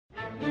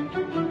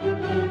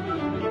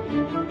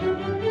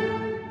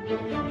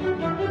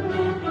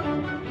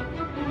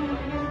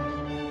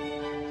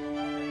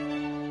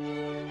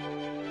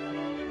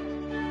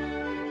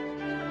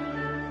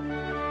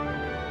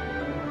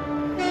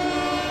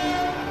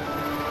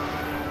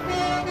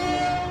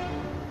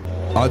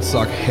I'd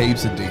suck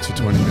heaps of dicks for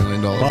 $20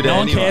 million. Well, no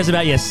one cares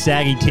about your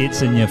saggy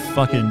tits and your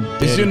fucking.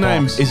 Is your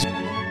name?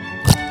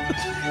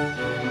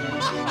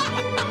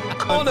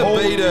 I want to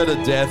beat her to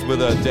death with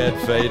her dead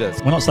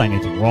fetus. We're not saying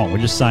anything wrong. We're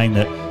just saying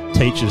that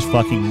teachers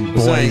fucking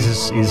boys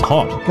is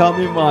hot.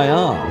 Come in my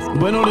ass.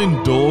 We're not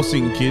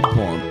endorsing kid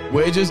porn.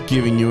 We're just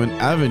giving you an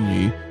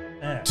avenue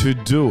to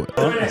do it.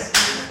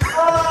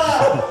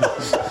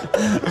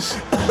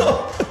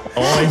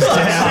 Always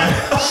down.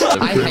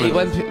 I hate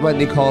when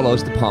they call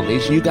us the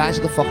pommies. You guys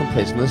are the fucking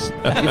prisoners. You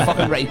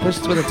fucking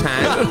rapists with a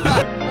tan.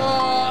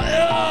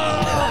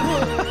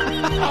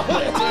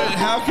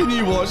 How can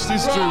you watch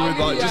this through with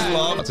like just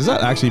laugh? Is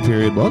that actually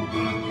period blood?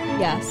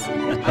 Yes.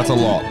 That's a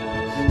lot.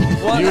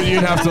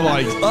 You'd have to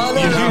like. You'd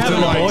have to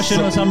like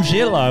abortion or some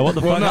shit. Like what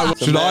the fuck? No,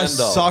 should I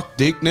suck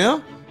dick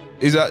now?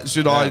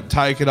 Should I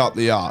take it up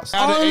the ass?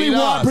 Only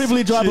white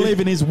privilege I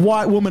believe in is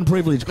white woman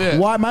privilege. Yeah.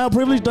 White male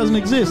privilege doesn't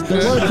exist. They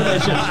work for their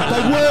shit.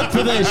 They work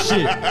for their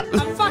shit.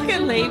 I'm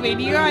fucking leaving.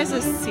 You guys are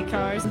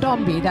sickos.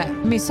 Don't be that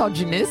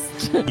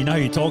misogynist. You know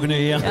who you're talking to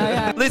here.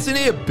 Yeah. Listen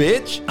here,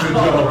 bitch.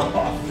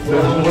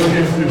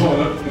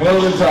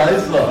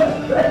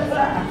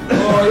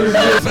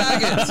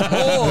 Faggots,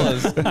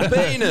 whores,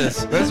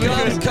 penis.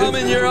 Come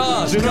in your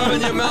ass. Come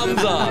in your mum's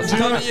ass.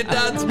 Come in your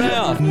dad's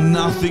mouth.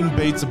 Nothing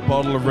beats a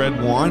bottle of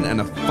red wine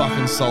and a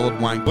fucking solid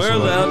wank. We're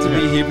allowed to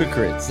be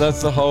hypocrites.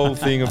 That's the whole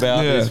thing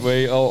about this.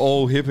 We are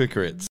all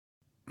hypocrites.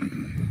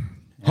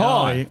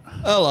 Hi.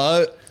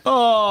 Hello.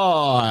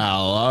 Oh,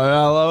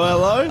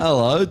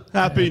 hello.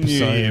 Happy New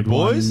Year,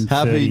 boys.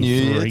 Happy New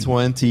Year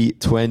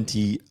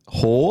 2020.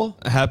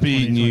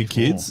 Happy new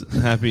kids.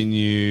 Happy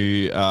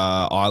new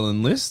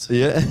island list.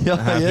 Yeah.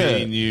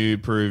 Happy new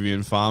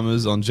Peruvian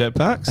farmers on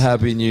jetpacks.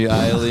 Happy new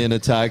alien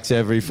attacks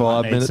every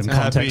 5 minutes. Some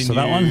context for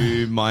that Happy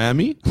new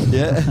Miami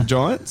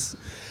Giants.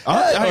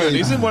 Hang on,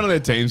 isn't one of their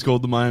teams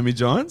called the Miami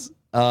Giants?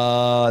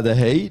 The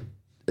Heat.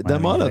 They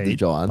might have the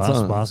Giants.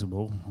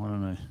 Basketball. I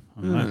don't know.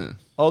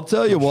 I'll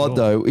tell you what,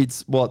 though.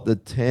 It's the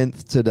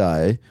 10th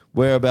today.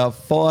 We're about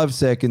 5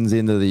 seconds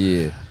into the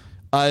year.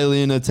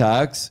 Alien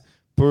attacks.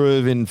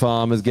 Peruvian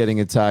farmers getting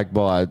attacked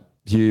by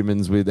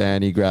humans with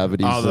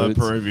anti-gravity suits. The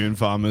Peruvian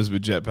farmers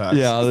with jetpacks.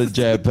 Yeah, the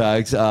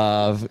jetpacks.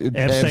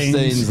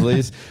 Epstein's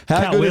list.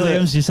 Cat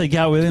Williams. You say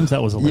Cat Williams?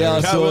 That was hilarious. Yeah,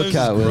 I saw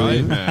Cat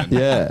Williams. Great, man.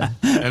 Yeah.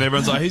 And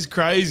everyone's like, he's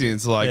crazy. And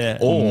it's like,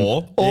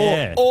 or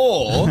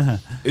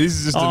this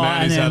is just a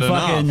man who's had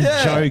enough. And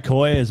then fucking Joe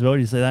Coy as well.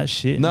 Did you see that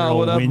shit? No,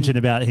 what whinging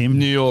about him.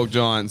 New York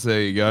Giants. There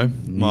you go.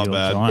 My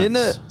bad. Giants. Isn't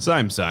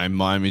it? Same.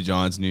 Miami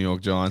Giants, New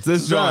York Giants.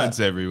 There's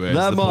Giants everywhere.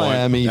 That the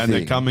Miami point. And they're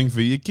thing. coming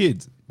for your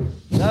kids.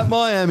 That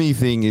Miami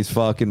thing is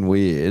fucking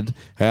weird.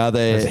 How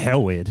they? It's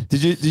hell weird.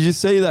 Did you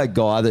see that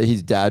guy that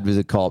his dad was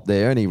a cop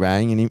there and he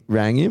rang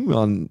him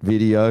on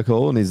video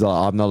call and he's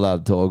like, I'm not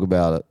allowed to talk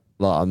about it.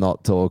 Like, I'm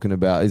not talking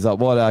about it. He's like,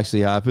 what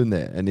actually happened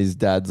there? And his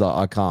dad's like,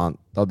 I can't.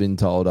 I've been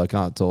told I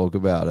can't talk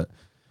about it.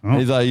 Oh.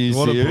 He's like, are you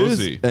What a serious?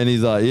 pussy. And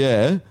he's like,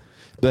 yeah.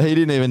 But he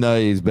didn't even know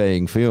he was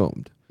being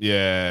filmed.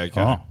 Yeah,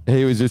 okay. Oh.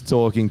 He was just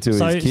talking to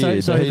his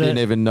kid, but he didn't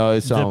even know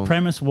someone. The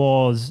premise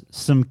was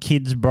some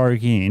kids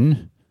broke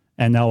in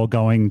and they were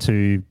going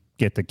to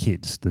get the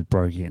kids that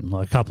broke in.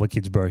 Like a couple of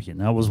kids broke in.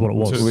 That was what it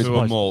was. To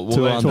a mall. Well,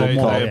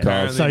 200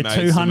 apparently So made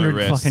some 200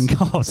 arrests. fucking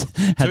cops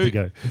had to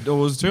go. There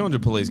was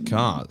 200 police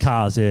cars.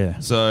 Cars, yeah.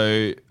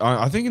 So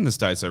I think in the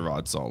States they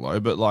ride solo,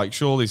 but like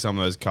surely some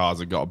of those cars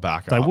have got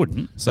back up. They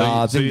wouldn't. So,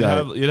 Nah, I think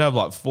you'd have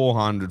like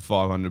 400,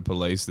 500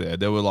 police there.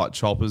 There were like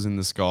choppers in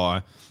the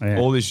sky,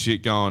 all this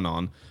shit going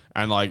on.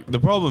 And like the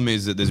problem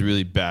is that there's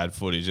really bad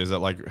footage. There's that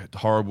like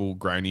horrible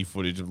grainy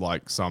footage of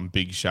like some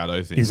big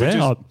shadow thing. Is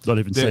there? I've not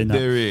even seen that.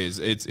 There is.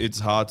 It's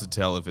hard to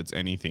tell if it's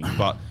anything.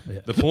 But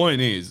the point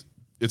is,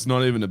 it's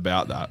not even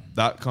about that.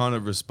 That kind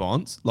of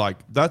response, like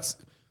that's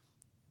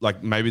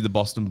like maybe the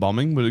Boston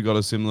bombing would have got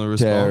a similar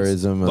response.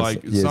 Terrorism,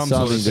 like some something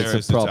sort of that's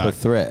terrorist a proper attack.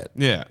 threat.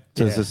 Yeah,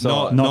 To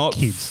society. not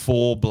kids.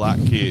 4 black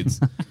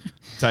kids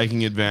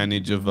taking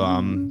advantage of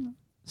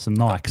Some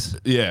Nikes.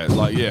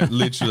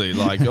 literally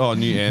like,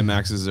 new Air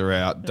Maxes are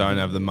out, don't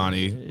have the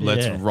money,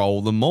 let's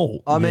roll them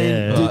all. I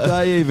mean, did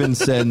they even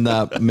send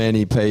that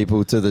many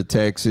people to the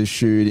Texas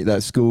shooting,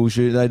 that school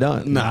shooting? They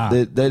don't. Nah.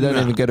 They don't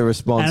even get a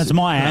response. And it's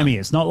Miami.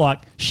 It's not like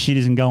shit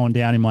isn't going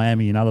down in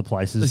Miami and other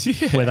places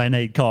where they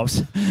need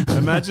cops.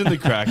 Imagine the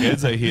crackheads,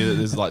 they hear that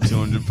there's like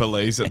 200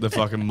 police at the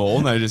fucking mall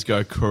and they just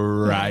go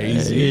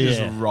crazy,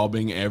 just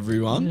robbing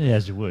everyone. Yeah,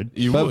 as you would.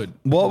 You But would.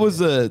 what was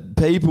the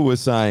people were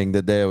saying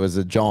that there was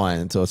a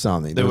giant or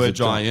something? There was were a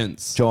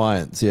giants.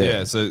 Giants, yeah.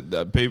 Yeah, so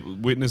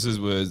witnesses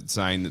were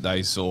saying that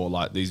they saw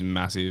like these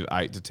massive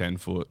 8 to 10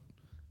 foot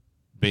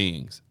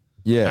beings.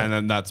 Yeah. And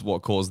then that's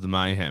what caused the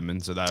mayhem.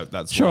 And so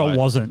that's Sure, why. it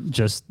wasn't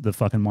just the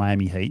fucking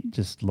Miami Heat.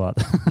 Just like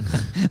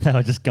they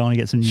were just going to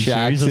get some new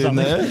Shaq's shoes or in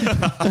something.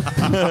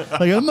 there.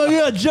 Like, oh my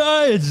god,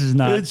 Giants!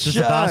 No, It's it's just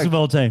a Shaq.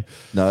 basketball team.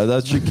 No,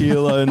 that's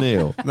Shaquille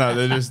O'Neal.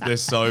 No, they're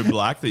so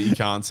black that you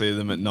can't see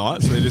them at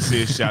night. So they just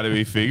see a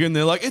shadowy figure and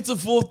they're like, it's a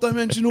 4th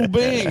dimensional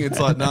being. It's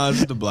like, no, it's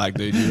just a black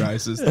dude, you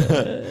racist.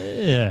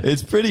 Yeah,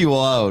 It's pretty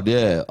wild,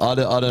 yeah. I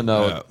don't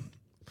know. Yeah.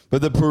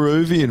 But the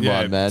Peruvian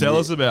Yeah, one, man. tell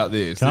us about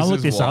this. Can I look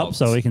is this up wild.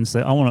 so we can see?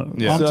 I want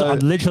to. Yeah. I'm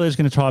literally just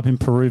going to type in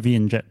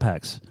Peruvian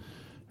jetpacks.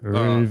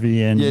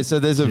 Peruvian. Yeah, so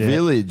there's a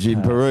village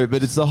in Peru,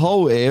 but it's the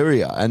whole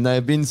area, and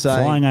they've been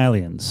saying Flying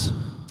aliens.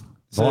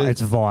 So-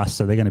 It's Vice,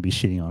 so they're going to be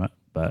shitting on it,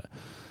 but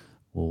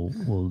we'll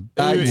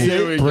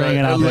Here we bring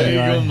it go. up Illegal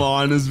anyway.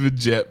 miners with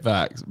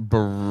jetpacks,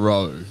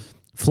 bro.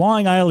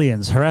 Flying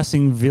aliens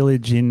harassing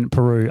village in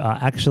Peru are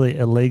actually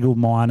illegal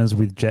miners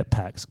with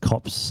jetpacks,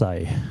 cops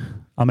say.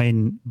 I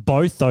mean,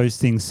 both those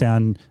things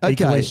sound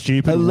equally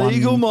stupid.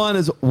 Illegal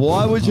miners.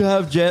 Why would you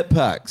have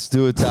jetpacks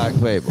to attack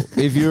people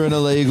if you're an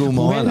illegal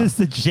miner? Where does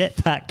the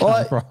jetpack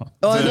come from?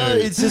 I know,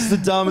 it's just the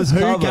dumbest Who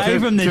cover.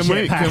 gave him the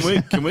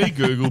jetpack? Can we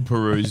Google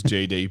Peru's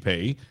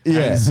GDP Yeah.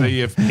 and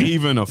see if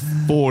even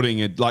affording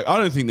it? Like, I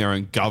don't think their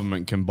own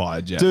government can buy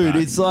a jetpack. Dude,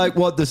 it's like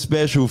what the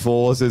special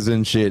forces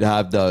and shit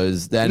have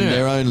those, and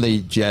they're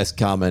only just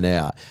coming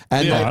out.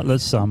 And Yeah. they- Right,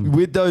 let's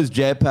with those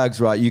jetpacks,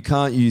 right, you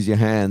can't use your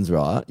hands,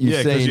 right? You've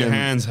yeah, because seen your them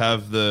hands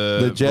have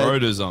the jet-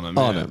 rotors on them.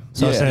 on yeah. them.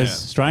 So it Yeah. says,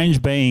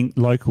 strange being,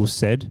 locals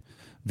said,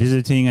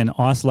 visiting an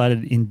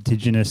isolated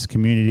indigenous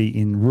community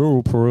in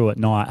rural Peru at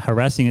night,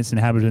 harassing its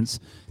inhabitants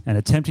and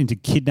attempting to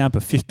kidnap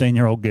a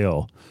 15-year-old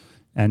girl.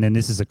 And then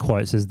this is a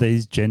quote. It says,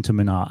 these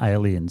gentlemen are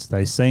aliens.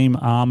 They seem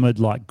armored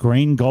like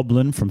Green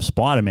Goblin from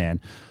Spider-Man.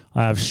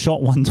 I have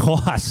shot one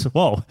twice.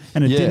 Whoa.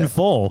 And it Yeah. didn't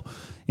fall.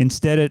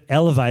 Instead, it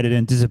elevated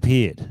and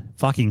disappeared.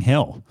 Fucking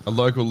hell. A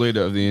local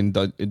leader of the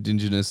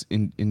indigenous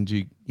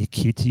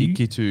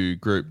Ikitu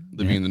group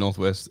living in the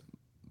northwest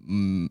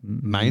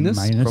Manus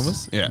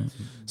province. Yeah.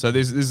 So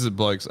this is a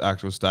bloke's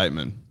actual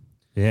statement.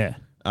 Yeah.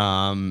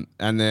 And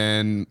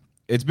then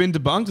it's been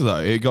debunked though.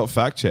 It got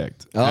fact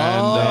checked.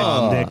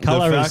 Oh. Their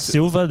color is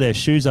silver. Their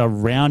shoes are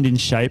round in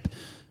shape.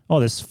 Oh,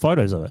 there's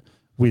photos of it.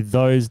 With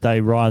those,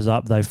 they rise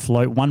up. They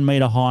float 1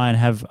 meter high and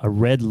have a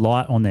red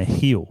light on their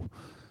heel.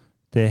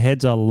 Their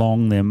heads are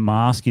long. Their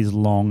mask is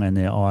long, and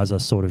their eyes are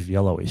sort of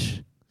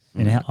yellowish.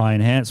 I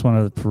enhanced one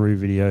of the Peru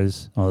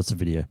videos. Oh, that's a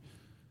video.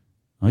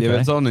 Okay. Yeah, but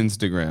it's on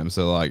Instagram.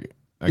 So like,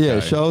 okay. Yeah,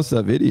 show us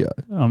that video.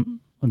 No,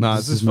 this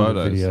it's is just not a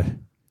photos. video.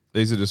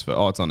 These are just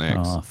it's on X.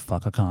 Oh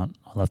fuck! I can't.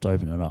 I'll have to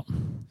open it up.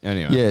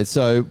 Anyway. Yeah,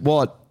 so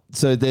what?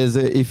 So there's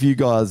if you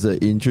guys are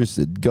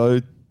interested,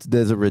 go.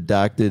 There's a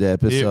redacted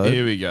episode.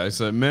 Here we go.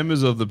 So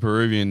members of the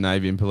Peruvian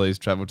Navy and police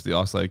traveled to the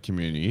isolated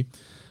community,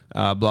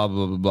 blah, blah,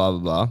 blah, blah,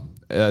 blah,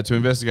 blah, to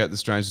investigate the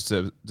strange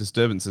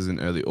disturbances in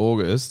early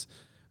August.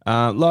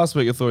 Last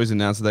week, authorities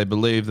announced that they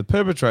believe the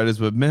perpetrators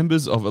were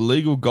members of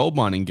illegal gold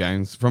mining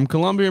gangs from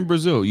Colombia and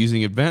Brazil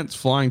using advanced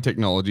flying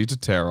technology to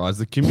terrorize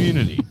the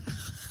community.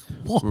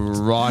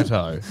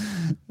 Righto.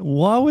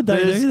 Why would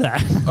they do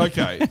that?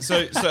 Okay,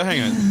 so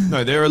hang on.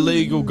 No, they're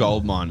illegal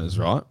gold miners,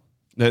 right?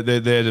 They're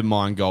there to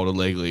mine gold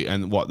illegally,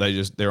 and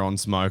they're on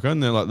smoker,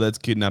 and they're like, let's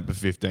kidnap a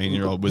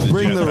 15-year-old with a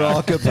Bring the jetpack.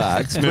 rocket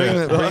packs.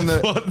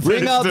 What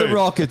Bring out the do.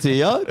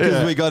 Rocketeer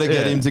because we got to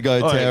get him to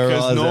go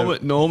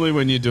terrorize. Normally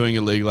when you're doing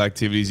illegal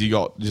activities, you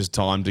got just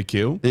time to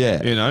kill.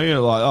 Yeah. You know, you're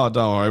like, oh,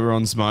 don't worry, we're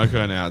on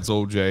smoker now. It's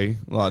all G.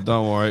 Like,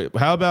 don't worry.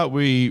 How about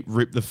we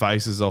rip the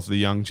faces off the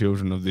young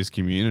children of this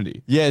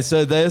community? Yeah,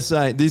 so they're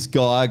saying this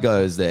guy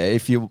goes there.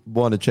 If you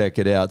want to check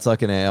it out, it's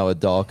like an hour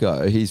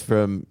doco. He's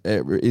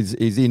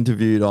he's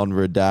interviewed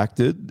on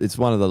Redacted. It's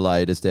one of the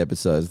latest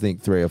episodes, I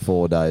think 3 or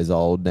 4 days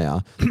old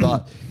now.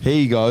 But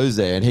he goes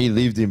there and he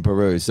lived in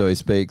Peru, so he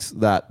speaks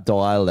that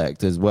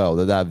dialect as well,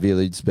 that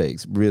village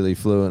speaks really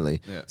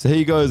fluently. Yeah. So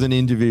he goes and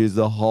interviews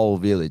the whole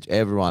village,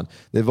 everyone.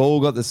 They've all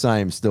got the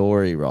same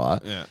story, right?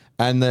 Yeah.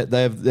 And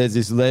there's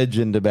this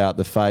legend about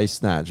the face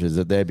snatchers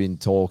that they've been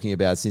talking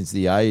about since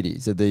the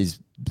 80s, that these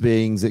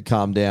beings that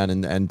come down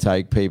and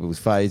take people's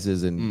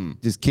faces and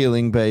just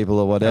killing people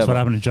or whatever. That's what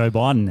happened to Joe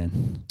Biden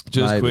then.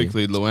 Just Maybe.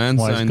 quickly, Luann's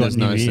Why he's saying got there's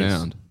no new ears.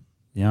 sound.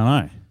 Yeah,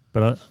 I know.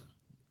 But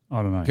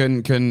I don't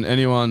know. Can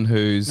anyone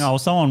who's... No,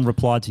 someone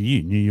replied to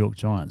you, New York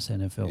Giants,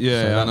 NFL.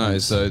 Yeah, So I that know.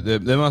 makes- So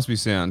there must be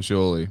sound,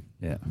 surely.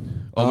 yeah.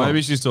 Or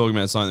maybe she's talking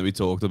about something that we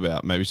talked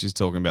about. Maybe she's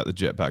talking about the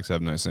jetpacks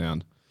have no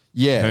sound.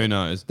 Yeah. Who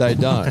knows? They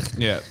don't.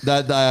 Yeah.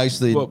 That they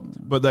actually. Well,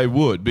 but they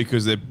would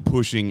because they're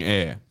pushing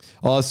air.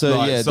 Oh, so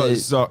Like,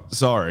 yeah.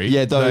 sorry.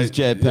 Yeah, those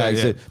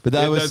jetpacks. But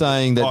they were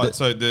saying that.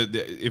 So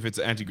if it's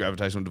an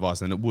anti-gravitational device,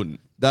 then it wouldn't.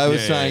 They were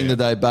saying that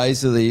they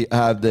basically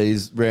have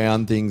these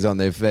round things on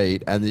their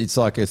feet, and it's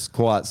like a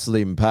quite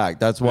slim pack.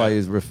 That's why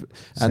he's and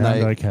Sound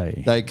they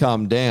okay. they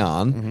come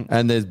down,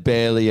 and there's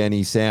barely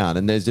any sound,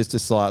 and there's just a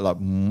slight like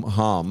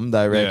hum.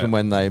 They reckon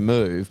when they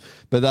move,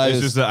 but they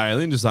It's just the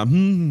alien, just like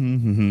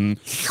No,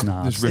 just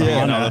it's ripping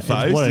not. another It's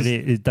face. what it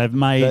is. They've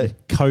made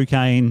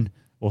cocaine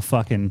or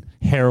fucking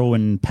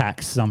heroin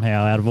packs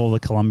somehow out of all the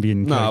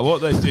Colombian. No,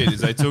 what they did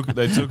is they took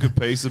a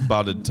piece of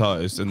buttered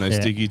toast and they Yeah.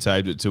 sticky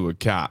taped it to a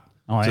cat.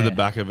 Oh, to yeah. the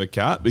back of a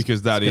cat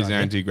because that That's is a good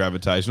idea.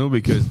 anti-gravitational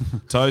because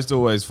toast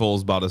always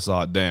falls butter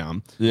side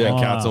down and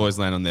cats always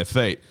land on their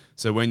feet.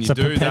 So when you It's a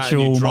do that and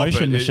perpetual you drop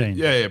motion it, machine.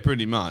 yeah,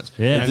 pretty much.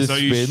 Yeah. And It so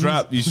just you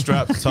spins.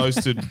 strap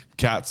toasted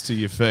cats to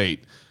your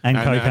feet. And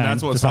cocaine that's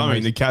for what's some humming.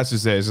 reason. The cat's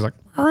just there. It's just like,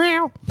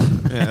 yeah,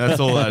 that's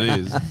all that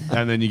is.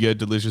 And then you get a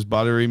delicious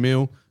buttery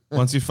meal.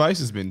 Once your face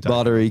has been taken.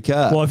 Buttery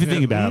cat. Well, if you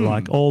think about it,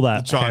 like all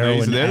that Chinese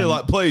heroin are there. They're and-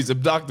 like, please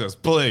abduct us,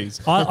 please.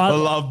 I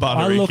love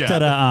buttery I looked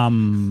cat. at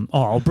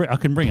I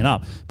can bring it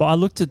up, but I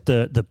looked at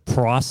the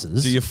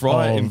prices. Do you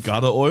fry it in of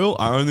gutter oil?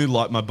 I only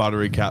like my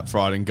buttery cat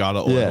fried in gutter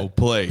oil. Yeah.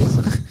 Please.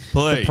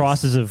 the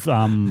prices of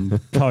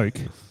Coke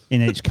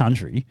in each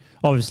country.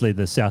 Obviously,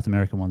 the South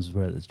American ones is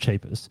where it's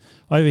cheapest.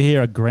 Over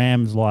here, a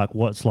gram's like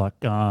one of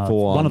the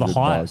 400 highest.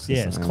 bucks or Yeah,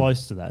 it's something.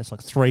 close to that. It's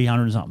like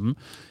 300 something.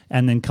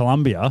 And then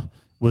Colombia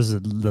was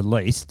the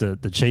least, the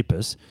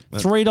cheapest,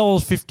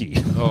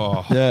 $3.50.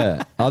 Oh,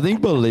 Yeah, I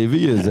think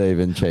Bolivia's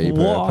even cheaper.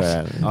 What?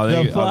 Apparently.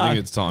 I The fuck? think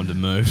it's time to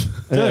move.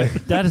 Dude,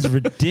 that is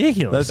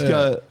ridiculous. Let's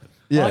go.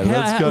 Yeah, Like,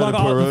 let's go to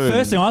Peru. The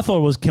first thing I thought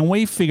was, can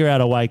we figure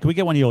out a way? Can we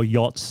get one of your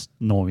yachts,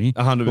 Normie?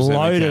 100% we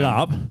Load it can.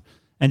 up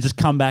and just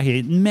come back here.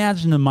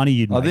 Imagine the money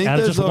you'd I make think out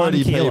of there's just one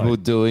already kilo. people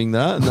doing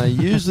that, and they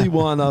usually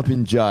wind up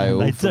in jail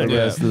They for the do.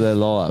 rest of their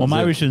lives. Well,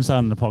 maybe we shouldn't start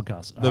on the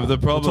podcast. The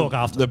problem, We'll talk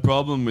after. the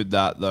problem with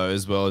that though,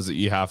 as well, is that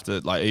you have to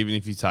like, even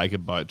if you take a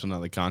boat to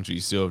another country,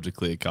 you still have to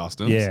clear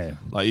customs. Yeah.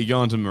 like you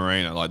go into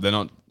Marina, like they're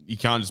not. You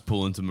can't just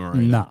pull into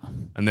Marina. Nah.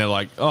 And they're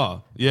like,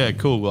 oh yeah,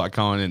 cool. We're like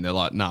coming in. They're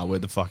like, nah, where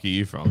the fuck are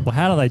you from? Well,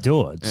 how do they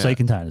do it? Yeah. Sea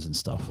containers and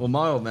stuff. Well,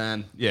 my old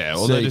man, yeah.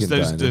 Well, Sea they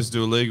containers. just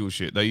do illegal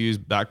shit. They use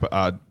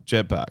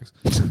jetpacks.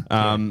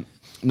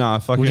 No, We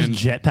fucking.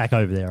 just jetpack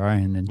over there, right?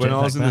 And then When I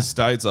jetpack was in the back.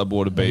 States, I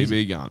bought a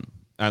BB gun.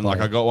 And like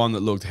I got one that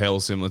looked hell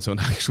similar to an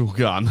actual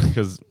gun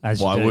because As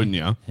you why do. wouldn't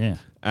you? Yeah.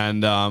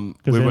 And they're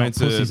not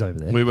pussies over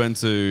there. we went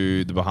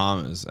to the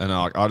Bahamas, and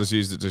I just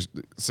used it. Just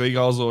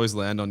seagulls always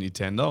land on your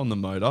tender, on the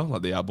motor,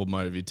 like the outboard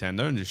motor of your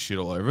tender, and just shit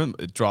all over them.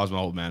 It drives my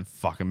old man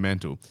fucking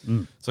mental.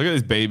 So I got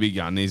this BB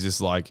gun. And he's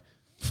just like,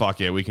 "Fuck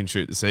yeah, we can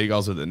shoot the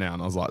seagulls with it now."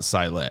 And I was like,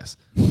 "Say less."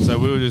 So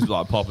we were just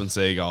like popping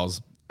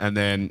seagulls, and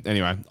then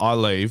anyway, I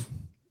leave,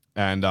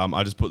 and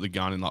I just put the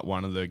gun in like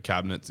one of the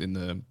cabinets in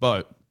the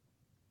boat.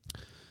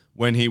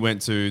 When he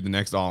went to the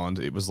next island,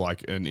 it was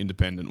like an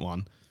independent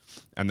one.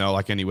 And they were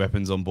like, any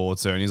weapons on board,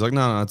 sir? And he's like,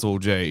 no, it's all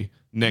G.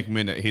 Next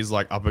minute, he's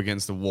like up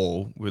against the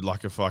wall with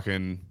like a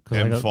fucking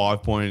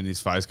M5 pointed in his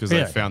face because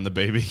Yeah. they found the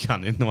BB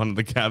gun in one of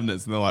the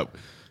cabinets. And they're like,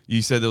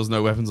 you said there was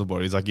no weapons on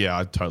board. He's like, yeah,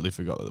 I totally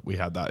forgot that we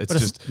had that. It's But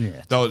just,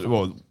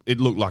 it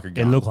looked like a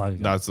gun. It looked like a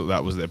gun.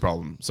 That was their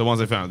problem. So once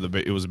they found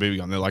it was a BB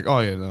gun, they're like, oh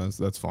yeah, no,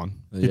 that's fine.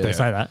 Did they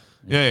say that?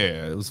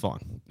 Yeah, it was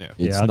fine. Yeah.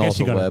 It's I not guess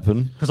you a gotta-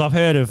 weapon. Because I've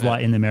heard of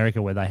like in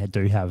America where they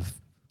do have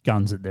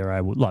guns that they're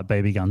able, like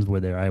BB guns, where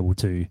they're able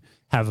to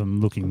have them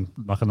looking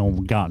like a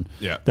normal gun.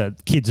 Yeah.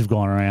 That kids have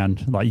gone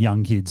around, like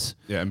young kids,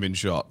 Yeah, and been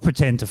shot.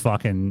 pretend to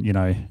fucking,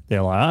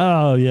 they're like,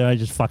 oh yeah,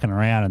 just fucking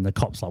around, and the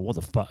cop's like, what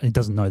the fuck? He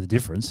doesn't know the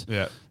difference.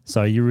 Yeah.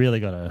 So you really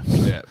gotta.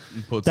 Yeah.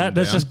 Puts them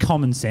That's down. just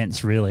common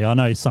sense, really. I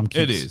know some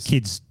kids. It is.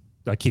 Kids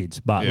are kids,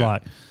 but Yeah.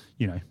 like,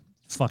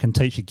 fucking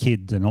teach your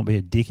kid to not be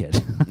a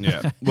dickhead.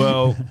 Yeah.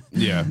 Well,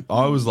 yeah.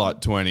 I was like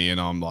 20 and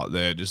I'm like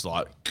there just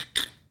like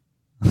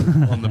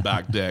on the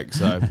back deck.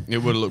 So it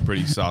would have looked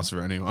pretty sus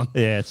for anyone.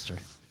 Yeah, it's true.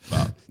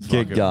 But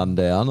Get fuck it. gunned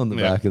down on the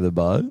Yeah. back of the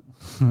boat.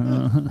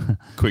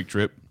 Quick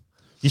trip.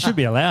 You should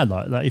be allowed,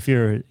 like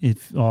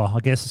I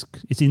guess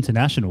it's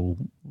international,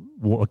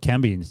 or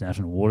can be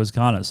international waters,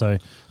 can't it? So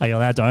are you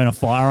allowed to own a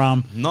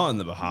firearm? Not in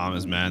the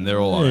Bahamas, man. They're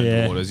all owned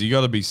Yeah. waters. You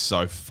got to be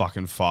so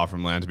fucking far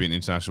from land to be in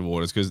international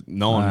waters because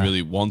no one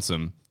really wants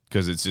them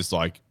because it's just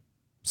like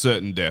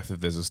certain death if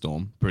there's a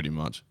storm, pretty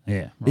much.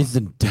 Yeah.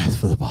 Instant death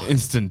for the boat.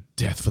 Instant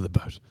death for the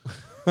boat.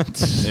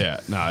 Yeah,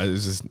 no,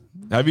 it's just.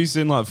 Have you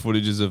seen like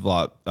footages of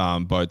like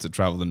boats that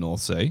travel the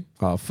North Sea?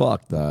 Oh,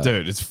 fuck that.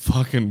 Dude, it's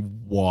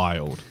fucking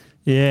wild.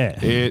 Yeah.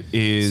 It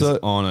is So-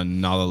 on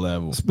another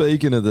level.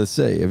 Speaking of the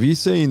sea, have you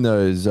seen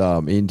those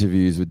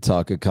interviews with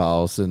Tucker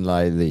Carlson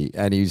lately?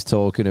 And he's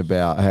talking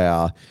about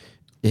how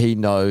he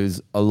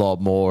knows a lot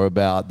more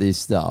about this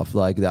stuff,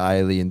 like the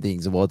alien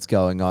things and what's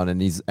going on.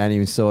 And he's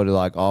sort of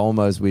like, I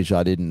almost wish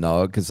I didn't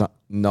know it because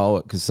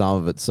some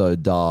of it's so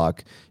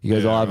dark. He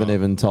goes, Yeah, I haven't right.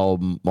 even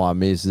told my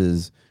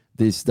missus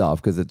this stuff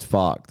because it's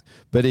fucked.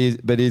 But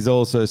he's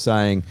also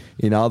saying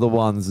in other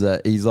ones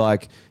that he's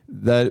like,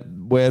 that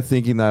we're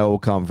thinking they all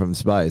come from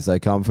space. They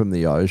come from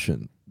the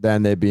ocean.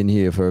 Then they've been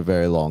here for a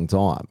very long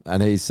time.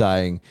 And he's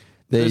saying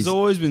There's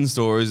always been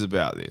stories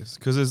about this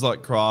because there's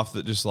like craft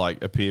that just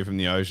like appear from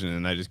the ocean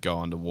and they just go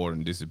underwater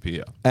and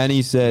disappear. and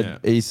he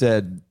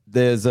said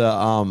there's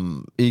a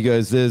he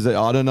goes,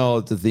 I don't know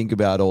what to think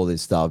about all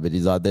this stuff, but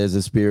he's like, there's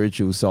a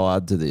spiritual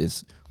side to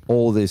this,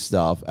 all this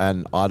stuff,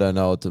 and I don't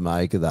know what to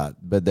make of that.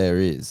 But there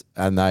is,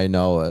 and they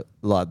know it.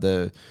 Like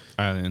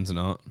Aliens and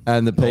not.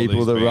 and the All people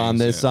these that run, beings,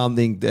 there's yeah.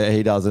 something that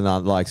he doesn't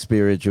like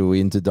spiritual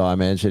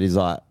interdimension. He's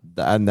like,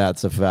 and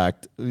that's a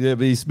fact. Yeah,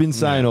 but he's been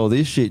saying all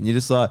this shit, and you're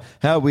just like,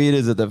 how weird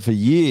is it that for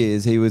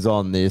years he was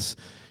on this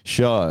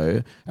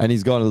show, and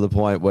he's gone to the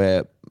point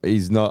where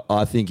he's not.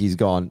 I think he's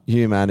gone.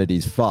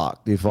 Humanity's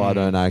fucked if I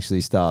don't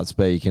actually start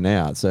speaking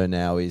out. So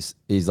now he's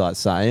like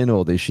saying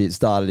all this shit.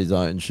 Started his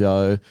own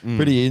show.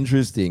 Pretty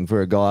interesting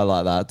for a guy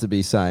like that to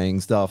be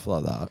saying stuff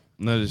like that.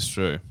 That is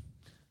true.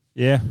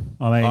 Yeah.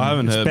 I mean, I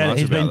haven't it's heard better. much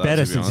He's been about that,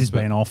 better to be since he's honest,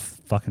 but- been off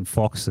fucking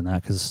Fox and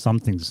that because some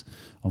things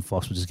on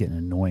Fox was just getting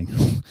annoying.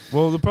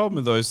 Well, the problem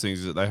with those things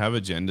is that they have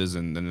agendas,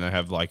 and then they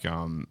have like,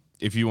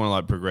 if you want to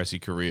like progress your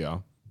career,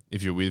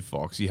 if you're with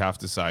Fox, you have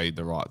to say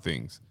the right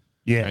things.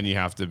 Yeah. And you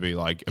have to be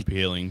like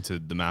appealing to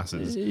the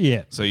masses.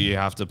 Yeah. So you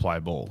have to play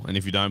ball. And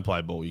if you don't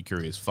play ball, your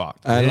career's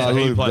fucked. And So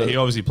like, he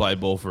obviously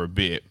played ball for a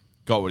bit,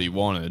 got what he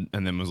wanted,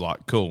 and then was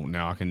like, cool,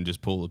 now I can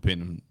just pull the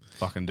pin and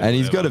fucking do it. And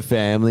he's got a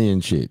family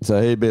and shit.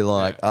 So he'd be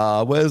like,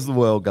 where's the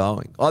world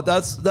going?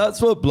 That's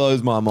what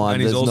blows my mind.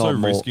 And he's There's also not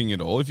more. risking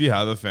it all. If you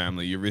have a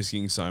family, you're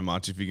risking so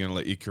much if you're going to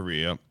let your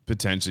career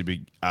potentially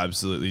be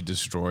absolutely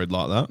destroyed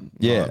like that.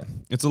 Yeah. Like,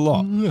 it's a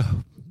lot.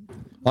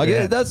 I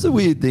get that's the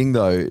weird thing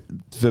though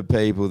for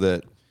people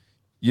that,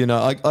 you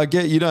know, I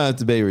get you don't have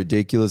to be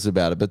ridiculous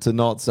about it, but to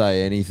not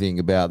say anything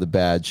about the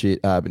bad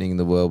shit happening in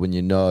the world when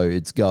you know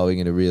it's going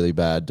in a really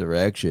bad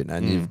direction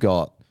and you've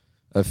got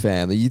a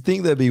family, you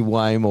think there'd be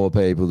way more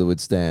people that would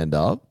stand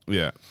up.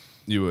 Yeah,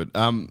 you would.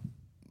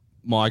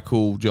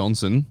 Michael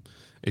Johnson,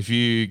 if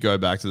you go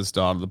back to the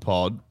start of the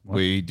pod,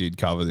 we did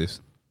cover this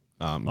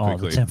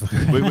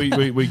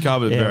quickly. We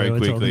covered it Yeah, very we were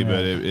quickly, talking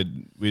but about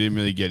we didn't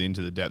really get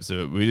into the depths of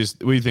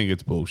it. We think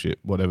it's bullshit.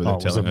 Whatever they're It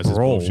was telling a us is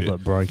brawl bullshit.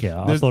 that broke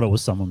out. I There's- thought it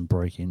was someone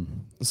breaking.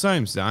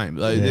 Same.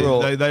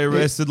 They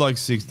arrested like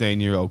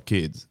 16-year-old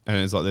kids, and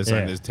it's like they're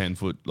saying there's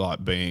 10-foot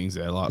like beings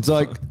there. Like It's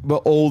like,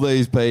 but all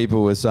these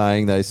people were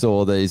saying they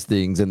saw these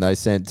things and they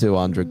sent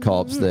 200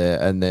 cops there,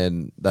 and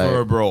then they for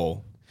a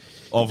brawl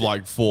of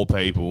like 4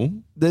 people.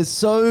 there's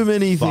so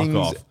many Fuck things,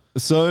 off.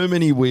 so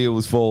many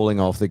wheels falling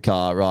off the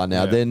car right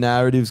now. Yeah. Their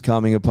narratives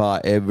coming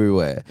apart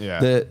everywhere.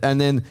 Yeah. And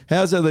then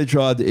how's how they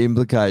tried to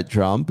implicate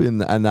Trump and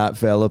that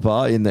fell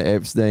apart in the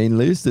Epstein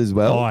list as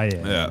well. Oh,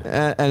 yeah.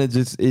 Yeah. And it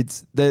just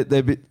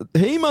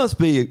he must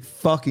be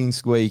fucking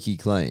squeaky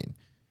clean.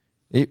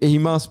 He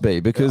must be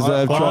because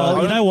they've tried.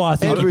 Well, you know why I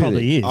think he everything.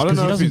 probably is? I don't Because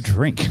he know if doesn't he's-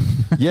 drink.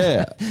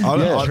 Yeah,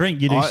 You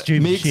drink, you do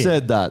stupid Mick shit.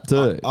 said that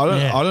too.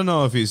 Yeah. I don't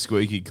know if he's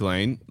squeaky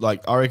clean.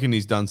 Like I reckon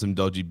he's done some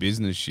dodgy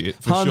business shit.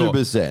 For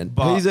 100%.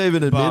 Sure. He's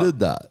even admitted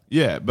that.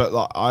 Yeah, but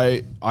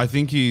like I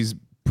think he's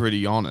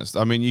pretty honest.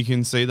 I mean, you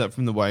can see that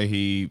from the way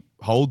he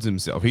holds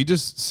himself. He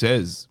just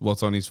says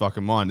what's on his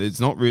fucking mind. It's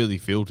not really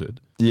filtered.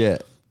 Yeah.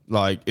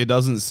 Like it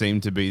doesn't seem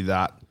to be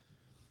that.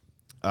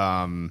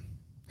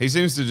 He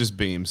seems to just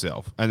be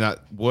himself, and that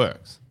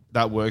works.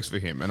 That works for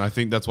him, and I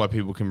think that's why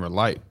people can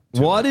relate.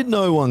 Why did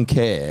no one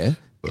care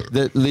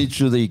that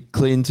literally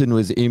Clinton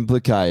was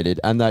implicated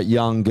and that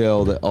young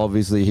girl that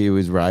obviously he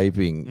was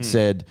raping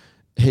said,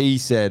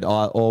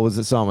 or was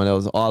it someone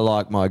else? I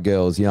like my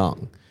girls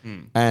young.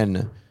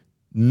 And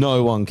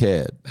no one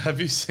cared. Have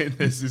you seen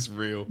this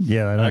reel?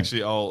 Yeah, I know.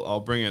 Actually, I'll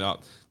bring it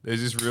up.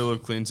 There's this reel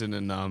of Clinton,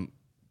 and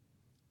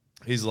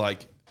he's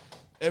like,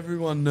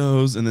 everyone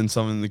knows, and then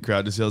someone in the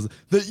crowd just yells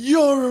that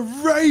you're a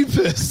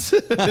rapist.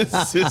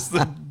 It's just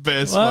the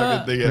best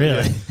fucking thing ever.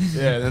 Really?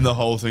 Yeah, and then the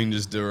whole thing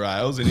just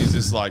derails, and he's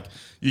just like,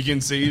 you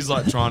can see he's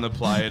like trying to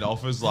play it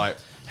off as like,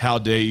 how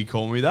dare you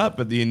call me that?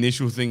 But the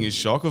initial thing is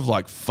shock of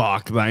like,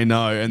 fuck, they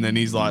know. And then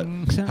he's like,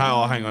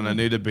 hang on, I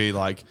need to be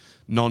like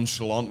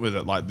nonchalant with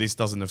it. Like, this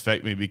doesn't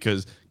affect me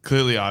because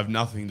clearly I have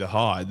nothing to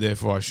hide.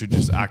 Therefore, I should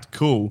just act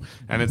cool.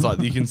 And it's like,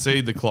 you can see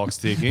the clock's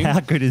ticking.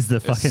 How good is the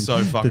It's fucking,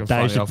 so fucking the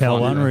Dave funny. I'll Chappelle find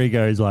it one now. where he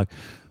goes like,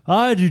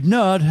 I did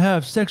not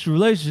have sexual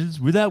relations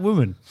with that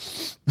woman.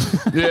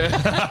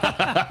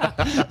 Yeah.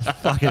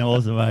 Fucking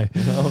awesome, mate. I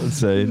haven't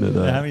seen it.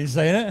 Have you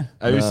seen it?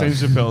 Have you seen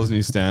Chappelle's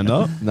new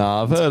stand-up? No,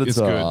 I've heard it's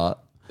all good. right.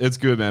 It's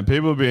good, man.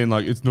 People are being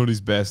like, it's not his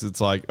best. It's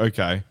like,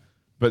 okay.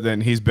 But then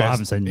his haven't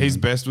best, seen his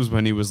it. best was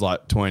when he was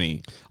like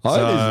 20. I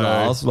heard his So,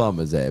 last one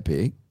was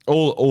epic.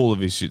 all of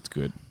his shit's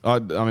good. I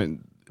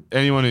mean,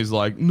 anyone who's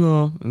like,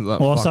 no. it's like,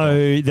 Well, fuck so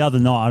off. the other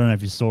night, I don't know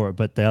if you saw it,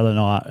 but the other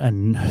night,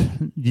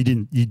 and you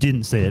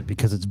didn't see it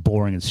because it's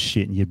boring as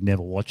shit and you'd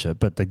never watch it.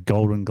 But the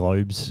Golden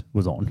Globes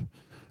was on,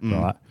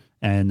 right?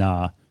 And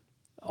I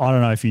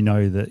don't know if you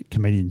know the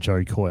comedian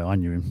Joe Coy. I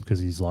knew him because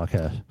he's like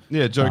a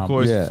Yeah, Joe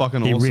Coy's yeah.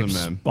 fucking he awesome, rips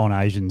man. on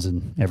Asians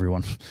and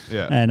everyone.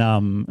 Yeah.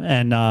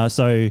 And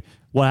so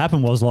what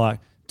happened was like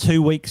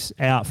 2 weeks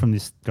out from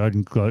this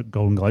Golden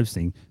Globes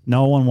thing,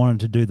 no one wanted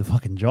to do the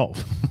fucking job.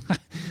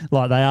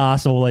 Like they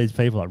asked all these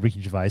people like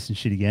Ricky Gervais and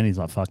shit again. He's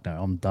like, fuck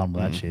no, I'm done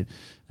with that shit.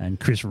 And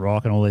Chris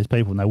Rock and all these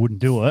people, and they wouldn't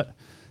do it.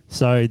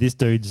 So this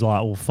dude's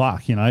like, well,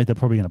 fuck, you know, they're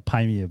probably going to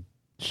pay me a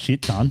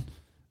shit ton.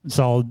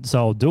 So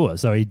I'll do it.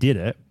 So he did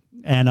it.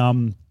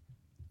 And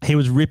he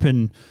was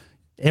ripping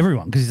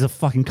everyone because he's a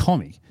fucking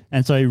comic.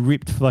 And so he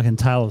ripped fucking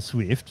Taylor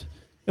Swift.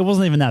 It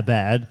wasn't even that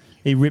bad.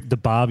 He ripped the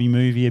Barbie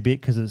movie a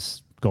bit because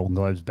it's Golden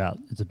Globes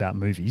it's about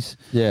movies.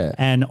 Yeah.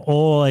 And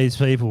all these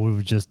people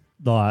were just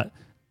like,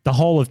 the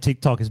whole of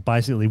TikTok is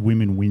basically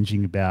women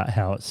whinging about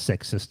how it's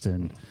sexist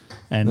and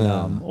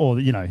or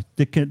you know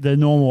the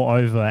normal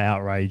over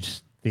outrage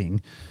thing,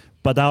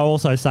 but they were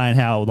also saying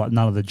how like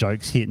none of the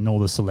jokes hit and all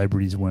the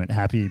celebrities weren't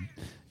happy.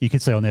 You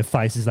could see on their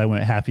faces they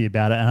weren't happy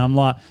about it, and I'm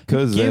like, who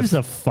 'Cause gives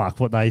a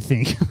fuck what they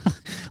think?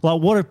 Like,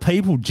 what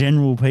do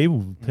general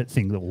people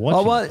think that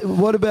watch?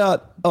 What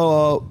about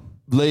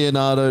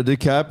Leonardo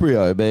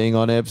DiCaprio being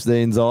on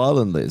Epstein's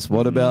island list.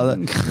 What about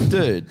that?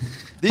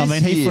 Dude, I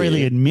mean, he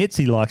freely admits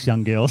he likes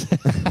young girls.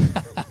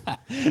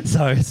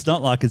 So it's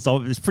not like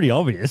it's pretty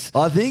obvious.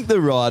 I think the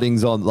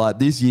writing's on, like,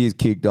 this year's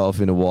kicked off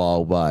in a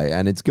wild way,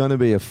 and it's going to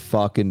be a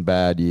fucking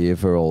bad year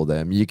for all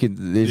them.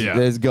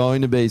 There's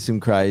going to be some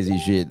crazy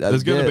shit.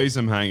 There's going to be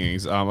some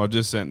hangings. I've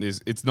just sent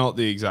this. It's not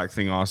the exact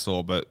thing I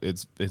saw, but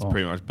it's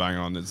pretty much bang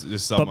on. It's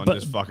just someone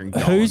just fucking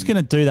going. Who's going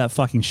to do that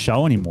fucking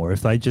show anymore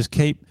if they just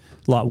keep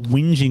like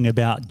whinging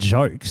about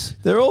jokes?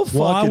 They're all fucking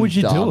Why would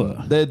you done. do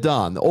it? They're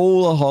done.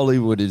 All of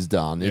Hollywood is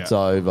done. It's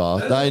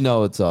over. They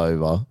know it's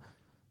over.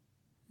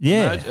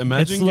 Yeah.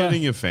 Imagine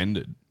getting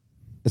offended.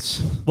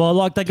 Well,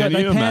 like they pan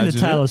to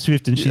Taylor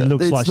Swift and she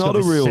looks like she's got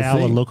a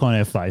sour look on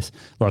her face.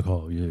 Like,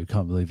 oh, you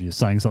can't believe you're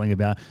saying something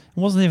about it. It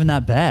wasn't even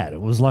that bad.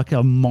 It was like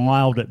a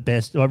mild at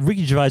best. Like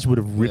Ricky Gervais would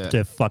have ripped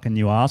her fucking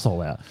new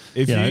asshole out.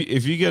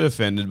 If you get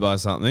offended by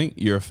something,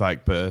 you're a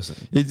fake person.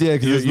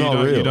 Because it's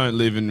not real. You don't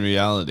live in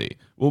reality.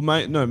 Well,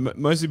 mate, no,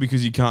 mostly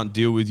because you can't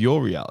deal with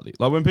your reality.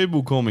 Like when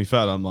people call me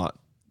fat, I'm like,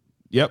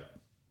 yep,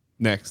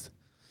 next.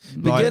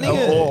 Like,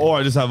 or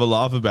I just have a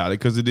laugh about it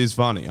because it is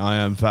funny. I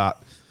am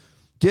fat.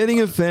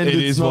 Getting offended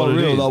is not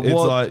real. Like, it's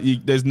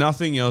like there's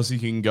nothing else you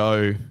can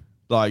go.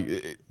 Like,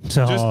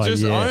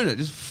 just own it.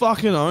 Just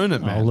fucking own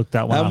it, man. I'll look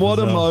that one. And what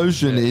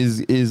emotion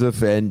is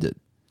offended?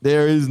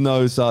 There is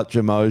no such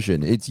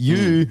emotion. It's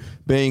you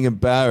being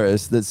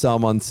embarrassed that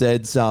someone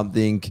said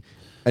something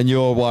and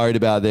you're worried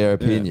about their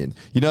opinion.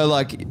 You know,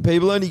 like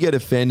people only get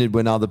offended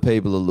when other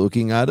people are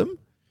looking at them.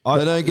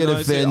 They don't get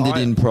offended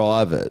in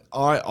private.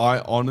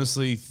 I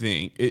honestly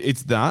think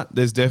it's that.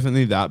 There's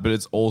definitely that, but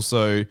it's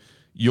also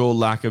your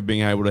lack of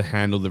being able to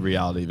handle the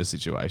reality of a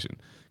situation.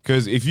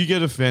 Because if you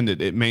get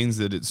offended, it means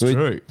that it's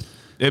true.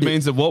 It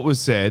means that what was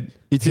said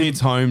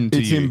hits home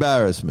to you. It's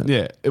embarrassment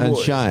and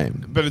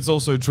shame. But it's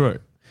also true.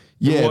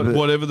 Yeah,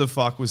 whatever the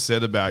fuck was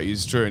said about you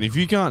is true. And if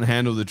you can't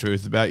handle the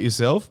truth about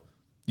yourself,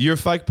 you're a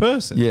fake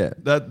person. Yeah.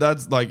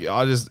 That's like,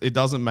 it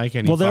doesn't make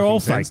any they're all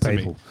sense fake to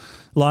people. me.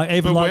 Like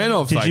even but like, we're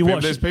not did fake you people.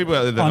 watch? There's people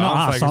out there that not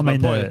aren't us. fake. I mean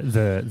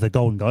the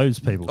Golden Globes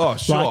people. Oh,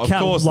 sure, like of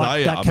course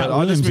they are. But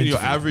I just mean your interview.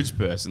 average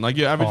person. Like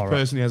your average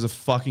person who has a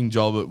fucking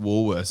job at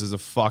Woolworths as a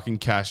fucking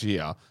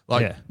cashier.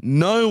 Like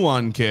no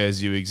one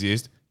cares you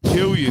exist.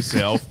 Kill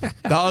yourself.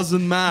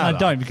 Doesn't matter. I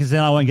don't, because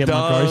then I won't get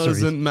my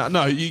groceries. Doesn't matter.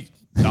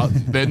 No,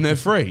 then they're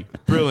free.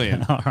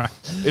 Brilliant. All right.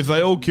 If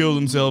they all kill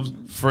themselves,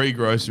 free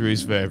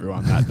groceries for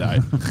everyone that day.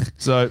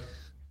 So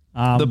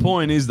the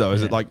point is though,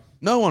 is that like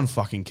no one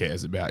fucking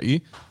cares about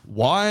you.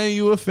 Why are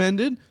you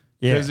offended?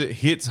 Because it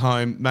hits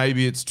home.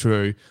 Maybe it's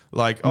true.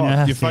 Like,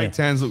 your fake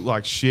tans look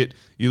like shit.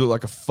 You look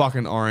like a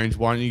fucking orange.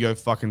 Why don't you go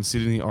fucking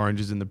sit in the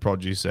oranges in the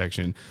produce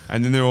section?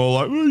 And then they're all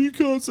like, well, you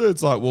can't say.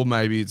 It's like, well,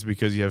 maybe it's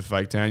because you have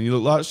fake tan. You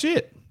look like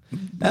shit.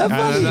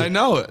 And they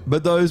know it.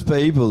 But those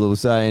people will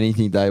say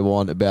anything they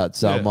want about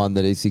someone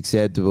that is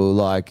acceptable,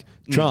 like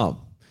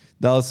Trump.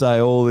 They'll say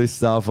all this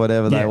stuff,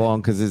 whatever they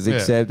want, because it's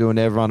acceptable and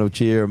everyone will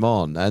cheer them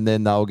on. And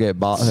then they'll get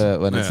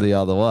butthurt when it's the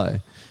other way.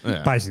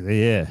 Yeah.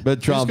 Basically, yeah.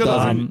 But Trump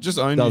doesn't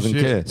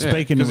care. Yeah.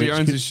 Speaking of which, he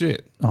owns his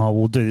shit. Oh,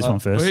 we'll do this one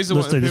first. Well, he's the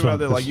Let's one do this one.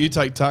 There, like, you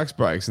take tax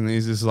breaks, and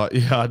he's just like,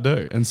 yeah, I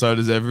do, and so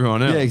does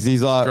everyone else. Yeah, because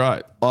he's like,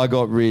 right. I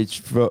got rich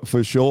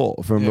for sure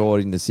from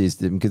rorting the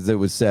system because it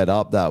was set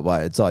up that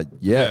way. It's like,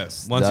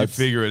 yes. Once you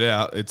figure it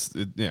out, Let's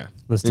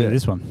do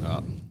this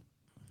one.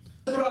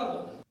 The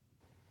problem.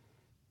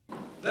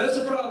 That's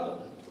the problem.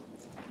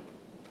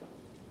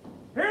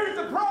 Here's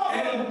the problem.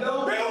 And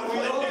Bill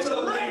Clinton is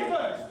a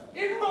rapist.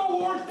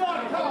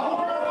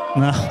 Infowars.com.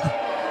 No.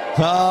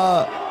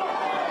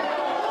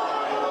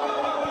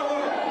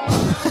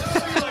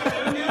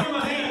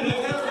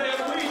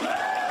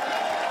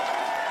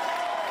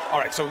 All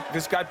right, so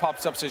this guy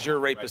pops up, says you're a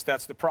rapist.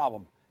 That's the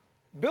problem.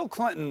 Bill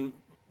Clinton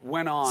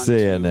went on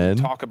CNN.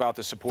 to talk about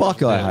the support.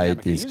 Fuck, I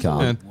hate this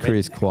cunt.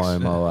 Chris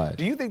Cuomo.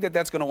 Do you think that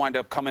that's going to wind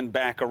up coming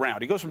back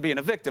around? He goes from being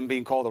a victim,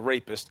 being called a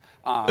rapist,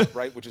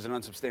 right, which is an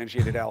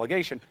unsubstantiated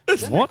allegation. Then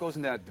that goes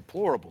into that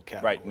deplorable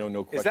category. Right,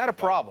 no question. Is that a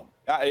problem?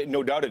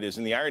 No doubt it is.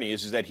 And the irony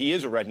is that he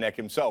is a redneck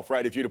himself,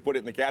 right, if you'd have put it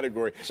in the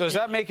category. So does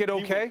that make it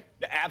okay?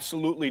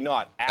 Absolutely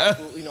not.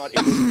 Absolutely not.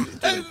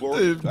 What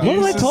are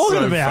they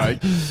talking about?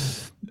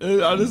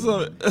 I just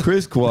love it.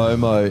 Chris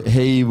Cuomo,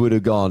 he would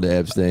have gone to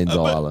Epstein's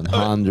Island,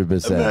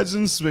 100%.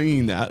 Imagine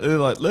swinging that. They're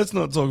like, let's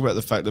not talk about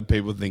the fact that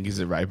people think he's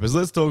a rapist.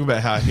 Let's talk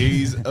about how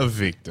he's a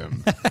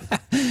victim.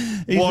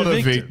 What a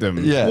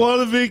victim. Yeah. What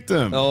a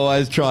victim.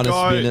 Always trying to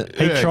spin it.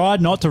 He tried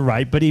not to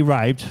rape, but he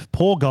raped.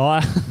 Poor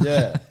guy.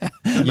 Yeah.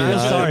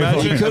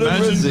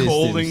 Imagine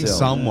calling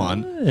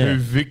someone who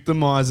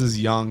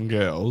victimizes young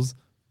girls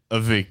a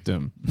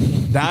victim.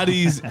 That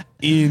is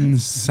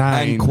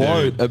insane. And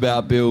quote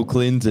about Bill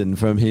Clinton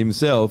from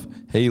himself,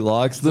 he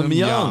likes them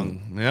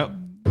young. Yep.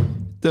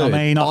 Dude, I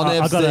mean, on I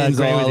got to Epstein's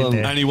agree with him Island.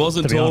 there. And he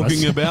wasn't to be talking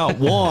honest. about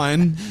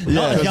wine.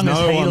 Because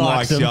no one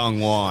likes young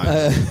wine.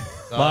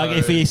 Like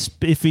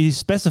if he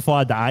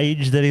specified the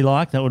age that he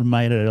liked, that would have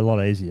made it a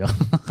lot easier.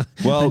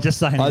 Well, just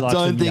saying I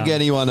don't think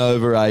anyone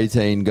over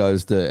 18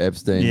 goes to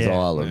Epstein's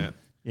Island. Yeah.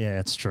 Yeah,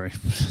 it's true.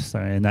 So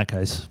in that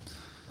case,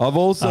 I've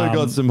also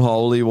got some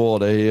holy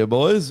water here,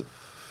 boys.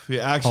 You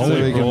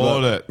actually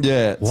bought it.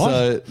 Yeah.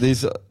 What?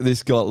 So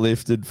this got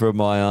lifted from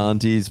my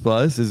auntie's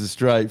place. This is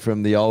straight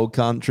from the old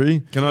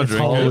country. Can I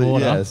drink holy it?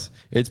 water. Yes.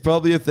 It's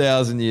probably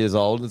 1,000 years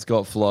old. It's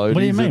got floaties.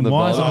 What do you mean? In the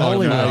Why is it bottom.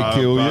 holy May water?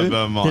 kill you.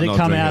 did it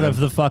come out of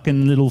the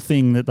fucking little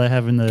thing that they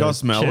have in the Can I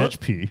smell church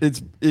it? pew?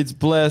 It's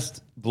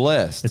blessed.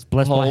 It's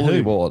blessed by holy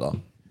who? water.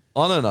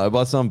 I don't know,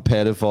 by some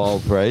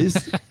pedophile priest.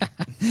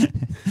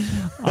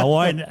 I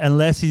won't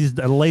unless he's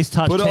at least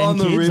touched Put it 10 on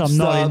the kids. I'm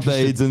not ripstart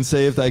interested. beads and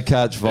see if they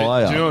catch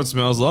fire. Do you know what it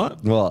smells like?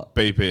 What?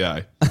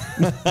 BPA.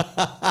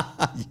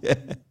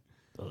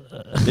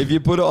 If you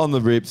put it on the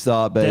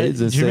ripstart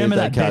beads and Do you see if remember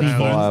they that catch Benny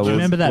fire, Hinn? Do you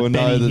remember that we'll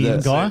know Benny Hinn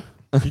that's guy?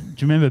 it. Do you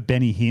remember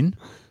Benny Hinn?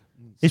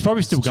 He's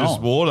probably still It's going.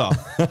 just water.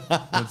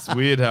 It's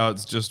weird how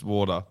it's just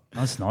water.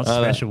 That's not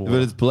Uh, special water.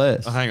 But it's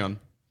blessed. Oh, hang on.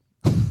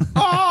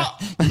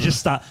 He just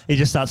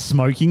starts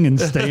smoking and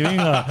steaming.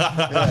 Like,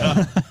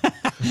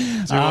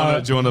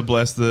 Do you want to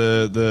bless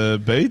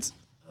the beads?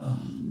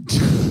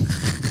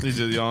 These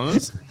are the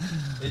honors.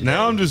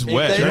 Now I'm just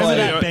wet. they- Remember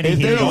that Benny if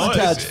Hinn these guy?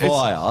 catch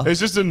fire, It's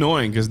just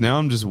annoying because now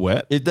I'm just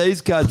wet. if these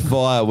catch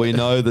fire, we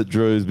know that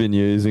Drew's been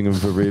using them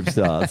for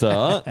ripstarts,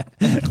 all right?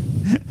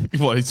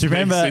 What, he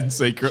remember- speaks in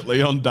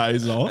secretly on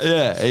days off?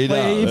 Yeah, he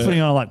well, you're does.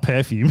 putting on like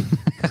perfume.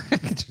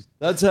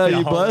 That's how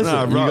you bless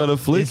No, it. You got to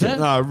flick Is it. it?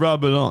 No,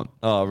 rub it on.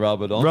 Oh,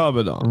 rub it on. Rub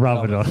it on.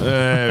 Rub it on.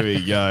 There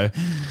we go.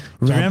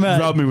 Remember-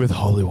 Rub me with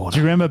holy Do water.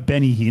 you remember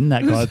Benny Hinn?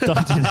 That guy.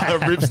 Don't do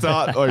that.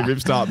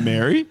 Ripstart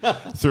Mary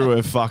through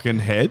her fucking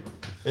head.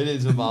 It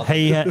is a mother.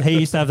 He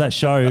used to have that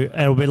show.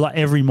 And it would be like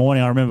every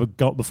morning. I remember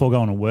before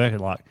going to work,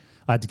 like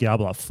I had to get up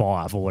at like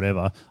 5 or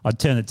whatever. I'd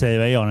turn the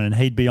TV on and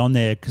he'd be on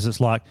there because it's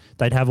like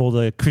they'd have all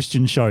the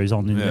Christian shows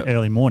on in the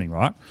early morning,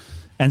 right?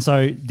 And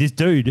so this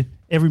dude,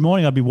 every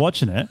morning I'd be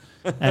watching it,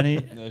 and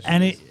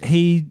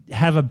he'd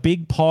have a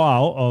big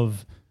pile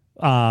of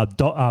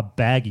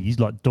baggies,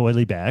 like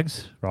doily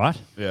bags, right?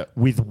 Yeah.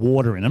 With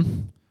water in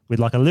them, with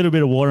like a little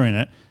bit of water in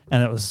it,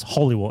 and it was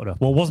holy water.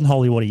 Well, it wasn't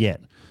holy water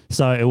yet.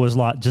 So it was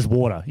like just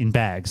water in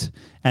bags.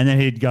 And then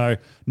he'd go,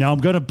 now I'm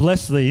going to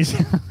bless these.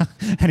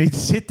 And he'd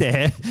sit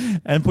there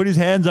and put his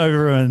hands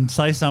over and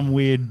say some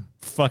weird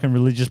fucking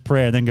religious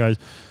prayer and then goes,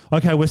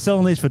 okay, we're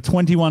selling these for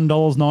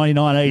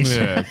 $21.99 each.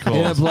 Yeah, cool.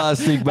 In a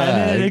plastic And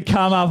then bag. it'd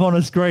come up on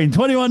a screen,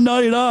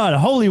 $21.99,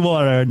 holy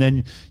water. And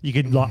then you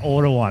could like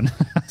order one.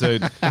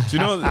 Dude, do you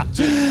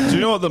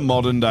know what the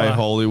modern day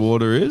holy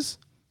water is?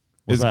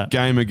 What's It's that?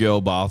 gamer girl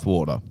bath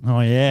water. Oh,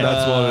 yeah.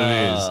 That's what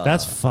it is.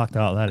 That's fucked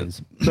up, that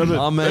is.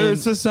 I mean,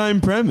 It's the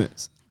same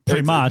premise.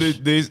 Pretty much.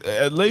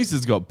 At least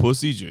it's got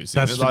pussy juice. In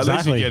That's it. Like, exactly. At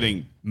least you're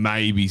getting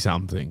maybe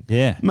something.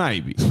 Yeah.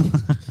 Maybe.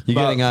 you're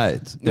but- getting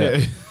AIDS. Yeah.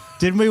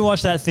 Didn't we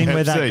watch that thing where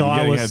Hep C, that you're guy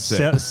getting was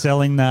Hep C.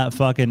 selling that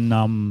fucking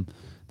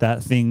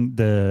that thing,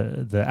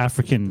 the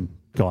African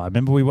guy?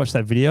 Remember we watched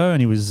that video and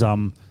he was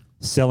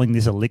selling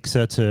this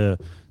elixir to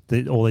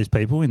all these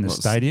people in the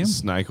stadium.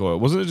 Snake oil.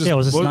 Wasn't it just? Yeah, it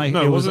was a snake-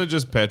 No, it was- wasn't it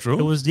just petrol?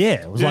 It was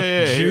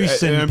like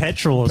juice and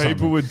petrol or People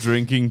something. were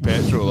drinking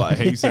petrol, like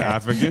heaps of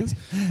Africans.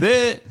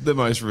 They're the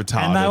most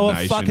retarded And they were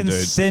nation, fucking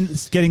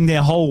dude. getting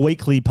their whole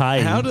weekly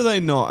pay. How do they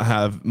not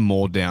have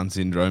more Down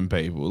syndrome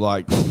people?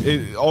 Like,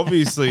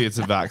 obviously, it's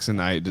a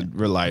vaccinated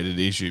related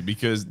issue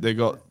because they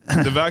got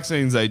the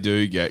vaccines they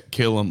do get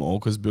kill them all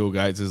because Bill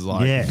Gates is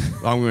like, Yeah.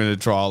 I'm going to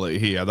trial it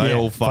here. They Yeah,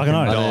 all fucking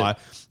fucking oath.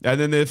 die. And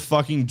then they're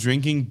fucking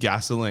drinking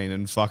gasoline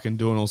and fucking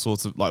doing all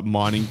sorts of like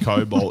mining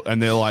cobalt.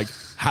 And they're like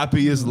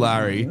happy as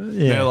Larry.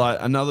 Yeah. They're like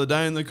another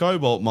day in the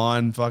cobalt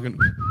mine. Fucking,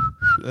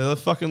 they're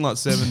fucking like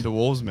 7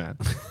 dwarves, man.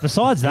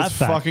 Besides that It's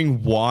fact,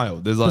 fucking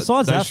wild. There's like,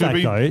 besides they that should fact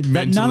be though,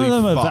 that none of mentally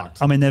them are. fucked.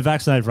 I mean, they're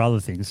vaccinated for other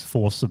things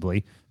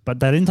forcibly,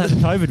 but they didn't take the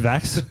COVID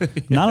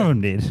vax. None of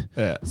them did.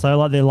 Yeah. So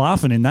like they're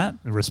laughing in that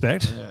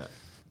respect. Yeah.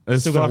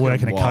 It's Still got to work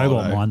in fucking a wild,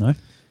 cobalt eh? mine though.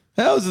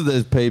 How is it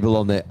there's people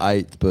on their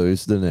 8th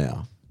booster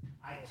now?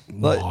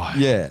 Like,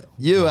 yeah,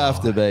 you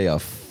have to be a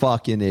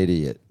fucking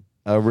idiot.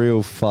 A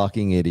real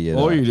fucking idiot.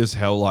 Or you just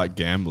hell like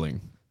gambling.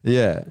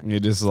 Yeah. You're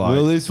just like,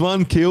 Will this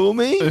one kill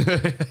me?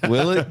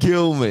 Will it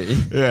kill me?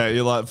 yeah,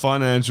 you're like,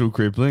 financial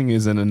crippling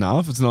isn't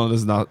enough. It's not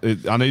as enough.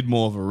 I need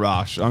more of a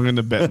rush. I'm going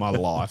to bet my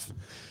life.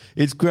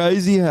 It's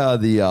crazy how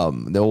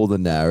all the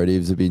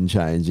narratives have been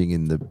changing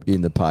in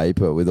the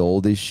paper with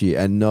all this shit,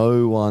 and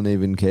no one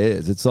even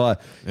cares. It's like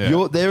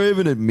they're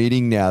even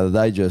admitting now that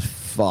they just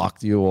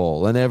fucked you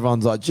all, and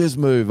everyone's like, just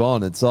move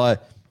on. It's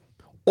like,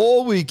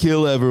 or we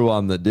kill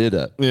everyone that did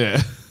it.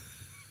 Yeah.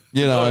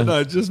 You know?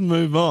 No, just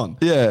move on.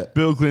 Yeah.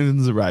 Bill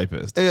Clinton's a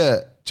rapist.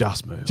 Yeah.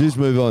 Just move Just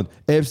on. move on.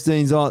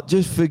 Epstein's on.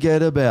 Just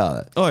forget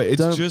about it. Oh, it's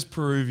Don't- just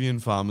Peruvian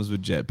farmers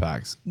with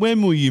jetpacks.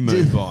 When will you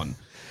move on?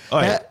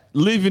 Oh,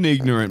 live in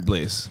ignorant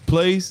bliss,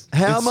 please.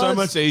 How it's so much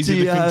much do easier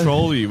you to have-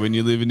 control you when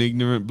you live in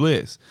ignorant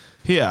bliss.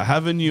 Here,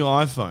 have a new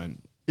iPhone.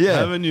 Yeah.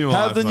 Have a new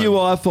Have iPhone. the new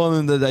iPhone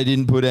and that they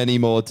didn't put any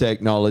more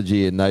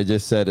technology in. They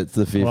just said it's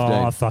the 15.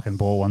 Well, I fucking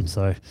bought one,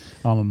 so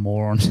I'm a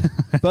moron.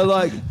 But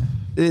like,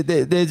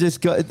 they're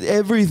just got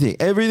everything.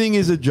 Everything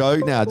is a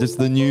joke now. Just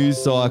the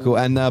news cycle,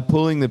 and they're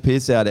pulling the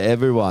piss out of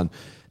everyone.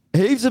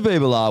 Heaps of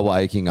people are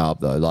waking up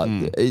though.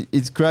 Like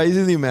it's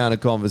crazy the amount of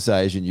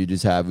conversation you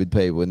just have with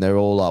people, and they're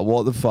all like,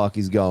 "What the fuck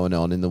is going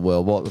on in the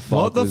world? What the fuck?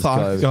 What the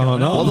fuck is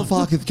going on? What the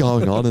fuck is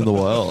going on in the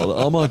world?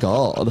 Oh my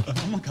god!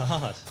 Oh my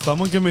god!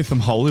 Someone give me some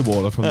holy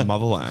water from the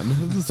motherland.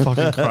 This is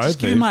fucking crazy. Just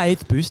give me my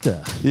 8th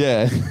booster.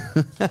 Yeah,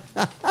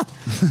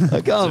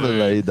 I can't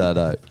believe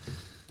that.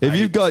 If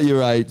you've got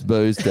your 8th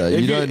booster,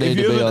 you don't need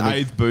to be on an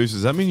 8th booster.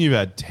 Does that mean you've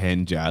had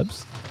 10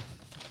 jabs?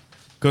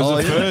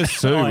 Because the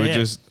first 2 were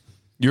just.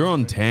 You're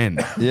on 10.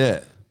 Yeah.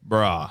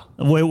 Bruh.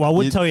 Well, I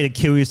would tell you to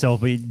kill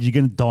yourself, but you're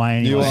going to die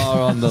anyway. You are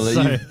on the list.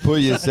 So- You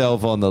put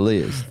yourself on the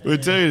list. We'll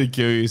tell you to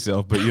kill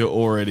yourself, but you're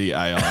already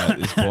AI at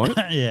this point.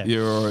 Yeah.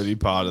 You're already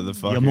part of the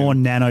fucking... You're more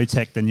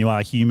nanotech than you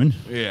are human.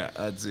 Yeah,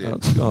 that's it.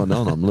 What's going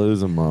on? I'm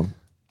losing my...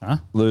 Huh?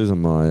 Losing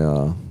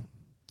my...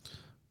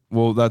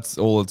 Well, that's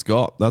all it's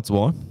got. That's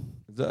why.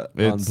 Is that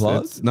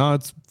unplugged? No,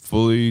 it's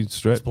fully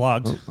stretched. It's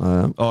plugged.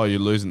 I am. Oh, you're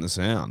losing the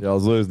sound. Yeah, I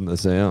was losing the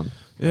sound.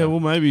 Yeah,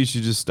 well, maybe you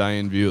should just stay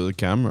in view of the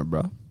camera,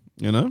 bro.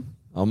 You know?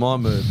 I might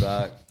move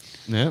back.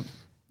 Yeah.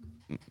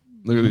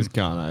 Look at this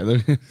cunt, eh?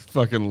 Look, he's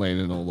fucking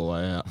leaning all the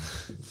way out.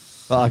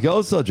 Fuck, I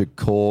was such a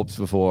corpse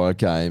before I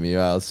came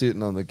here. I was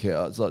sitting on the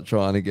couch, like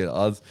trying to get...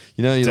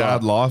 you're Dad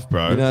like, life,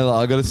 bro. You know,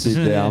 like, I got to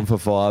sit down for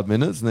 5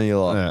 minutes, and then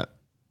you're like...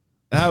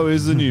 Yeah. How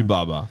is the new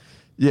bubba?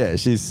 Yeah,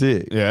 she's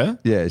sick. Yeah?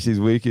 Yeah, she's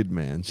wicked,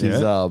 man. She's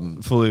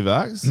fully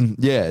vaxxed?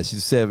 Yeah,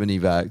 she's 70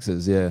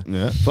 vaxxers, yeah.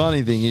 Yeah.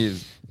 Funny thing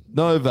is,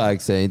 no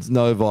vaccines,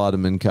 no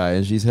vitamin K,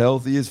 and she's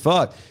healthy as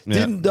fuck. Yeah.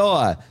 Didn't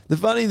die. The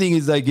funny thing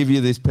is they give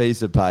you this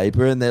piece of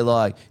paper and they're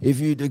like, if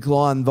you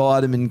decline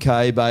vitamin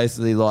K,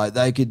 basically like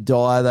they could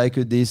die, they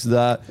could this,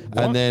 that.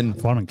 What? And then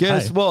Vitamin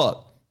guess K?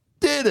 what?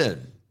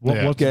 Didn't.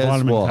 What's Guess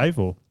vitamin what? K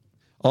for?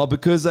 Oh,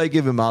 because they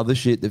give them other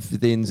shit that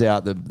thins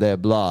out their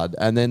blood.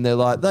 And then they're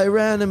like, they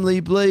randomly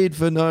bleed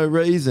for no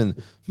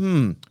reason.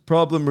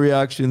 Problem,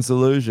 reaction,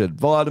 solution.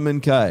 Vitamin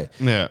K.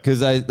 Yeah.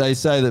 Because they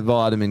say that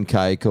vitamin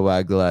K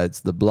coagulates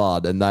the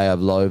blood and they have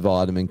low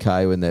vitamin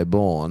K when they're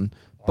born.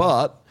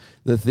 But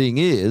the thing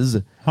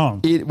is,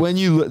 when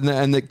you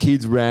and the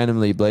kids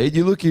randomly bleed,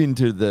 you look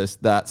into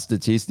that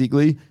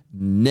statistically,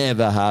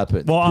 never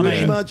happens. Well,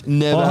 Pretty much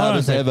never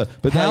happens ever.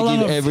 But how they long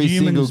give have every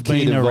single humans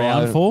kid been a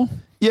around for?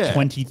 Yeah.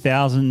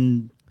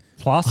 20,000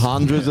 plus?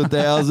 Hundreds of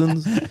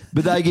thousands.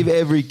 But they give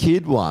every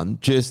kid one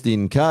just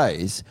in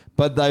case.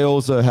 But they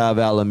also have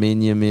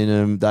aluminium in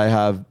them. They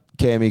have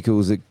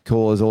chemicals that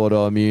cause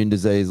autoimmune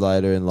disease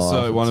later in life.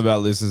 So one of our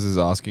listeners is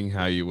asking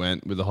how you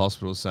went with the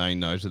hospital saying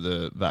no to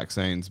the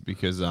vaccines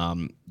because they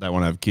want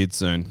to have kids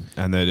soon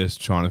and they're just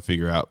trying to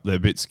figure out, they're a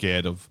bit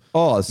scared of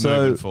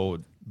moving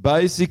forward.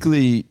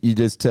 Basically, you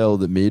just tell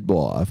the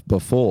midwife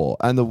before.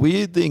 And the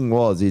weird thing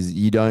is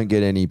you don't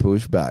get any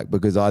pushback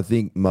because I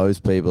think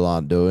most people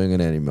aren't doing it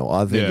anymore.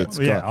 I think it's...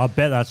 I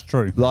bet that's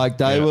true. Like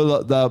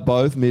they're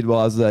both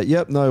midwives that,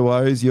 yep, no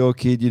worries, your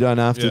kid, you don't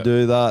have to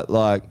do that.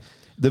 Like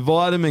the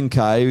vitamin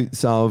K,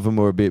 some of them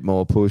were a bit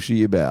more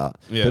pushy about.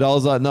 Yeah. But I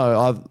was like, no,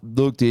 I've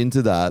looked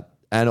into that.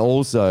 And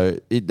also,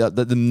 it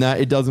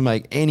doesn't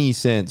make any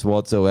sense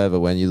whatsoever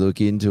when you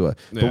look into it.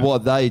 Yeah. But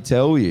what they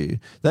tell you,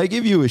 they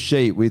give you a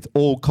sheet with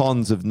all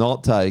cons of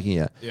not taking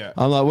it. Yeah.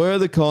 I'm like, where are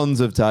the cons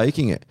of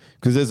taking it?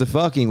 Because there's a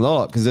fucking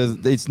lot. Because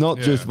it's not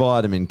just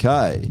vitamin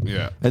K.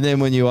 Yeah. And then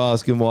when you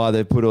ask them why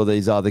they put all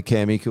these other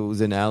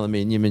chemicals and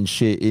aluminium and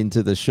shit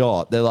into the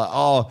shot, they're like,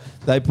 oh,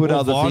 they put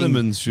other vitamins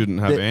things. shouldn't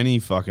have any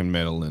fucking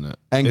metal in it.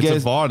 And it's a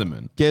guess-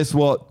 vitamin. Guess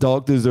what?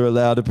 Doctors are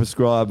allowed to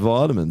prescribe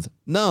vitamins.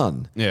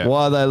 None. Yeah.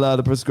 Why are they allowed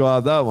to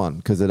prescribe that one?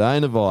 Because it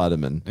ain't a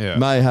vitamin. Yeah.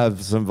 May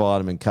have some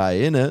vitamin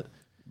K in it.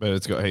 But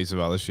it's got heaps of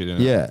other shit in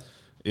it. Yeah.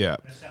 Yeah.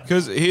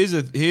 Because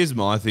here's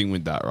my thing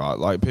with that, right?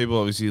 Like, people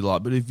obviously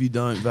like, but if you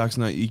don't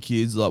vaccinate your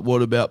kids, like,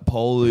 what about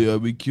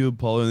polio? We cured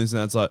polio and this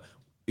and that. It's like,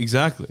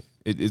 exactly.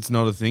 It's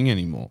not a thing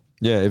anymore.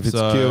 Yeah, if it's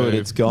cured,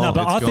 it's gone. No,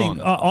 but It's I think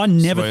gone. I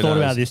never Sweet thought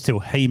about as. this till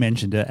he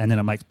mentioned it, and then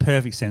it makes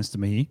perfect sense to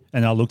me.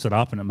 And I looked it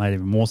up, and it made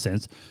even more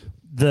sense.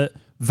 The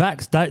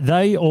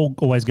they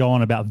always go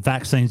on about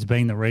vaccines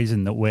being the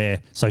reason that we're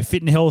so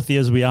fit and healthy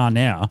as we are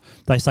now.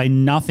 They say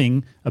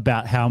nothing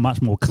about how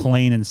much more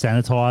clean and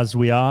sanitized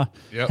we are,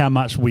 Yep.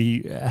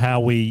 how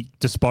we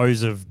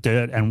dispose of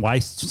dirt and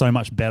waste so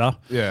much better.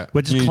 Yeah.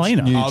 We're just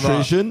cleaner.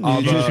 Nutrition.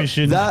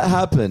 Nutrition. That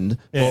happened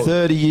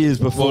 30 years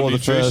before the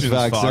first nutrition's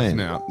fucked vaccine.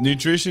 now.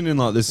 Nutrition in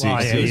like the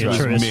 60s yeah, was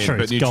true, it's mint, true.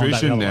 but It's gone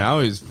back nutrition the other now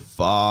is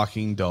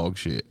fucking dog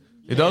shit.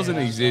 It doesn't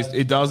exist.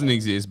 It doesn't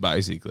exist,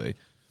 basically.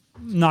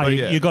 No, But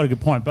you got a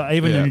good point. But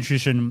even Yeah. the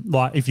nutrition,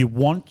 like if you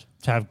want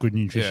to have good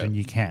nutrition, Yeah.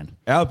 you can.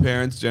 Our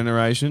parents'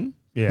 generation,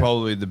 Yeah.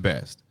 probably the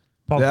best.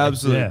 Probably, the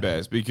absolute yeah.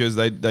 best because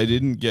they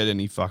didn't get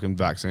any fucking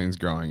vaccines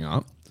growing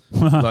up.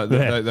 Like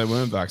they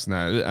weren't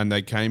vaccinated, and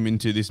they came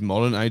into this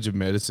modern age of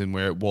medicine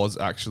where it was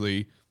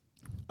actually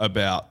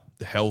about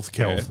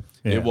healthcare. Health,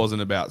 yeah. It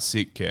wasn't about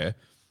sick care.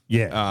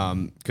 Yeah.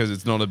 Because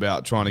it's not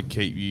about trying to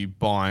keep you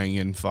buying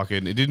and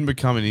fucking. It didn't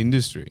become an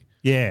industry.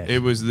 Yeah.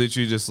 It was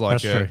literally just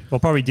like That's true. Well,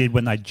 probably did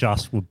when they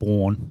just were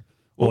born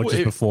or Well,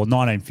 just before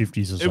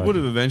 1950s or so. It would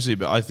have eventually,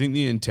 but I think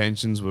the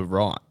intentions were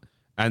right.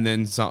 And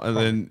then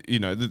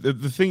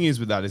the thing is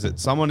with that is that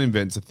someone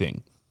invents a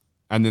thing,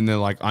 and then they're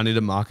like, I need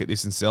to market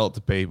this and sell it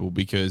to people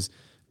because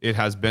it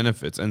has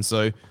benefits. And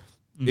so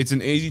it's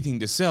an easy thing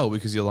to sell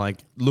because you're like,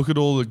 look at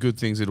all the good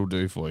things it'll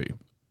do for you.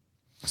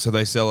 So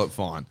they sell it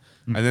fine.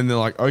 And then they're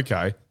like,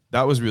 okay,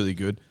 that was really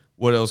good.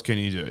 What else can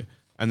you do?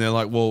 And they're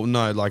like, well,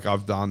 no, like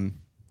I've done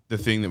the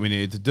thing that we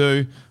needed to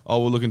do. Oh,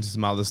 we'll look into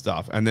some other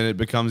stuff. And then it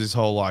becomes this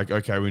whole like,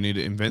 okay, we need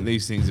to invent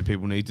these things that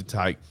people need to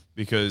take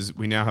because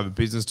we now have a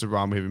business to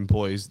run. We have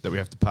employees that we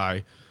have to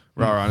pay.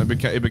 Right. And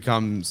it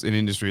becomes an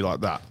industry like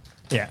that.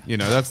 Yeah.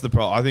 That's the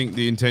problem. I think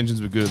the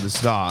intentions were good at the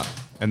start,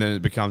 and then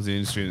it becomes an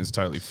industry and it's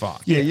totally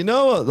fucked. Yeah, you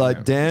know what?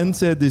 Like Dan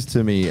said this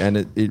to me, and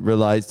it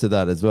relates to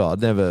that as well.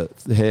 I'd never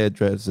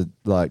hairdressed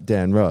like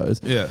Dan Rose.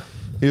 Yeah.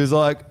 He was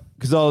like,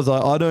 because I was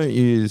like, I don't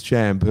use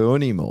shampoo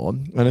anymore,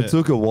 and it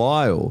took a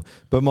while,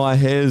 but my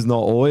hair's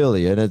not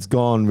oily and it's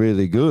gone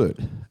really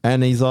good.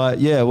 And he's like,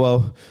 yeah,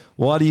 well,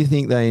 why do you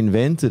think they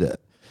invented it?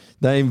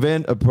 They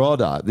invent a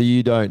product that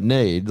you don't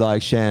need,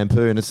 like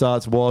shampoo, and it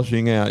starts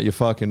washing out your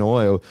fucking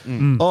oil.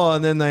 Oh,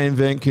 and then they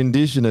invent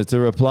conditioner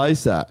to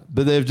replace that.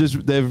 But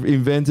they've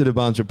invented a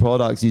bunch of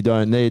products you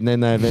don't need, and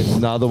then they invent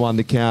another one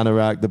to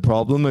counteract the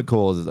problem it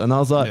causes. And I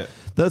was like,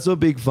 that's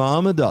what Big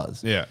Pharma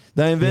does. Yeah.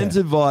 They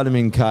invented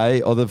vitamin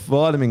K, or the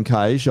vitamin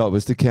K shot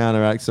was to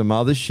counteract some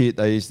other shit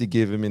they used to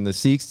give them in the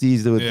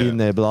 60s that would thin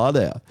their blood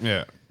out.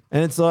 Yeah.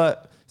 And it's like,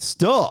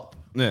 stop.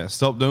 Yeah,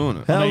 stop doing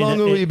it. How long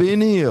have we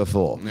been here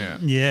for?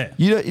 Yeah.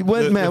 Yeah.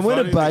 When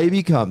a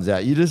baby comes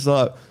out, you just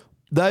like,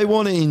 they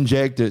want to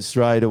inject it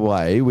straight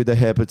away with a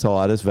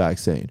hepatitis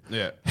vaccine.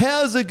 Yeah.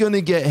 How's it going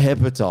to get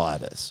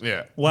hepatitis?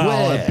 Yeah.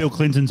 Well, Bill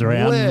Clinton's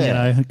around,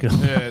 Where?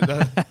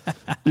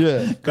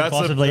 Yeah, that's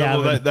possibly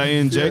happen. they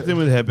inject them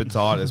with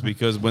hepatitis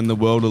because when the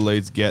world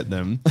elites get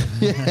them,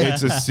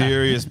 it's a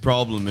serious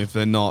problem if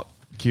they're not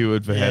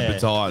cured for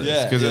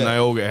hepatitis because then they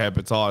all get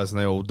hepatitis and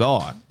they all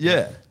die.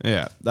 Yeah,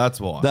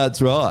 that's why.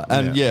 That's right.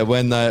 And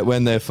when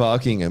they're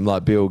fucking him,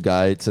 like Bill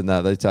Gates and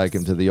that, they take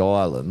him to the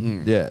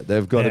island. Yeah,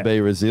 they've got to be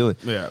resilient.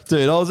 Yeah,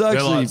 dude, I was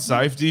actually like,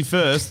 safety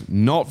first,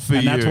 not for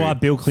and you. And that's why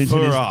Bill Clinton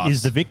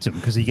is the victim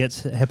because he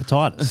gets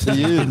hepatitis.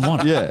 He is. Didn't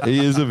want it. Yeah,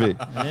 he is a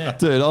victim.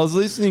 Dude, I was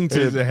listening to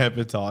He's a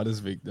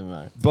hepatitis victim,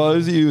 mate.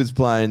 Bozy was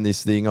playing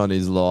this thing on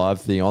his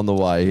live thing on the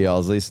way here. I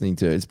was listening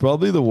to it. It's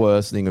probably the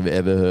worst thing I've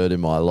ever heard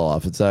in my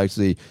life. It's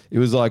actually, it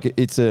was like,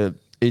 it's a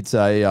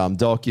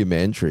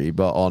documentary,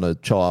 but on a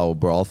child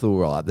brothel,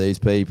 right? These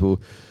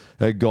people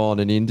had gone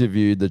and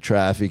interviewed the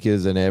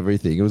traffickers and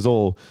everything. It was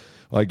all,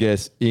 I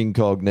guess,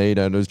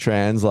 incognito and it was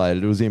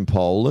translated. It was in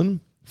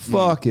Poland.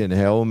 Fucking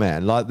hell,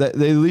 man. Like,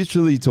 they're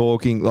literally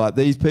talking, like,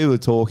 these people are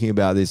talking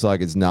about this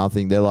like it's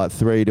nothing. They're like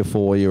 3 to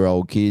 4 year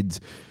old kids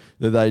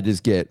that they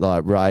just get,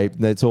 like, raped.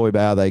 And they're talking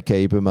about how they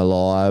keep them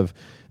alive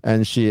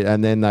and shit,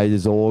 and then they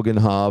just organ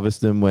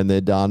harvest them when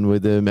they're done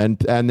with them, and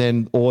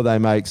then or they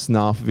make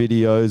snuff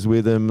videos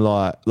with them,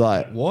 like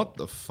what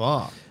the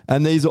fuck?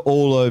 And these are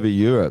all over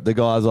Europe. The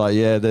guy's like,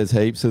 yeah, there's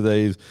heaps of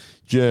these,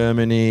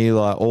 Germany,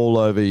 like all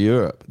over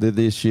Europe,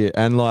 this shit,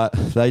 and like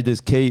they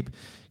just keep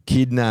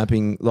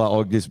kidnapping, like,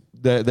 or just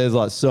there's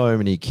like so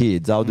many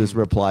kids. I'll just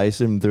replace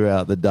them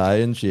throughout the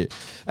day and shit,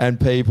 and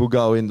people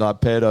go in, like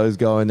pedos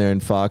go in there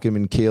and fuck them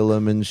and kill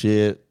them and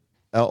shit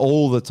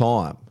all the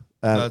time.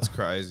 That's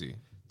crazy.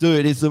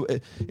 Dude,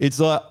 it's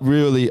like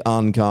really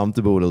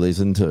uncomfortable to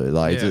listen to.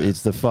 Like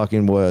it's the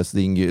fucking worst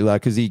thing you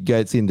like, because he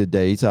gets into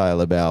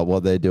detail about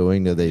what they're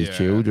doing to these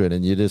children,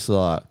 and you're just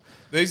like,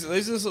 these are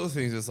the sort of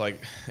things. It's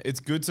like it's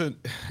good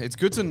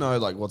to know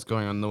like what's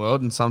going on in the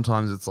world, and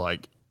sometimes it's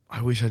like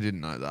I wish I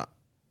didn't know that.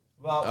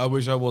 Well, I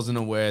wish I wasn't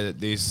aware that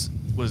this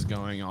was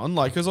going on.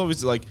 Like, because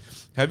obviously, like,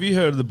 have you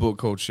heard of the book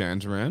called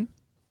Shantaran?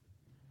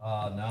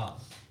 No.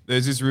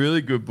 There's this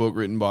really good book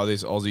written by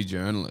this Aussie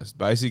journalist.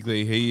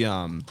 Basically, he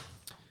was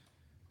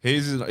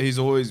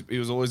always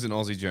an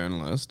Aussie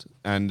journalist,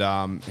 and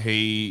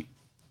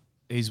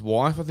his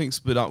wife, I think,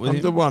 split up with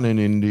him. The one in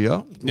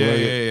India.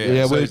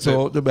 Yeah. We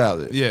talked about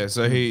it. Yeah,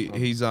 so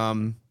his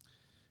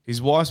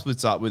wife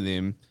splits up with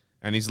him,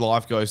 and his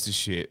life goes to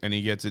shit, and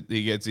he gets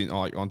in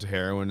like onto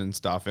heroin and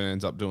stuff, and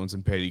ends up doing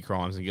some petty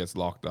crimes and gets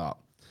locked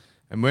up.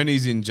 And when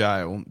he's in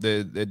jail,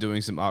 they're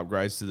doing some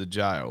upgrades to the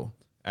jail,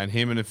 and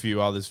him and a few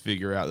others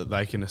figure out that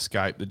they can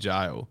escape the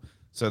jail.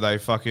 So they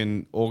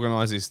fucking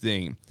organise this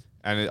thing.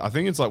 And I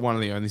think it's like one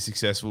of the only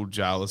successful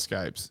jail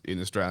escapes in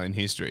Australian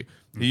history.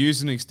 He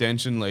used an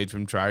extension lead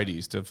from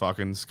tradies to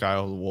fucking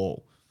scale the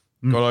wall.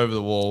 Got over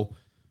the wall,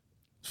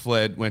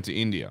 fled, went to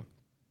India.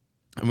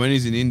 And when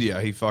he's in India,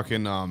 he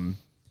fucking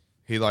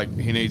he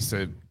needs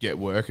to get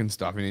work and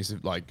stuff. He needs to,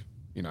 like,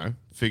 you know,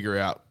 figure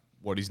out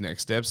what his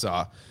next steps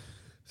are.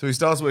 So he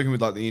starts working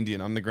with like the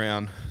Indian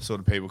underground sort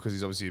of people because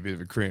he's obviously a bit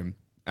of a crim.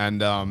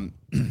 And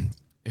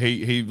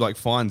he like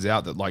finds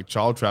out that like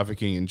child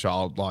trafficking and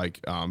child like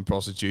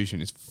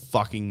prostitution is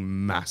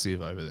fucking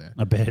massive over there.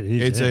 I bet it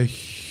is. It's a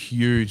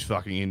huge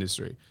fucking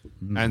industry.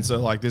 And so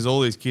like there's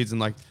all these kids,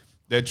 and like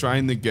they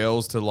train the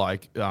girls to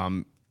like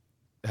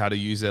how to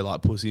use their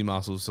like pussy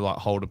muscles to like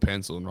hold a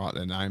pencil and write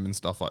their name and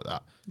stuff like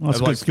that. Well,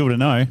 that's a Like, good skill to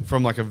know.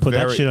 from like a Put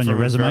that shit on your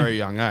resume. very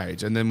young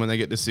age, and then when they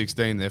get to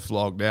 16, they're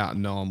flogged out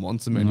and no one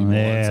wants them anymore.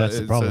 Yeah, And that's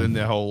the problem. So then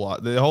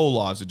their whole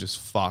lives are just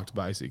fucked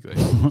basically.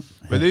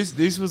 But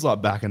this was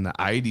like back in the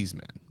 80s,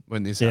 man,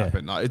 when this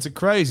happened. Like, it's a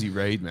crazy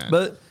read, man.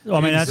 But I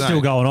mean, that's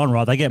still going on,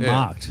 right? They get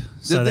marked,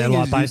 so they're thing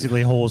like is,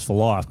 basically whores for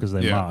life because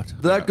they're marked.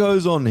 That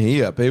goes on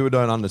here. People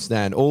don't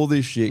understand. All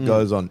this shit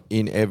goes on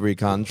in every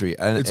country,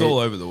 and It's all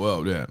over the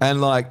world, yeah. And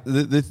like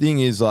the thing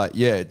is, like,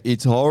 yeah,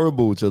 it's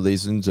horrible to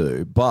listen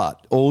to,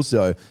 but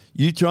also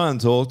you try and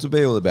talk to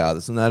people about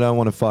this, and they don't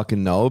want to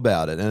fucking know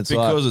about it. And it's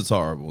Because like, it's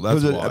horrible.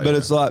 That's why. but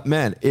it's like,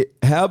 man,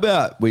 how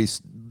about we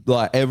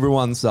like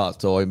everyone starts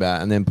talking about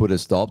it and then put a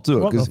stop to it?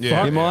 What the Because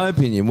fuck? in my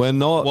opinion, we're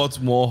not. What's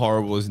more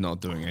horrible is not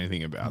doing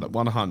anything about it.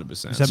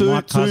 100%. So-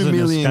 my 2 cousin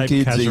million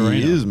escaped kids a Casuarina.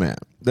 year, man.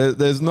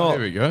 There's not. There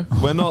we go.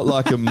 We're not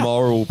like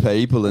immoral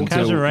people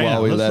until Casuarina.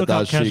 while we Let's let look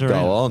that up shit Casuarina.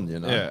 go on. You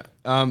know.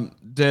 Yeah.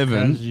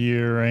 Devin,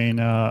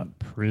 Casuarina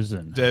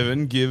prison.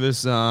 Devin, give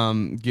us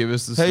the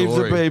Heaps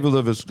story. of people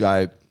have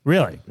escaped.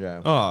 Really?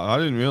 Yeah. Oh, I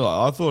didn't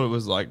realize. I thought it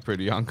was like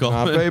pretty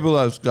uncommon. People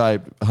have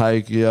escaped.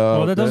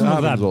 Well, that doesn't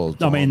look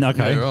that. I mean,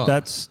 okay, Yeah, right.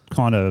 that's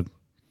kind of.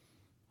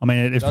 I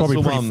mean, it's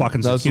probably pretty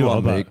fucking that's secure, the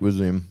one but Mick was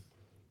in.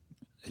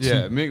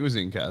 Yeah, Mick was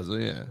in Castle.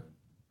 Yeah.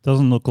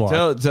 doesn't look like.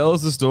 Tell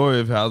us the story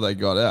of how they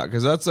got out,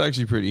 because that's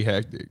actually pretty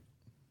hectic.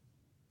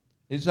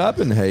 It's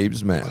happened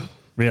heaps, man.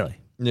 Really?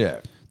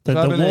 Yeah. The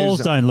Happened walls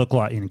heaps. don't look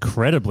like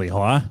incredibly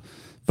high,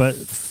 but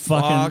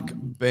fucking. Fuck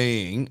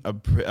being a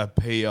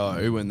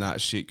PO when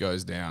that shit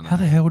goes down. How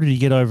the hell did he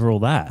get over all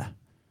that?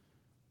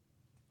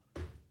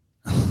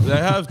 They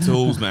have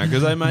tools, man,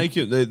 because they make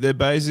it. They're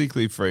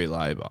basically free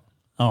labor.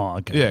 Oh,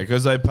 okay. Yeah,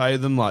 because they pay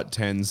them like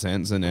 10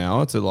 cents an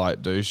hour to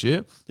like do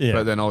shit. Yeah.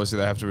 But then obviously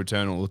they have to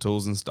return all the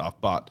tools and stuff.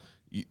 But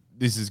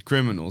this is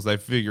criminals. They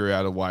figure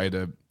out a way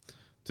to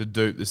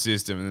dupe the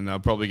system, and then they'll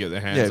probably get their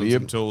hands on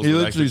some tools. You're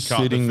where they literally can cut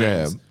the sitting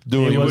there fence.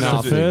 doing He was the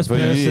nothing first for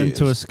person years.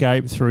 to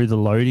escape through the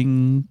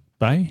loading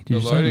bay.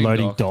 Did you say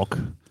loading dock?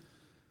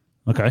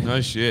 Okay.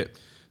 No shit.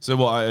 So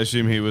what? I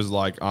assume he was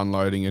like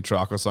unloading a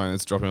truck or something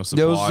that's dropping off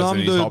There was supplies, some and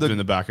he's dude hopped that- in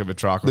the back of a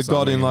truck or That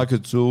something. got in like a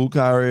tool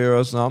carrier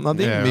or something. I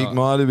think Yeah, Mick right.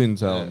 might have been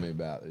telling me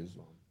about this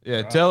one.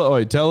 Yeah,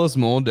 tell us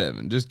more,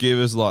 Devin. Just give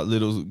us like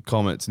little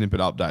comment snippet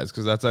updates,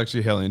 because that's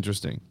actually hell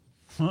interesting.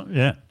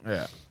 Yeah.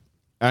 Yeah.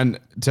 And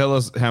tell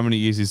us how many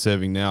years he's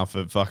serving now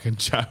for fucking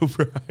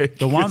jailbreak.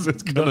 The one- 'cause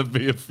it's gonna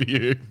be a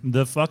few.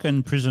 The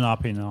fucking prison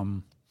up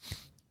in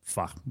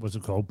what's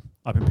it called?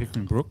 Up in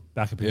Pickering Brook,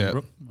 back in Pickering Yeah.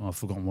 Brook. Oh, I've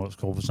forgotten what it's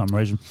called for some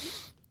reason.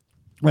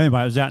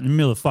 Anyway, it was out in the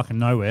middle of fucking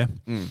nowhere.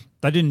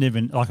 They didn't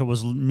even it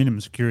was minimum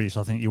security,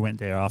 so I think you went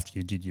there after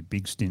you did your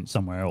big stint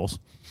somewhere else.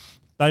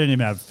 They didn't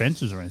even have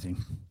fences or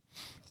anything,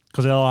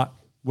 because they're like,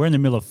 we're in the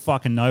middle of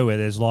fucking nowhere.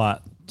 There's like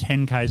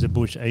 10 k's of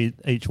bush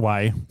each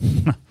way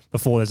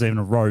before there's even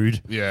a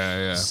road.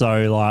 Yeah.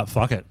 So like,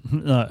 fuck it.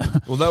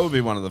 Well, that would be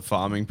one of the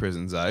farming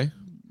prisons, eh?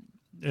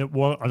 It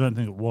was. I don't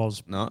think it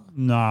was. No.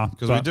 Nah,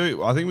 Because but-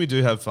 I think we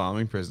do have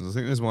farming prisons. I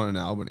think there's one in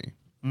Albany.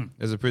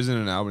 There's a prison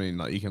in Albany,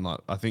 like you can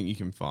I think you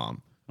can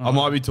farm. I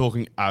might be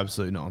talking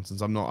absolute nonsense.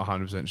 I'm not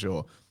 100%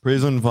 sure.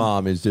 Prison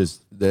farm is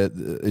just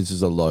it's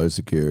just a low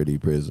security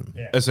prison.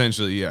 Yeah.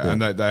 Essentially, yeah.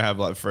 And they have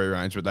like free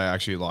range, but they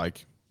actually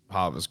like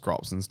harvest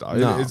crops and stuff.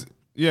 No.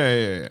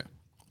 Yeah.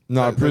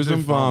 No, They prison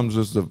do farm. farm's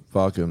just a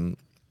fucking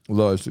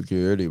low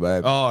security,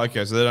 babe. Oh,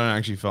 okay. So they don't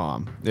actually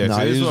farm. Yeah. No,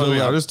 so this is what I mean.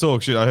 usually I just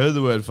talk shit. I heard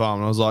the word farm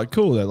and I was like,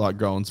 cool. They're like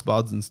growing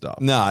spuds and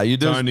stuff. Nah, you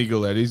just Tony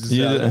Galletti's just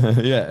you out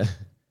there. yeah.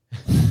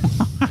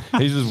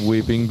 He's just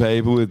whipping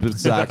people with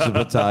sacks of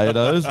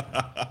potatoes.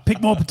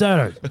 pick more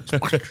potatoes.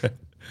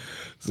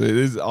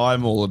 See,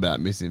 I'm all about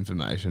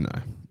misinformation,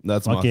 though.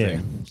 That's Fuck my yeah.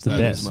 thing. It's the That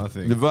is best. my The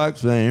thing.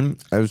 vaccine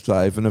is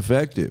safe and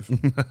effective.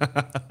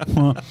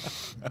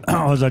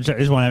 I was like, check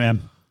this one out,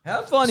 man.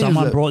 How funny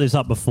Someone is it? brought this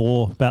up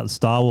before about the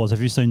Star Wars.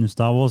 Have you seen the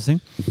Star Wars thing?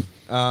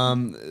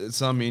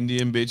 Some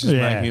Indian bitch is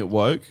Yeah. making it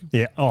woke,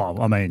 Yeah. Oh,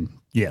 I mean,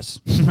 yes.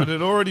 but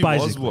it already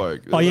was Basically.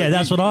 woke. Oh, yeah, Like,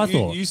 that's what I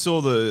thought. You saw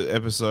the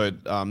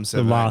episode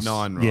 7, The 8,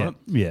 9, right?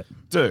 Yeah.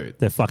 Dude,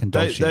 They're fucking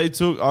dog shit. they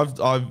took.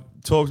 I've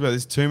talked about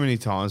this too many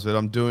times, but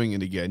I'm doing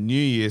it again. New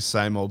Year,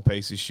 same old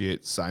piece of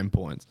shit, same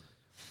points.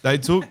 They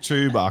took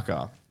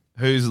Chewbacca,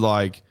 who's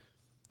like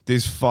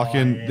this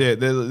fucking. They're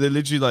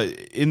literally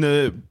like in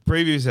the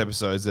previous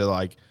episodes. They're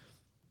like,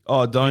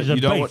 oh, He's a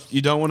you don't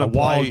beast. want A to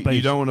wild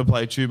play beast.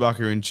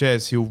 Chewbacca in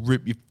chess. He'll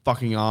rip your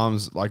fucking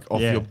arms like off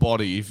Yeah. your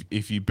body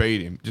if you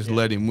beat him. Just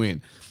let him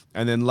win.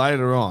 And then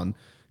later on,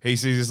 he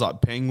sees this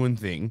like penguin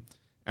thing,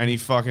 and he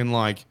fucking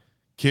like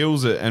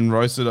kills it and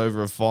roasts it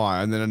over a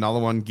fire. And then another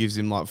one gives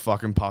him like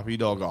fucking puppy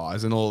dog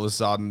eyes, and all of a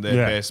sudden they're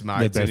Yeah, best they're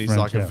mates, best and he's friends,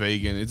 like yeah. a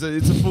vegan. It's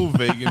a full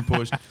vegan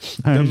push. He's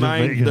a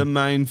vegan. The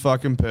main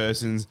fucking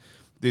person's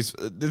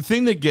the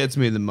thing that gets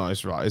me the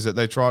most, right, is that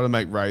they try to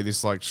make Rey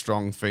this like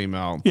strong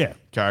female Yeah.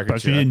 caricature.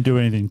 But she didn't do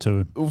anything to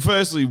her. Well,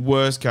 firstly,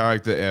 worst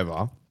character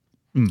ever.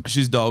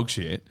 She's dog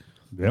shit.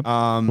 Yep.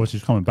 Well,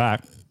 she's coming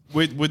back.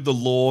 With the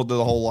law,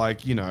 the whole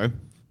like,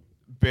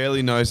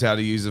 barely knows how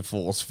to use the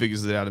Force,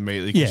 figures it out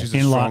immediately because Yeah, she's a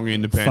in strong, like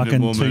independent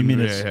fucking woman. 2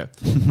 minutes.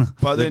 Yeah.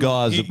 But The then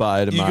guy's a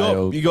beta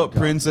male. You got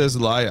Princess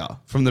Leia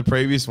from the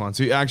previous ones,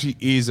 who actually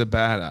is a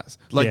badass.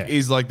 Like, Yeah.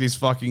 is like this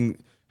fucking,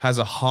 has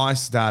a high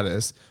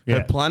status. Yeah.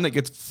 Her planet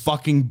gets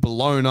fucking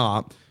blown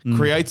up,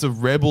 creates a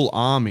rebel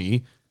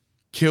army,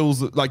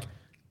 kills, like,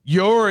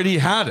 you already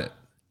had it.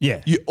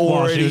 Yeah. You Well,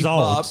 already she was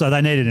old, so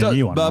they needed a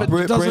new one. But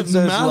right? doesn't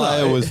Princess matter.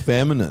 Leia was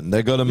feminine.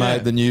 They got to make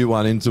Yeah. the new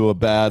one into a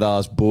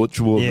badass butch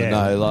woman.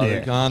 Yeah, They yeah.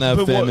 can't have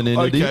But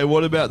femininity.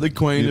 what about the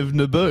Queen of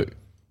Naboo?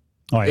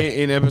 Oh, yeah.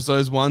 In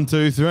episodes 1,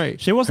 2, 3.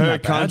 She wasn't Her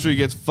that bad. country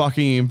gets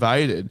fucking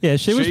invaded. Yeah,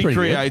 she was pretty good.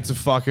 creates a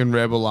fucking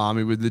rebel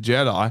army with the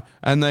Jedi,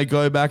 and they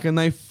go back and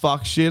they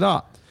fuck shit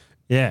up.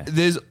 Yeah.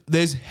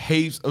 There's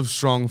heaps of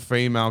strong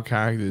female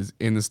characters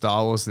in the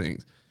Star Wars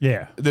things.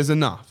 Yeah. There's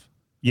enough.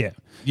 Yeah.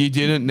 You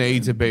didn't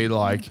need to be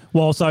like,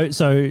 Well, so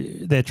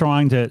they're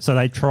trying to. So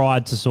they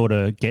tried to sort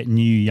of get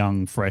new,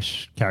 young,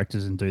 fresh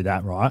characters and do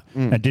that, right?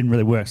 It didn't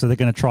really work. So they're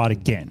going to try it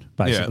again.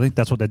 Basically,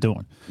 that's what they're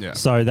doing. Yeah.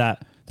 So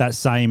that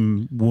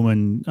same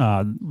woman,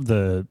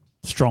 the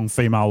strong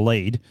female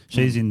lead,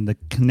 she's in the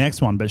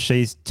next one, but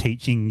she's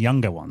teaching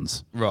younger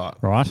ones. right.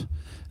 Right.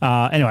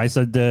 Anyway,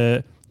 so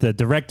the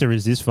director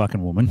is this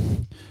fucking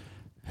woman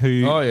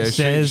who Oh, yeah.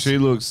 says She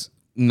looks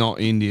not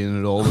Indian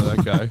at all,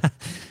 but okay.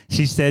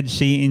 she said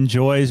she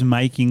enjoys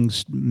making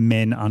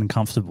men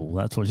uncomfortable.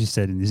 That's what she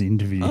said in this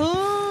interview.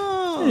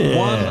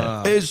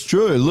 It's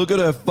true. Look at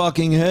her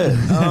fucking head.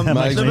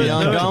 Makes me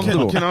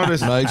uncomfortable. Can I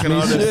just, Makes can me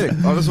I just, sick.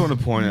 I just want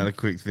to point out a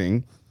quick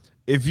thing.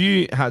 If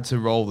you had to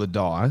roll the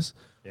dice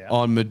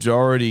on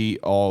majority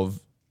of,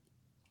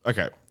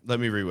 okay, let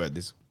me reword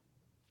this.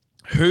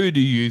 Who do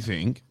you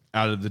think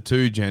out of the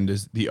two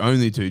genders, the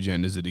only two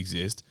genders that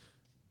exist,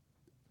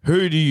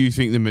 who do you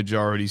think the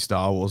majority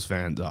Star Wars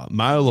fans are,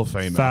 male or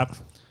female?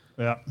 Fact.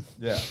 Yeah.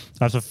 Yeah.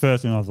 That's the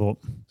first thing I thought.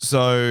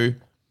 So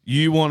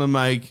you want to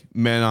make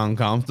men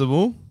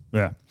uncomfortable?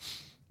 Yeah.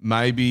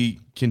 Maybe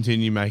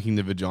continue making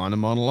the vagina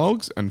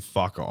monologues and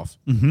fuck off.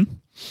 Mm-hmm.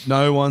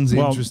 No one's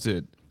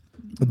interested.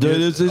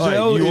 Dude, it's as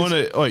hell. You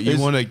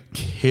want to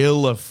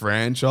kill a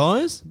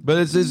franchise? But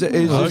it's this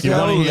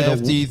hell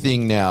lefty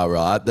thing now,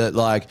 right? That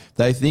like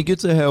they think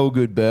it's a hell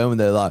good burn when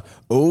they're like,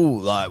 oh,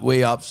 like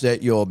we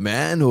upset your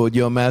manhood,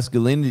 your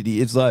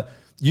masculinity. It's like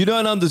you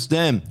don't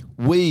understand.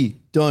 We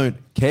don't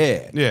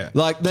care. Yeah.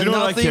 Like Do you know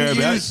what I nothing care you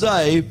about?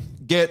 say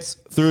gets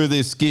through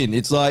this skin.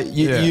 It's like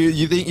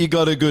you think you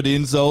got a good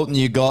insult and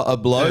you got a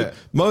bloke. Yeah.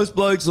 Most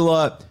blokes are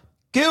like,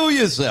 kill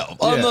yourself.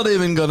 I'm Yeah. not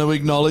even going to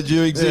acknowledge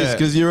you exist Yeah.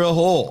 because you're a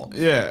whore.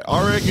 Yeah,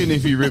 I reckon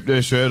if you ripped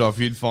her shirt off,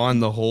 you'd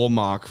find the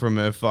hallmark from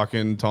her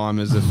fucking time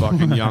as a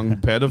fucking young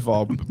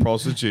pedophile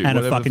prostitute. And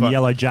a whatever fucking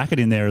yellow jacket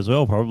in there as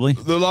well, probably.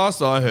 The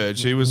last I heard,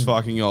 she was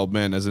fucking old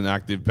men as an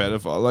active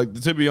pedophile. Like,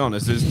 to be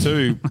honest, there's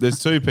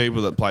two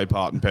people that play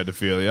part in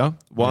pedophilia.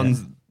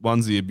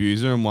 One's the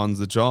abuser and one's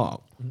the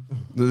child.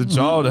 The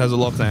child has a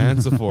lot to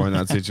answer for in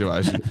that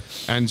situation,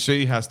 and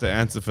she has to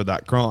answer for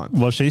that crime.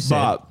 Well, she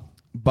said.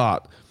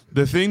 But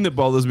the thing that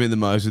bothers me the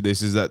most with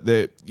this is that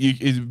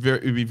it'd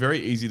be very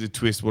easy to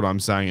twist what I'm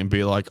saying and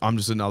be like, I'm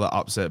just another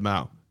upset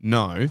male.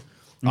 No,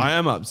 I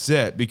am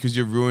upset because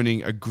you're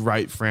ruining a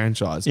great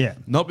franchise. Yeah.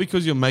 Not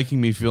because you're making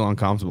me feel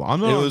uncomfortable.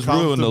 I'm not It was ruined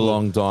a uncomfortable.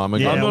 long time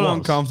ago. Yeah, I'm it not was.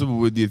 uncomfortable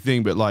with your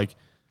thing, but like,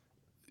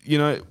 you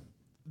know,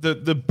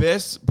 the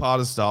best part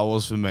of Star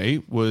Wars for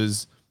me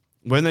was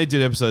when they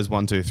did episodes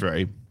 1, 2,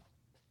 3.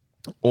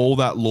 All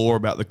that lore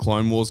about the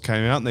Clone Wars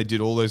came out, and they did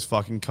all those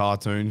fucking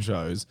cartoon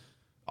shows.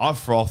 I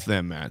frothed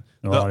them, man.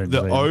 Oh, I didn't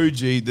The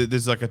OG,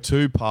 there's like a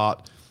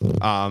 2-part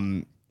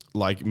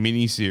like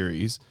mini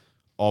series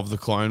of the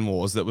Clone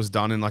Wars that was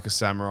done in like a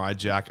Samurai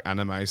Jack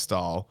anime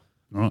style.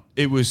 Oh.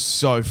 It was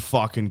so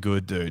fucking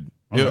good, dude.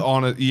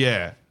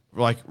 Okay.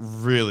 Like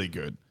really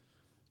good.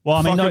 Well,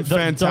 I mean, Fucking no,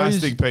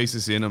 fantastic piece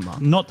of cinema.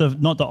 Not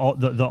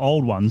the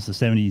old ones, the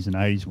 70s and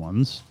 80s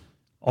ones.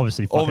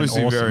 Obviously, fucking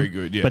Obviously awesome. very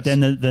good, yes. But then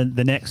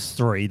the next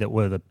three that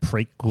were the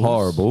prequels.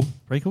 Horrible.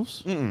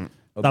 Prequels? Mm.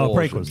 They were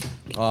Abortion.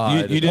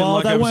 prequels. You didn't Well,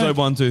 like they episode weren't-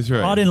 1, 2, 3.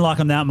 I didn't like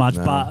them that much,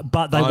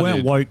 but they I weren't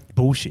did. woke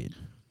bullshit.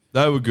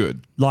 They were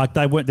good. Like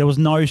they weren't. There was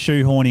no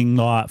shoehorning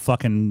like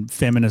fucking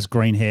feminist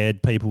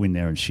green-haired people in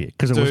there and shit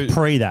because it Dude. was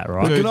pre that,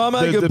 right? Dude. Can I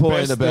make the a point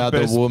best- about the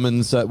best-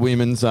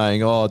 women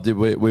saying, "Oh, did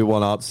we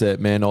want to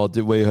upset men, or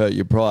did we hurt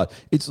your pride?"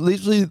 It's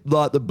literally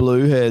like the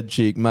blue-haired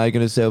chick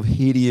making herself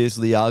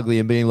hideously ugly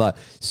and being like,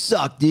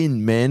 "Sucked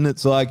in, men."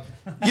 It's like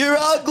you're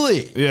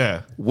ugly.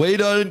 Yeah. We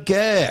don't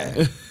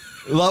care.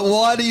 Like,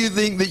 why do you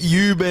think that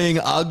you being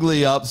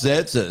ugly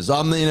upsets us?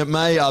 I mean, it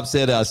may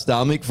upset our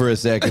stomach for a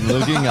second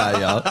looking at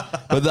you,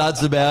 but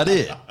that's about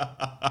it.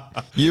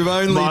 You've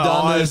only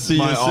done this to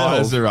my yourself.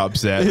 eyes are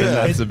upset, and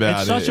that's about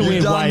it's such it. a weird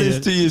You've done way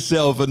this to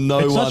yourself and no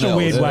it's one such a else.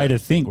 weird way to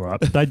think, right?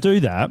 They do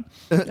that,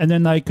 and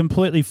then they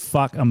completely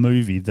fuck a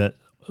movie that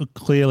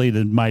clearly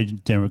the major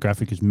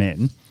demographic is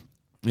men,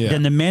 Yeah.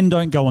 Then the men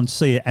don't go and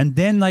see it, and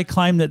then they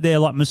claim that they're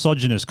like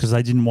misogynist because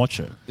they didn't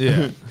watch it.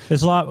 Yeah.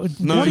 It's like,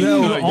 No, what are you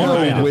no, on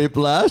no, about?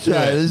 Whiplash.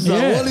 Yeah. It's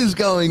like, Yeah. what is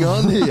going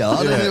on here?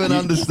 I don't Yeah. even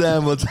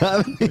understand what's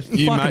happening.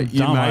 You Fucking made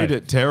dumb,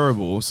 it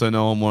terrible, so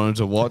no one wanted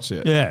to watch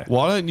it. Yeah.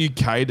 Why don't you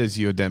cater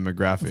to your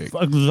demographic?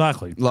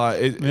 Exactly.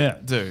 Like, Yeah.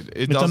 dude, it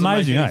It's doesn't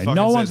amazing, make eh? any fucking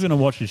No one's sense. going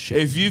to watch this shit.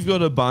 If you've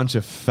got a bunch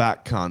of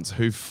fat cunts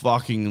who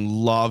fucking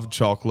love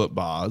chocolate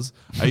bars,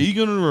 are you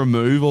going to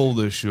remove all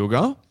the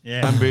sugar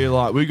Yeah. and be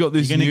like, we got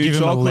this You're gonna new give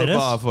 'em a chocolate lettuce?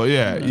 bar for,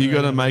 you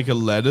got to make a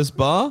lettuce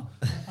bar?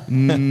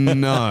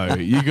 No,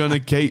 you're going to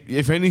keep,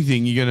 if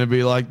anything, you're going to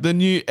be like the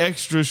new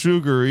extra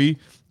sugary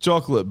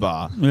chocolate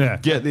bar. Yeah.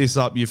 Get this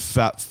up your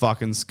fat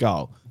fucking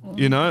skull.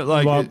 You know,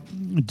 like, Well,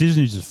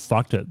 Disney just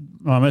fucked it.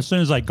 As soon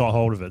as they got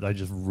hold of it, they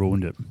just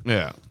ruined it.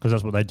 yeah. Because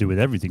that's what they do with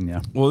everything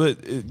now. Well,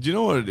 do you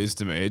know what it is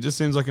to me? It just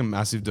seems like a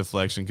massive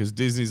deflection because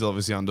Disney's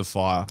obviously under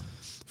fire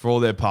for all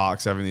their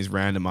parks having these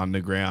random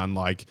underground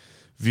like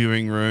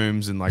viewing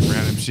rooms and like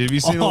random shit. Have you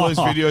seen all those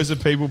videos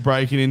of people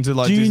breaking into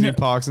like Do you Disney know-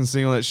 parks and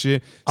seeing all that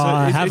shit? So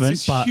I it's haven't,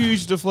 this but-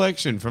 huge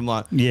deflection from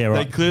like Yeah,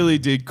 right. they clearly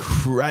did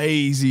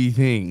crazy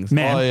things.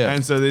 Man. Oh, yeah.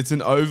 And so it's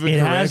an It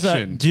has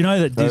overcorrection. do you know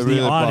that They Disney,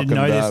 really I didn't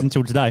fucking know this bad.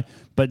 until today,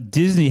 but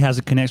Disney has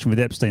a connection with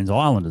Epstein's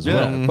Island as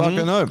well. Yeah,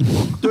 fucking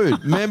hope.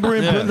 Dude, remember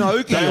in They were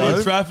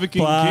Pinocchio?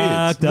 trafficking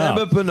Fucked kids. up.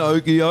 Remember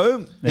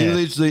Pinocchio? He Yeah.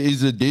 literally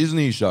is a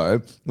Disney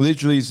show.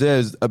 Literally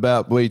says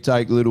about we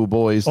take little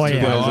boys Oh, to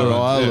yeah. Treasure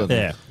Island.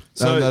 Yeah.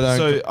 So, And they don't-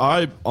 so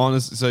I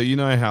honestly, so you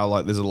know how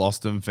like there's a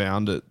lost and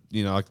found at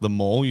like the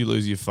mall. You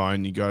lose your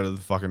phone, you go to the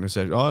fucking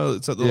reception. Oh,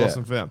 it's at the Yeah. lost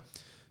and found.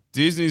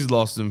 Disney's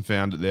lost and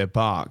found at their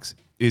parks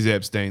is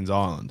Epstein's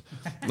Island.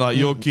 Like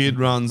your kid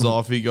runs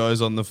off, he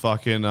goes on the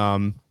fucking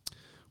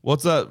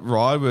what's that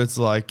ride where it's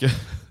like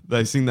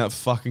they sing that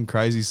fucking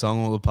crazy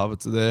song, all the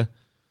puppets are there.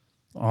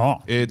 Oh,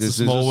 It's This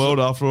a is small a world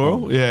after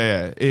all.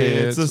 Yeah.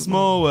 It's a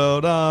small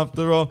world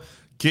after all.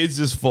 Kids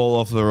just fall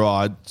off the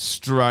ride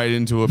straight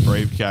into a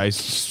briefcase,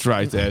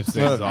 straight to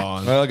Epstein's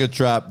Island. Like a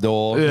trap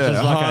door. Yeah,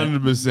 just like a-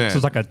 100%. So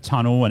it's like a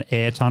tunnel, an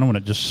air tunnel, and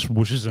it just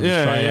swooshes them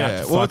Yeah, straight yeah.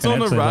 out. to Well, it's fucking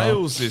on a Epstein's Island.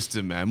 rail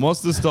system, man.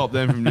 What's to stop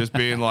them from just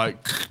being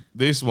like,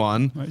 this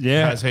one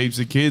Yeah. has heaps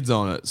of kids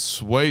on it.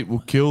 Sweet, we'll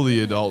kill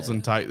the adults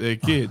and take their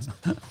kids.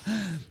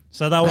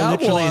 So they were How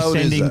literally wild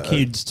is sending that?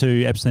 kids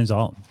to Epstein's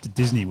Island. To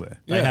Disney were.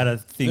 They Yeah. had a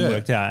thing Yeah.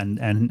 worked out,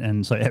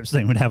 and so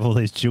Epstein would have all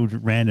these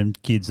children, random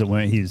kids that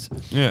weren't his,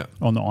 Yeah.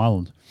 on the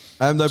island.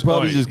 And they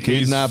probably Oh, just his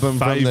kidnap them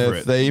from their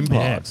favourite. theme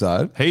Yeah. parks,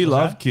 though. He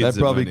loved kids.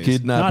 They probably at Venice.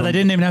 kidnap No, them. they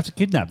didn't even have to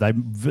kidnap.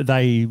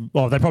 They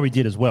probably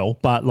did as well,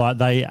 but like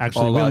they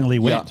actually willingly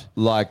went.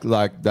 Like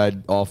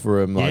they'd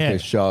offer him like Yeah. a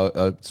show,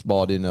 a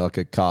spot in like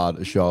a card,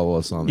 a show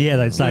or something. Yeah,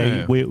 they'd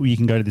say, Yeah. you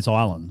can go to this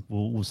island.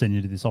 We'll send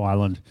you to this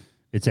island.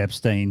 It's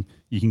Epstein.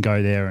 You can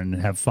go there and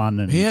have fun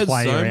and He had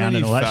play so around many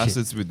and all that shit.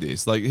 facets with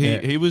this. Like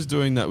he was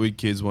doing that with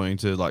kids wanting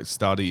to like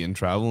study and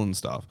travel and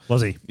stuff.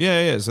 Was he?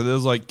 Yeah. So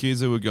there's like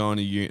kids who were going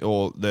to uni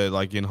or they're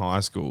like in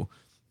high school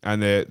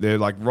and they're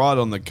like right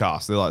on the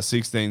cusp. They're like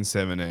 16,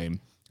 17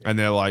 and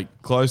they're like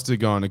close to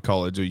going to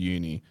college or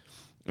uni.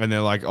 And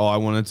they're like, oh, I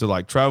wanted to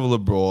like travel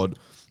abroad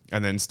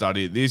and then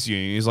study at this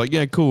uni. He's like,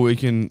 yeah, cool. We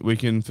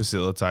can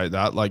facilitate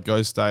that. Like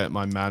go stay at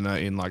my manor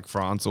in like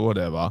France or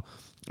whatever.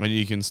 And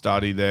you can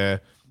study there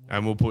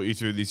and we'll put you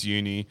through this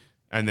uni.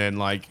 And then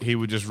like he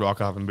would just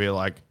rock up and be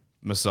like,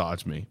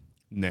 massage me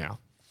now.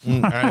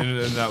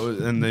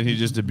 and then he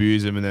just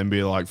abuse him and then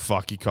be like,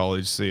 fuck your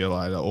college, see you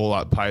later. Or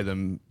like pay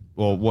them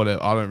or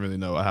whatever. I don't really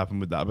know what happened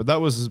with that. But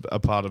that was a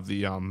part of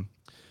the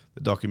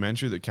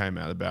documentary that came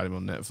out about him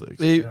on Netflix.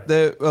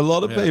 A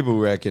lot of people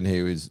reckon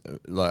he was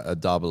like a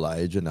double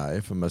agent,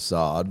 for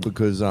Mossad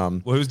because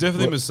Well, he was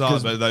definitely Well, Mossad,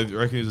 'cause- but they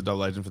reckon he was a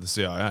double agent for the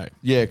CIA.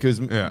 yeah, because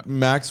Yeah.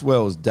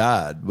 Maxwell's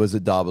dad was a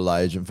double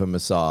agent for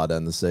Mossad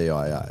and the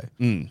CIA.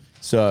 Mm.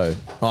 So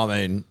I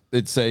mean,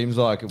 it seems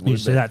like it You would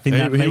see be. that thing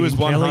that He was Megyn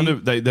Kelly-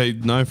 100. They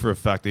know for a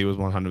fact he was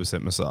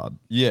 100% Mossad.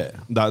 Yeah,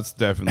 That's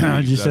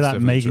definitely. Did you see that's that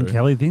definitely Megyn true.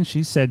 Kelly thing?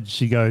 She said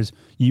she goes,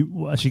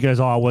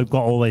 oh, we've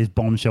got all these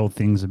bombshell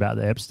things about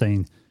the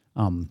Epstein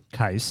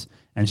case,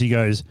 and she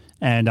goes,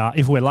 and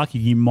if we're lucky,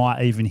 you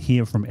might even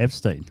hear from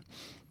Epstein.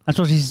 That's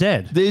what she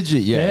said. did you?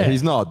 Yeah, Yeah.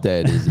 he's not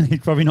dead, is he? He's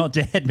probably not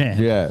dead,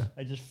 man. Yeah.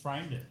 They just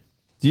framed it.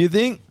 Do you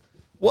think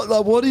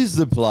what is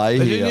the play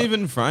They here? didn't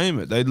even frame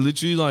it. They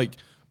literally like,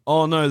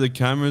 oh no, the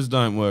cameras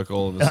don't work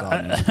all of a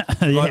sudden.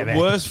 Yeah, Like man.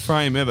 worst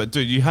frame ever,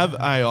 dude. You have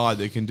AI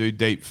that can do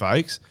deep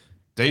fakes.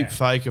 Deep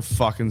fake a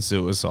fucking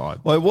suicide.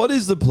 Wait, what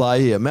is the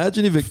play here?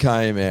 Imagine if it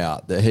came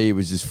out that he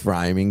was just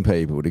framing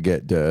people to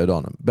get dirt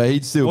on him, but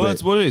he'd still. Well, be,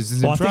 that's what it is.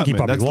 It's Well, I think he entrapment.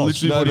 probably That's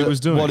was. literally what he but was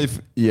doing. What if?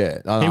 Yeah,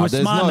 I He know, was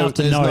there's smart no, enough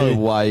to there's know- no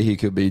way he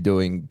could be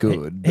doing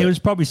good. He was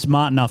probably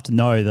smart enough to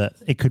know that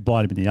it could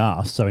bite him in the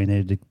ass, so he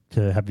needed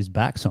to have his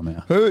back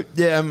somehow. Who?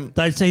 Yeah,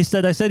 They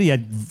said he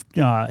had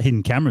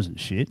hidden cameras and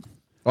shit.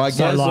 I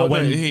So, guess. like, So,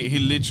 when- no, he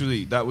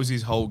literally, that was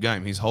his whole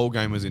game. His whole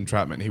game was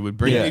entrapment. He would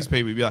bring Yeah. these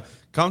people, he'd be like,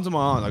 come to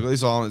my island. I got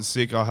this island, it's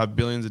sick. I have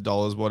billions of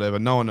dollars, whatever.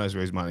 No one knows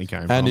where his money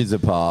came from. and his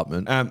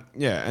apartment.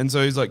 Yeah, and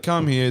so he's like,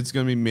 come here, it's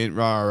going to be mint,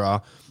 rah, rah, rah.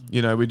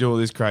 You know, we do all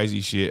this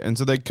crazy shit. And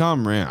so they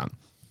come round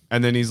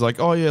And then he's like,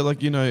 oh, yeah,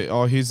 like,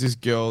 here's this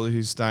girl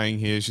who's staying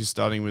here. She's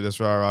studying with us.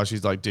 Rah, rah.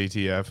 She's like,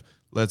 DTF,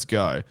 let's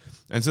go.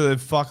 And so they'd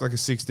fuck like a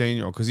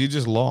 16-year-old because you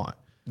just lie.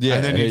 Yeah.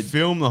 And then he'd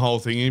film the whole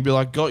thing and he'd be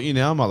like, got you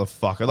now,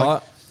 motherfucker.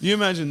 Like, you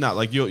imagine that.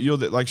 Like, you're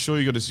like, sure,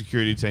 you got a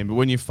security team, but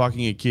when you're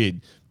fucking a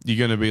kid, you're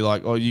going to be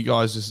like, oh, you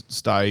guys just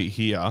stay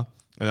here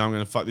and I'm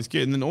going to fuck this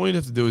kid. And then all you'd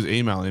have to do is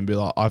email him and be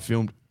like, I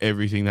filmed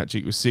everything. That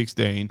chick was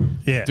 16.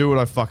 Yeah. Do what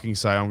I fucking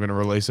say. I'm going to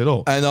release it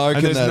all. And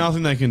there's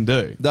nothing they can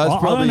do. That's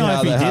probably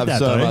how they have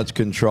so much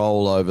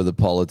control over the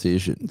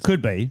politicians.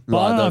 Could be. But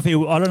I don't know if he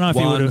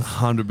would have.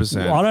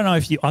 100%. I don't know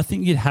if I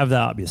think you'd have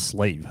that up your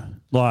sleeve.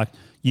 Like,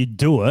 you'd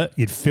do it,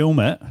 you'd film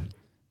it,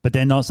 but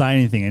then not say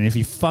anything. And if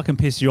he fucking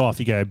piss you off,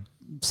 you go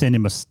send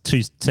him a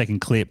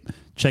 2-second clip.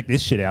 Check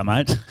this shit out,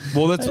 mate.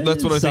 Well, that's what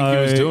I think he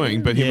was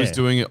doing, but he was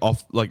doing it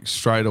off like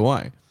straight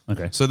away.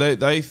 Okay. So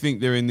they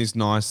think they're in this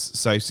nice,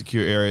 safe,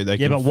 secure area. They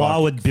but why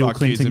would Bill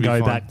Clinton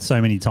go back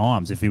so many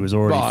times if he was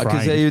already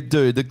framed?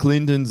 Because the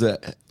Clintons are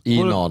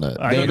in on it.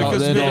 They're not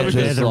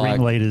just the like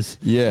ringleaders.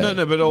 Yeah.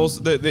 No, but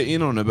also they're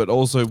in on it. But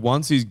also,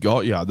 once he's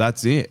got you,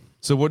 that's it.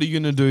 So what are you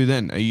going to do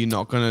then? Are you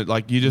not going to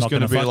like? You're just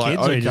going to be like,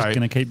 okay, you're just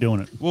going to keep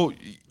doing it. Well,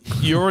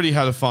 you already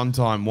had a fun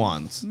time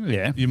once.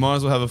 Yeah. You might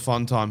as well have a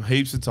fun time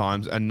heaps of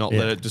times and not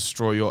let it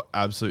destroy your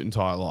absolute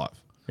entire life.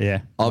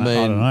 Yeah. I mean,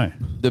 I don't know.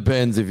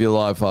 Depends if you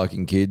like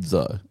fucking kids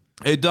though.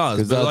 It does.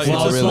 Because that's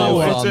not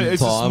really a fun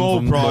it's a time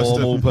small for price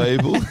normal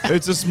people.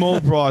 It's a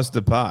small price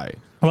to pay.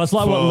 Well, it's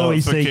like what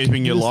Louis for C.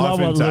 keeping your life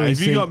intact.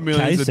 If you got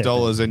millions of said.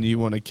 dollars and you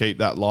want to keep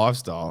that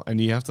lifestyle and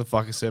you have to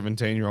fuck a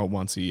 17-year-old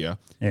once a year,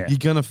 you're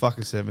going to fuck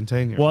a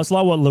 17-year-old. Well, it's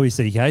like what Louis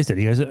C.K. said.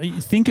 He goes,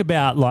 think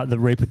about like the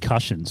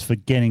repercussions for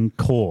getting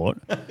caught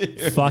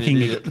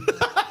fucking...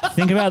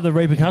 Think about the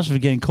repercussions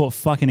for getting caught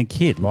fucking a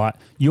kid. Like,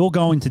 you're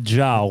going to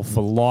jail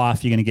for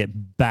life. You're going to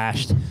get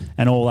bashed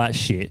and all that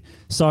shit.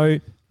 So...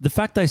 the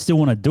fact they still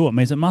want to do it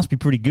means it must be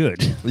pretty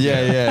good.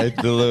 Yeah,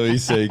 the Louis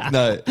C.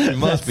 No, it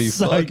must be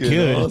so fucking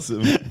good.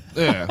 awesome.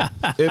 Yeah,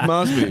 it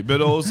must be. But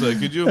also,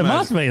 could you It imagine?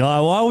 must be.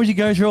 Like, why would you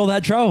go through all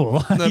that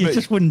trouble? No, You but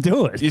just wouldn't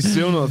do it. You're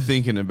still not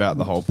thinking about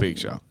the whole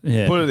picture.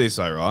 Yeah. Put it this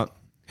way, right?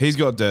 He's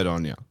got dirt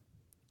on you.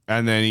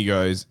 And then he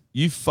goes,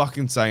 you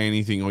fucking say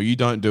anything or you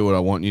don't do what I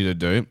want you to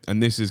do.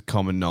 And this is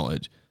common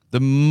knowledge. The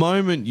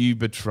moment you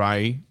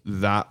betray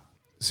that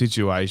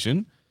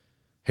situation,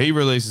 he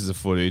releases the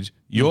footage.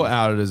 You're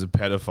outed as a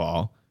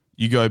pedophile.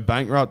 You go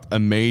bankrupt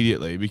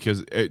immediately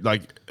because,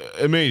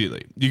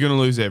 immediately. You're going to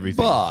lose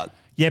everything. But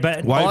wait,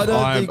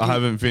 I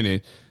haven't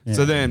finished. Yeah.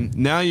 So then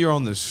now you're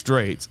on the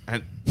streets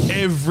and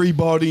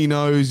everybody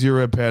knows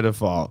you're a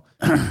pedophile.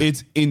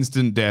 It's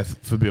instant death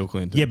for Bill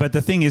Clinton. Yeah, but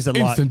the thing is that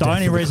the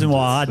only reason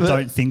why I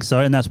don't think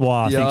so, and that's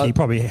why I think he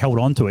probably held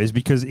on to it, is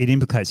because it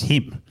implicates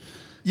him.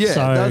 Yeah,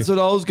 that's what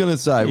I was going to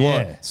say.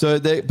 Yeah. What? So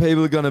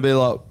people are going to be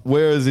like,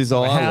 where is this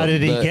island? How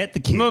did he get the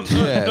kid? No,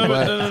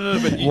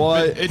 but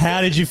why?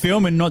 How did you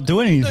film and not do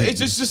anything? No, it's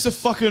just a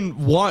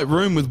fucking white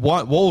room with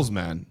white walls,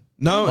 man.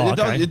 No,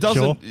 it doesn't.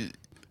 Sure.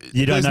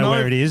 You don't know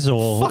where it is,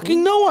 or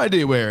fucking no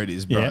idea where it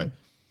is, bro. Yeah.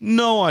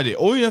 No idea.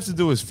 All you have to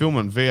do is film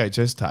on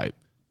VHS tape.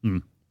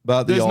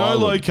 But there's no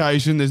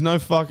location. There's no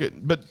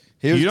fucking. But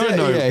you don't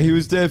know. Yeah, he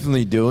was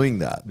definitely doing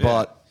that. Yeah.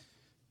 But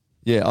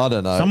yeah, I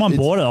don't know. Someone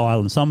bought an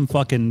island. Some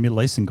fucking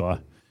Middle Eastern guy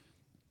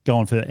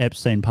going for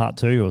Epstein Part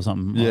 2 or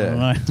something. Yeah,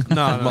 I don't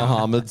know. No.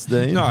 Muhammad's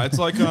thing. No, it's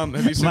like have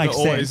you seen Makes the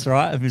always sense,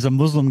 right? If he's a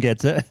Muslim,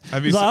 gets it.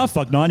 Have He's you like, I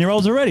fucked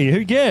 9-year-olds already.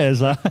 Who cares?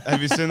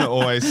 Have you seen the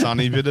Always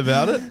Sunny bit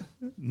about it?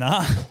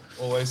 Nah.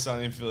 Always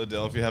Sunny in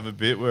Philadelphia have a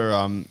bit where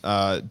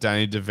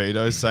Danny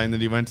DeVito's saying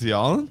that he went to the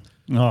island.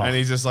 Oh. And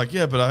he's just like,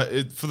 yeah,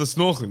 but for the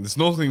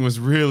snorkeling was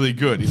really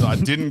good. He's like,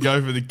 I didn't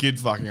go for the kid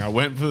fucking. I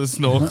went for the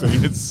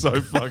snorkeling. It's so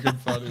fucking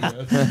funny,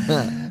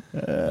 man.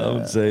 I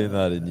haven't seen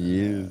that in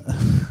years.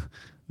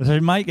 So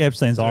make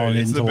Epstein's Island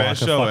it's into the like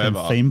best a show fucking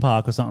ever. theme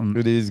park or something.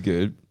 It is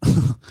good.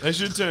 They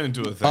should turn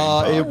into a theme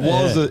park.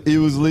 It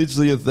was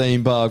literally a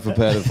theme park for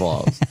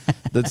pedophiles.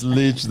 That's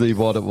literally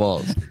what it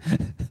was.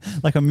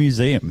 Like a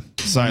museum.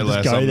 Say You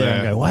less just go up there there.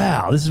 and go,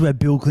 wow, this is where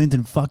Bill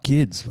Clinton fucked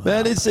kids.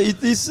 Man,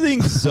 this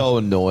thing's so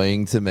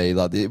annoying to me.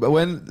 Like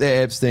when the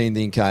Epstein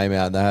thing came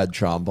out and they had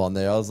Trump on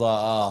there, I was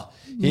like,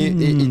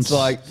 it's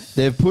like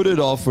they've put it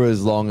off for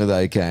as long as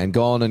they can,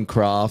 gone and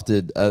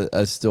crafted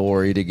a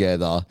story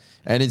together,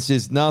 and it's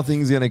just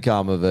nothing's going to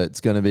come of it.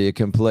 It's going to be a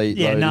complete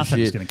load nothing's of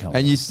shit. going to come.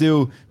 And you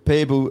still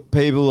people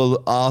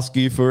will ask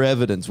you for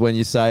evidence when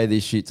you say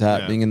this shit's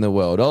happening in the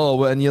world.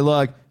 Oh, and you're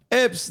like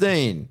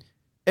Epstein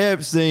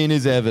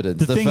is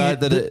evidence.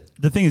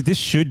 The thing is, this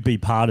should be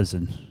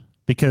partisan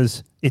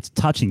because it's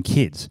touching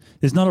kids.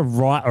 There's not a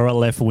right or a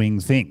left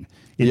wing thing.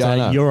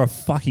 It's you're a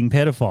fucking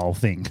pedophile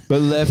thing.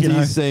 But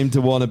lefties seem to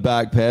want to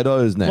back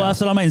pedos now. Well, that's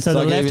what I mean. So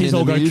the lefties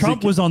all go,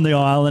 Trump was on the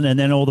island, and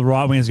then all the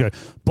right wingers go,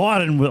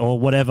 Biden or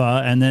whatever.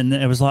 And then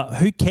it was like,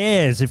 who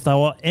cares if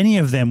any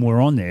of them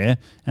were on there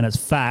and it's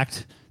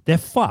fact. They're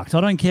fucked.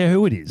 I don't care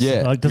who it is.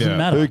 Yeah. Like, doesn't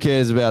matter. Who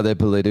cares about their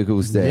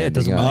political standing? Yeah, it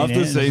doesn't matter.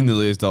 After seeing the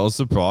list, I was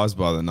surprised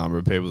by the number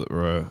of people that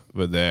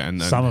were there and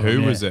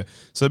who was there.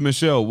 So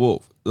Michelle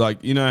Wolf,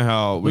 like, you know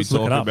how we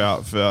talk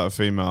about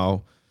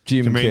female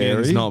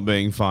comedians Carrey. not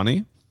being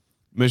funny.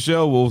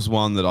 Michelle Wolf's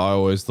one that I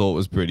always thought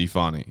was pretty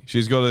funny.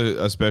 She's got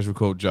a special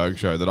called Joke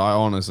Show that I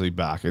honestly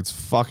back. It's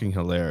fucking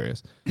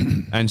hilarious.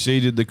 And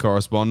she did the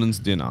Correspondence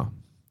Dinner,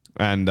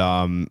 and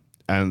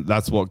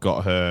that's what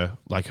got her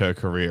like her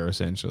career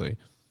essentially.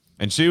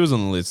 And she was on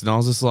the list, and I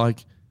was just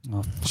like,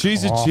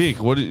 she's a chick.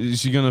 What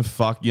is she gonna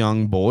fuck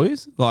young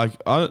boys? Like,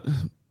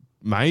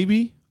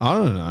 maybe I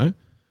don't know.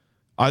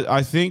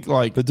 I think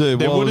like, But dude,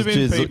 there what would was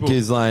have been people.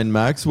 Ghislaine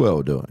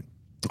Maxwell doing?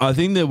 I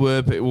think there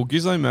were people. Well,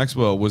 Ghislaine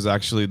Maxwell was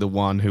actually the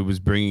one who was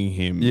bringing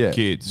him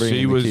kids.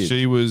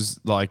 She was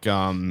like,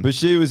 But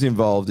she was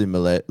involved in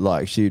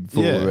like she'd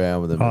fool around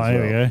with them. Oh, as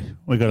here well.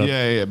 we go. We got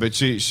yeah. But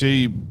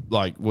she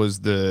like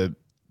was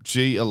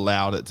she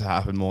allowed it to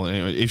happen more than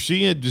anyone. If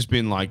she had just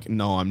been like,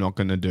 no, I'm not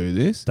going to do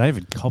this,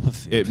 David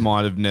Copperfield. it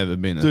might have never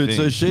been a Dude, thing.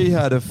 so she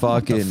had a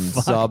fucking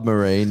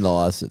submarine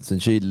license,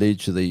 and she'd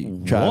literally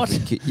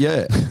traffic.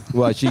 Yeah,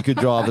 well, she could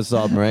drive a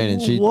submarine,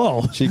 and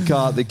she'd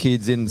cart the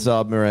kids in the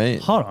submarine.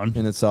 Hold on,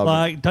 in a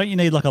submarine. Like, don't you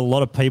need like a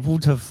lot of people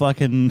to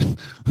fucking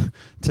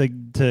to?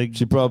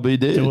 She probably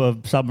did do a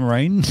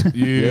submarine.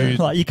 You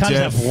like you can't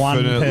just have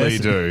one definitely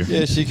person. do.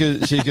 Yeah, she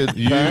could.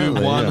 You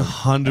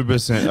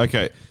 100%.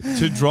 Okay,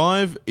 to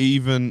drive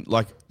even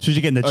like. Should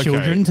you get the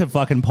children to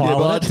fucking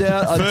pilot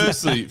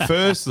it?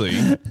 Firstly,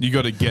 you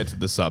got to get to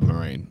the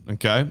submarine.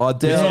 Okay,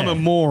 it's Yeah. on a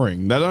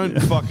mooring. They don't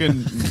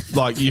fucking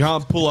like. You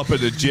can't pull up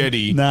at a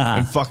jetty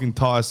and fucking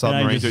tie a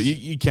submarine to it.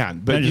 You can,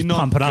 but Don't you're just not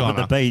pump it up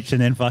gonna. at the beach and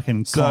then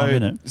fucking climb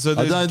in it. So I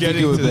there's don't think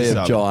getting it would to the be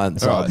a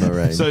giant All right.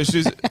 submarine. So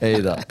she's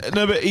either.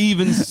 No, but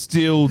even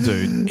still,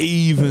 dude.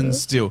 Even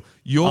still, I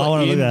you're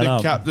wanna in look that the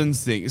up.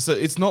 captain's thing. So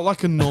it's not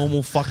like a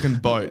normal fucking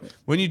boat.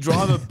 When you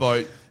drive a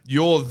boat,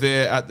 you're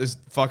there at this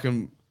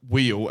fucking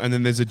wheel, and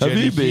then there's a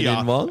jetty you been here,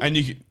 in one? and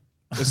you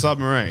a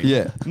submarine.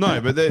 Yeah. No,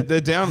 but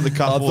they're down at the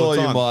cup I all thought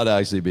the you time. might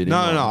actually be in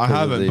one. No, I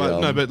because of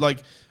haven't. the, But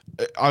like,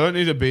 I don't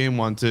need to be in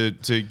one to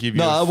give you.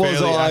 No, a it was.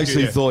 fairly I actually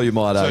accurate- thought you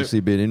might So actually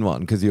been in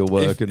one because you're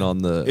working on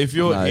the. If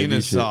you're in Navy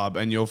a shit. sub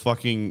and you're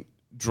fucking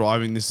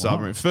driving this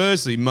submarine,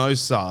 firstly,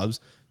 most subs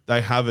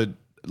they have a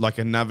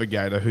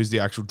navigator who's the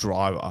actual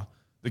driver.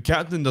 The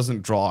captain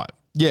doesn't drive.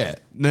 Yeah,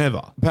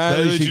 Never.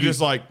 Apparently They she literally just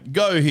like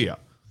go here.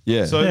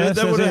 Yeah. So Yeah, they it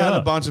says would have had here.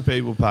 a bunch of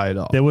people paid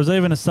off. There was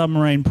even a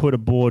submarine put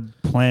aboard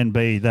Plan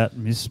B that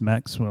Miss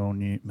Maxwell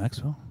knew.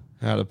 Maxwell?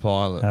 How to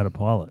pilot. How to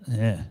pilot,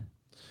 yeah.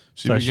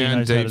 She So she began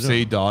knows how to deep do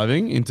sea it.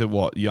 diving into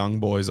what young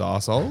boys'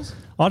 arseholes.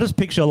 I just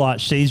picture like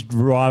she's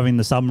driving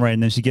the submarine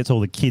and then she gets all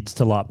the kids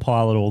to like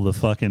pilot all the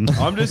fucking.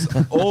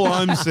 All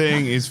I'm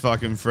seeing is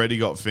fucking Freddie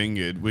got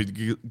fingered with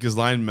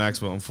Ghislaine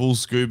Maxwell in full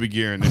scuba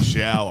gear in the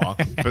shower,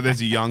 but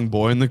there's a young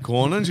boy in the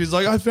corner and she's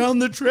like, I found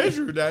the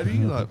treasure, Daddy.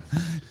 Like,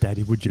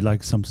 Daddy, would you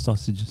like some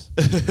sausages?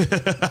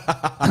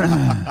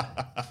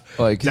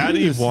 Wait, could Daddy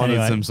you just- wanted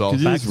anyway, some Could salt.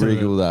 you just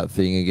wriggle that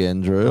thing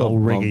again, Drew? I'll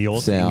wriggle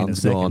your thing in a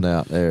Sound's second. gone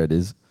out. There it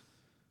is.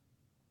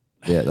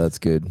 Yeah, that's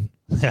good.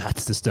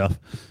 That's the stuff.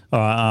 All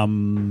right,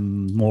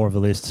 more of a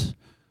list.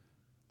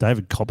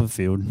 David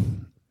Copperfield,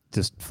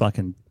 just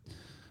fucking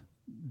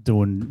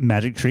doing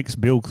magic tricks.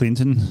 Bill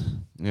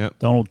Clinton, Yep.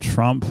 Donald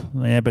Trump.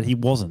 Yeah, but he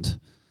wasn't.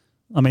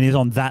 I mean, he's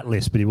on that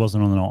list, but he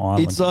wasn't on an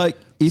island. It's like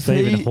if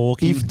Stephen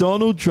Hawking. if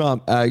Donald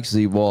Trump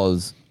actually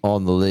was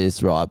on the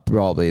list, right?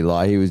 Probably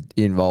like he was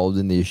involved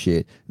in this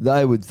shit.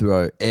 They would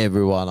throw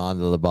everyone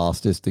under the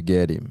bus just to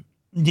get him.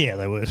 Yeah,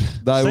 they would.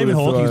 They Stephen would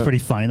Hawking's throw- pretty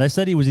funny. They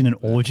said he was in an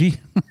orgy.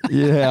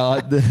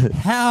 Yeah.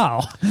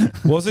 How?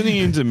 Wasn't he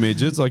into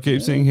midgets? I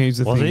keep seeing heaps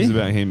of Was things he?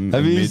 about him. Have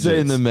and you midgets.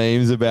 seen the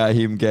memes about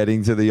him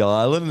getting to the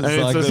island? And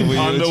it's just the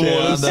wheelchair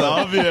underwater under-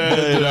 stuff,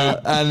 yeah.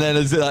 And then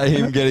it's like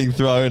him getting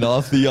thrown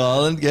off the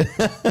island.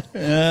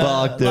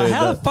 Fuck, dude. Like,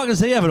 how the fuck does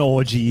he have an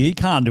orgy? He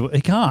can't do it.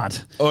 He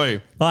can't.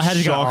 Oi, Like, how do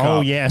you go? shocker.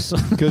 Oh yes.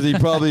 Because he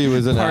probably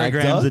was an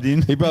Programs actor. it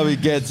in. He probably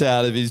gets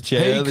out of his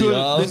chair. He at the could,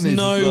 island, there's he's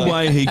no just like-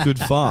 way he could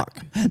fuck.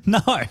 No.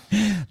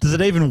 Does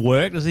it even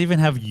work? Does he even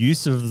have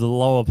use of the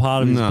lower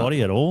part of his No.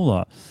 body at all?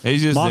 Like,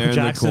 He's just Michael there in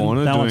Jackson, the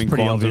corner that one's doing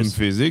pretty quantum obvious.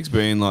 physics,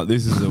 being like,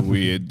 this is a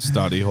weird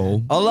study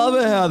hall. I love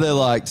it how they're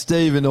like,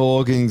 Stephen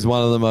Hawking's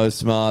one of the most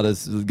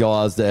smartest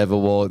guys to ever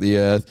walk the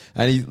earth.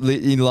 And he's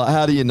like,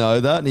 how do you know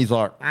that? And he's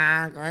like,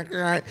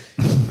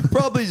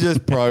 probably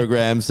just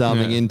programmed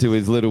something Yeah. into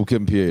his little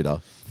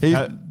computer. He's,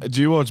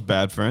 Do you watch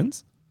Bad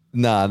Friends?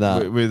 nah.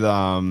 With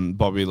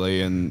Bobby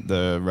Lee and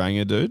the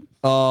Ranger dude?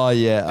 Oh,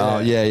 yeah. Oh,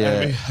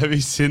 yeah. Have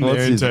you seen What's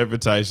their his-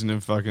 interpretation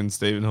of fucking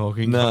Stephen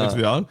Hawking No. coming to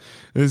the island?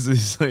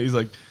 He's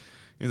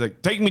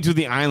like, take me to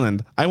the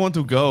island. I want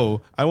to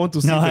go. I want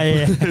to see. No,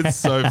 yeah. It's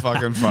so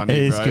fucking funny. It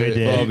is bro. good,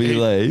 yeah. Bobby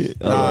Lee.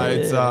 No,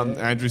 it's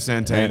Andrew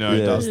Santino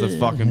Yeah. does the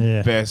fucking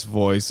Yeah. best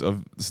voice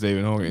of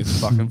Stephen Hawking. It's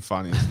fucking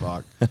funny as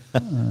fuck.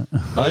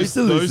 I used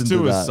to Those listen two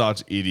to are that.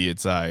 such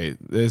idiots, eh?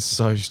 They're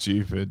so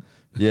stupid.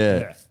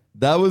 Yeah.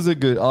 That was a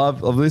good.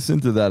 I've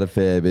listened to that a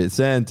fair bit.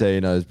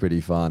 Santino's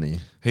pretty funny.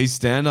 He's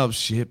stand-up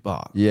shit,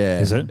 but Yeah.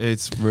 is it?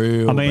 it's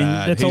real I mean,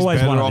 bad. it's He's always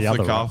better one or off the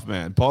other, cuff, right?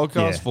 man.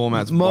 Podcast Yeah.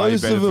 format's way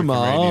Most better of them for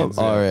are, comedians.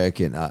 I yeah.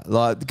 reckon.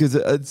 Like, because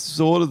it's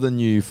sort of the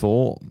new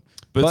form.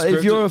 But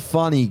if you're a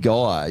funny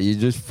guy, you're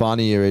just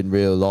funnier in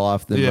real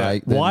life than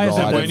make. Why is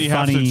it when you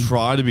have to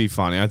try to be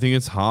funny? I think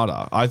it's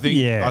harder. I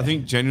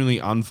think genuinely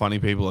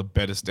unfunny people are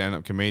better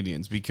stand-up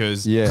comedians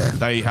because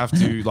they have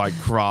to like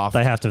craft.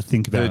 They have to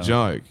think about the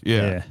joke.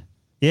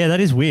 Yeah,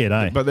 that is weird,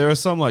 eh? But there are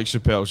some like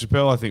Chappelle.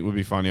 Chappelle, I think, would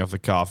be funny off the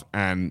cuff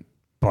and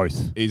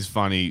both is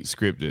funny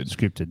scripted.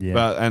 Scripted, yeah.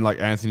 But and like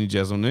Anthony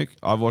Jeselnik,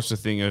 I've watched a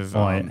thing of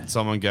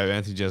someone gave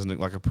Anthony Jeselnik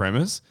like a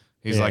premise.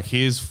 He's like,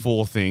 here's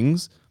 4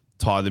 things,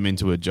 tie them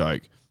into a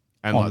joke,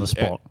 and on the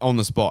spot. On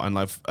the spot, and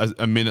like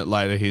a minute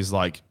later, he's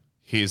like,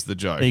 here's the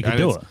joke. He can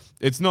do it.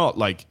 It's not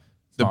like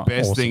the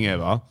best thing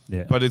ever,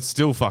 but it's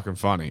still fucking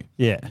funny.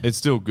 Yeah, it's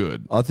still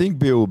good. I think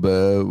Bill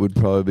Burr would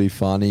probably be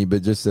funny,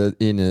 but just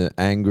in an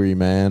angry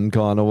man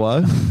kind of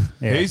way.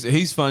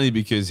 He's funny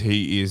because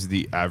he is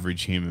the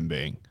average human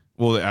being,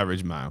 well, the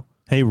average male.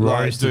 He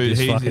roasted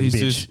this fucking he's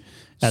bitch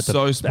just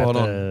so spot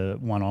on. The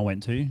one I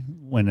went to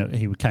when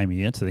he came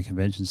here to the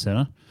convention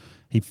center.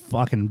 He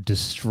fucking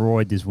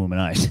destroyed this woman,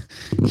 eh?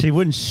 She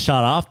wouldn't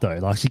shut up though.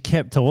 Like she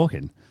kept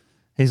talking.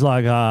 He's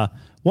like,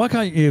 why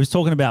can't you? He was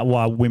talking about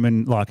why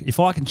women, like, if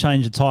I can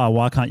change a tire,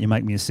 why can't you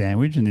make me a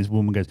sandwich? And this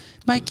woman goes,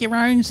 make your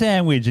own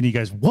sandwich. And he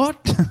goes, what?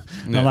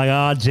 And I'm like,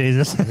 oh,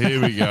 Jesus.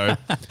 Here we go.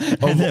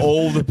 Of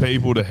all the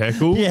people to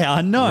heckle, yeah,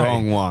 I know.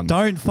 Wrong one.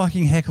 Don't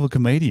fucking heckle a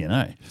comedian,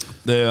 eh?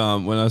 They,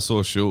 when I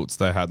saw Schultz,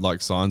 they had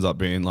like signs up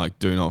being like,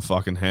 do not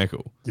fucking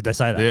heckle. Did they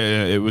say that?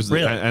 Yeah, it was.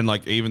 Really? And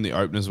like even the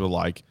openers were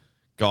like,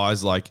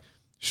 guys like,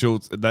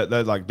 Schultz,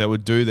 they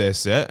would do their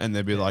set and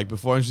they'd be like,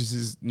 before I introduce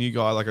this new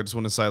guy, like I just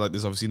want to say like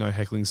there's obviously no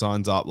heckling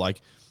signs up.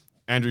 Like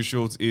Andrew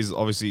Schultz is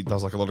obviously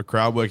does like a lot of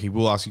crowd work. He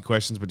will ask you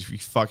questions, but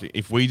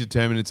if we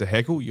determine it's a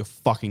heckle, you're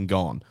fucking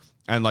gone.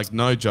 And like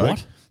no joke.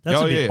 What?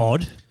 That's a bit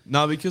odd.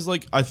 No, because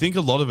like I think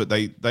a lot of it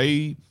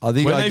they I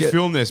think when they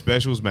film their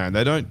specials, man,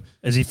 they don't.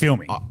 Is he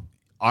filming?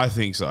 I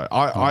think so.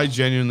 I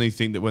genuinely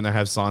think that when they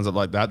have signs up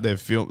like that, they're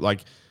film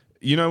like,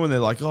 you know, when they're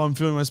like, oh, I'm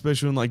filming my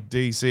special in like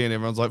DC, and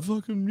everyone's like,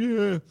 fucking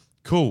yeah.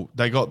 Cool.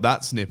 They got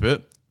that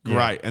snippet. Great.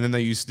 Yeah. And then they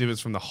use snippets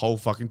from the whole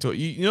fucking tour.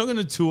 You're not going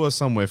to tour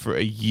somewhere for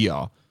a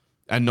year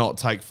and not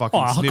take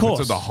fucking snippets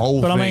of the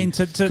whole thing. But I mean,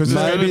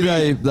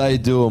 maybe they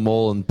do them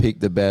all and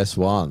pick the best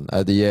one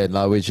at the end,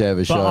 like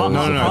whichever show. No,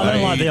 I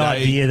don't like the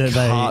idea that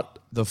they cut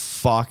the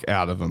fuck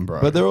out of them,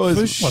 bro. But they're always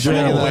they'd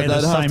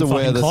have to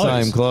wear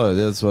the same clothes.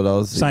 That's what I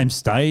was thinking. Same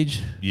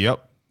stage.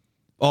 Yep.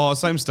 Oh,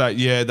 same stage.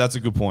 Yeah, that's a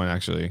good point,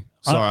 actually.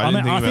 Sorry,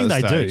 I think they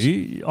stage.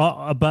 do.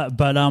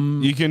 But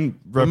you can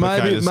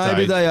replicate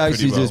maybe they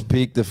actually just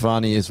pick the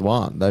funniest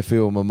one. They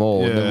film them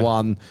all, and the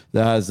one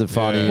that has the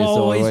funniest.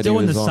 Well, he's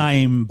doing the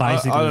same,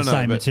 basically the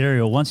same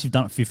material. Once you've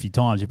done it 50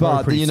 times, you're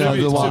probably you know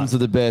the ones with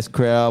the best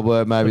crowd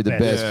were maybe the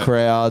best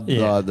crowd.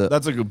 Yeah.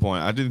 That's a good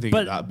point. I didn't think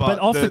of that. But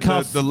off the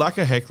cuff, the lack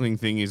of heckling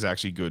thing is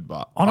actually good.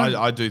 But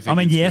I do think. I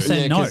mean, yes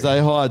and no, because they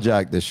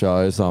hijack the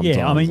show sometimes.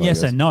 Yeah, I mean,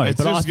 yes and no,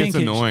 but I think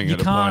annoying. You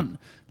can't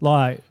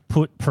like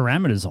put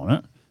parameters on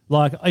it.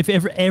 Like, if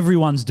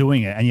everyone's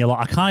doing it and you're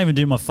like, I can't even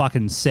do my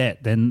fucking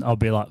set, then I'll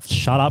be like,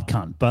 shut up,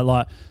 cunt. But,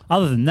 like,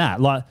 other than that,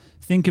 like,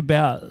 think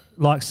about,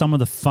 like, some of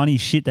the funny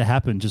shit that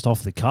happened just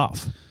off the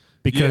cuff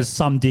because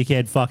some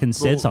dickhead fucking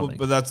said something.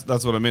 But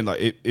that's what I mean.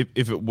 Like,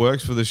 if it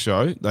works for the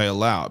show, they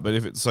allow it. But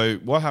if it, so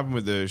what happened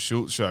with the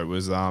Schultz show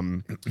was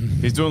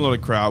he's doing a lot of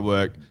crowd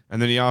work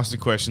and then he asked a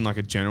question, like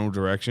a general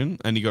direction,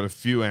 and he got a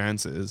few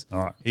answers.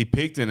 All right. He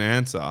picked an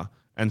answer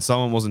and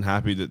someone wasn't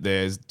happy that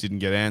theirs didn't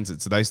get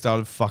answered. So they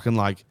started fucking,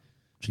 like,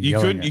 you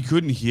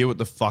couldn't hear what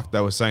the fuck they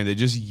were saying. They're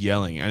just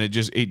yelling, and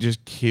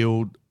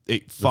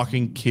it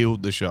fucking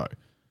killed the show.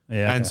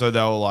 Yeah, and so they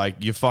were like,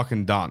 "You're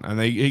fucking done,"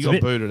 and he got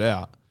booted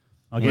out.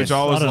 I guess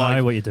I don't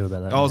know what you do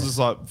about that. I was just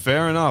like,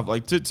 fair enough.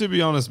 Like to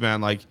be honest,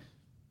 man. Like,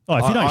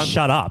 if you don't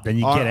shut up, then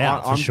you get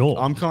out for sure.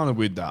 I'm kind of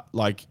with that.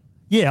 Like.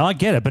 Yeah, I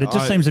get it, but it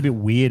just seems a bit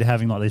weird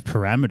having like these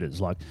parameters,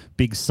 like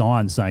big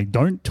signs saying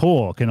 "don't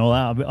talk" and all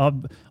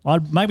that.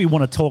 I'd maybe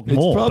want to talk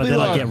more, but then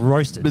I get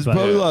roasted. It's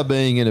probably like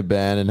being in a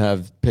band and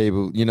have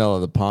people, you know,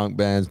 like the punk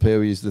bands.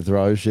 People used to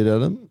throw shit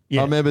at them.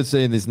 Yeah. I remember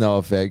seeing this No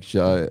Effect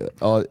show.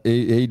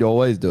 He'd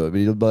always do it, but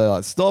he'd be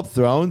like, "Stop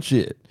throwing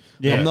shit.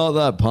 Yeah. I'm not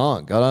that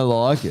punk. I don't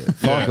like it.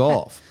 Fuck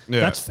off." Yeah.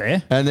 That's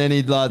fair. And then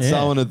he'd like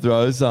someone would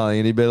throw something,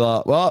 and he'd be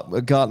like, "Well,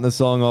 we're cutting the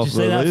song off." Did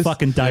you see that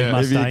fucking Dave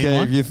Mustaine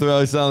one? If you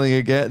throw something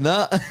again,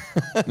 The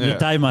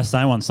Dave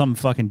Mustaine one. Some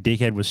fucking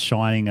dickhead was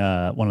shining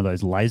one of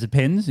those laser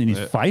pens in his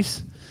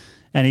face,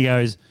 and he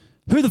goes,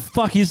 "Who the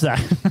fuck is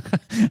that?"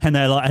 and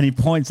they like, and he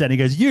points at, and he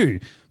goes, "You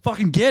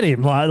fucking get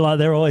him!" Like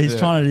they're all he's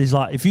trying to. He's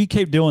like, "If you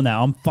keep doing that,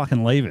 I'm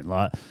fucking leaving."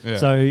 Like,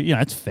 so you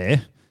know, it's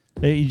fair.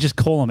 You just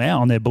call them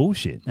out on their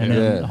bullshit, and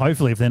then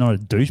hopefully, if they're not a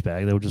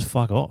douchebag, they'll just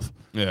fuck off.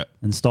 Yeah.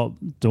 And stop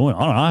doing it.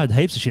 I don't know. I had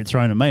heaps of shit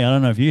thrown at me. I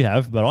don't know if you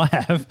have, but I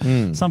have.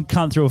 Some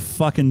cunt threw a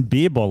fucking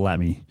beer bottle at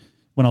me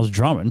when I was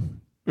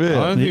drumming. Really?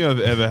 I don't think I've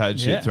ever had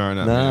shit thrown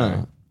at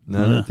me.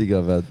 No, I don't think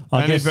I've had.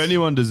 And if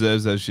anyone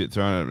deserves that shit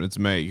thrown at them, it's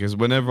me. Because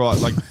whenever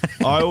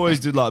I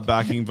always did like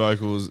backing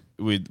vocals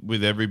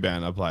with every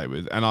band I played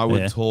with, and I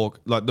would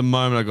talk like the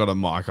moment I got a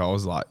mic, I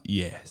was like,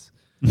 yes,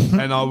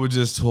 and I would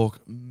just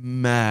talk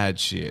mad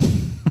shit.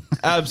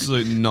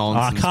 Absolute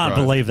nonsense. I can't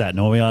bro. believe that,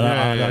 Normie.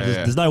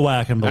 There's no way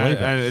I can believe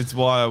it. And it's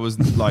why I was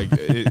like,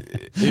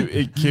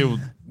 it killed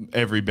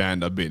every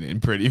band I've been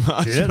in pretty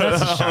much. Yeah,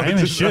 that's a shame.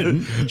 It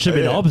shouldn't. It should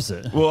be the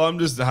opposite. Well, I'm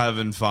just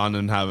having fun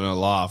and having a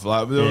laugh.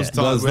 Like there was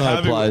times There's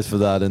no place for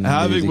that in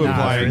the music. we're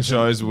playing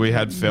shows where we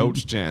had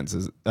felch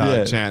chances,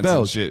 chants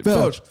and shit.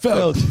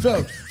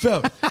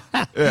 Felch.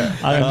 Yeah.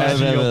 I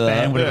imagine your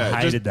band would have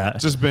Yeah, hated that.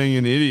 Just being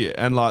an idiot.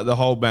 And like the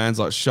whole band's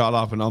like, shut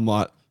up. And I'm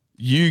like,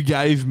 you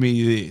gave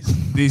me this.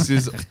 This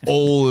is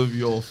all of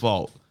your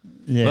fault.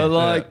 Yeah. But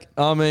like,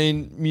 I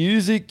mean,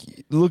 music,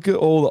 look at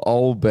all the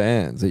old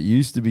bands. It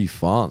used to be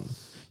fun.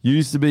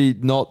 Used to be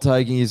not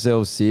taking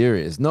yourself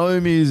serious.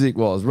 No music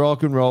was.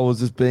 Rock and roll was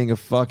just being a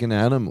fucking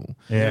animal.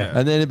 Yeah.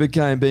 And then it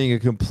became being a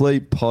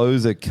complete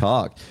poser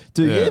cuck.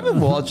 Do you even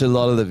watch a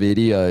lot of the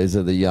videos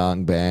of the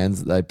young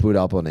bands that they put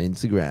up on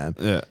Instagram?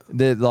 Yeah.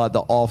 They're like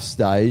the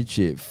offstage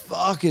shit.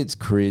 Fuck, it's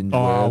cringe.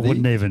 Oh, I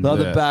wouldn't even. Like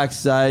the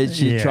backstage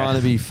shit trying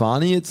to be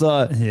funny. It's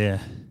like,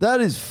 that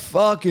is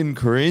fucking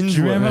cringe. Do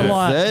you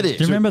remember do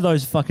you remember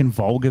those fucking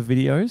vulgar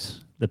videos?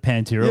 The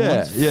Pantera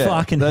ones?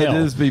 Fucking They'd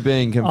hell. just be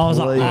being complete. I was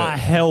like, I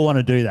hell want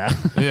to do that.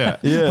 Yeah.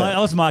 Yeah. Like, that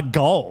was my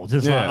goal.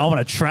 Just like, I want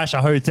to trash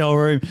a hotel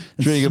room,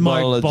 and Drink a smoke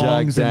bottle of Jack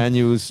bongs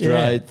Daniels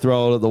straight,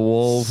 throw it at the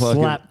wall.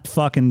 slap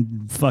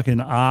fucking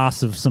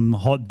ass of some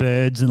hot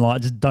birds, and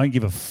like just don't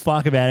give a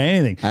fuck about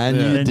anything. And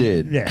you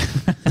did. Yeah.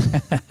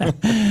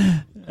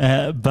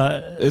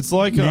 But it's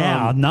like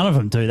now none of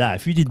them do that.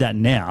 If you did that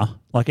now,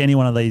 like any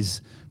one of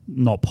these,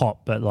 not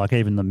pop, but like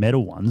even the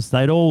metal ones,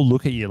 they'd all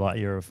look at you like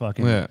you're a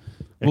fucking Well,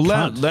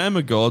 Lamb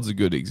of God's a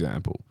good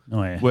example.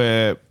 Oh yeah.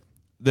 Where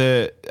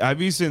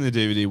have you seen the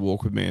DVD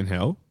Walk With Me in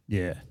Hell?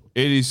 Yeah.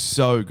 It is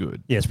so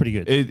good. Yeah, it's pretty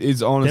good. It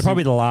is honestly. They're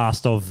probably the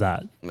last of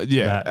that.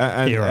 Yeah,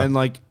 that era. and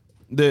like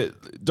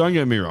don't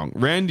get me wrong,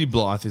 Randy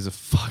Blythe is a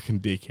fucking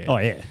dickhead. Oh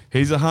yeah,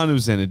 he's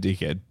 100% a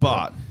dickhead,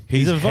 but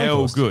he's a hell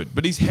vocalist. good.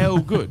 But he's hell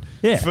good.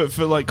 Yeah,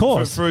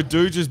 for a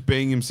dude just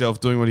being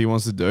himself, doing what he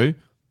wants to do,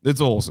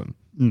 it's awesome.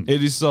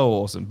 It is so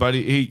awesome. But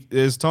he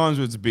there's times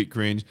where it's a bit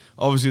cringe.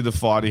 Obviously, the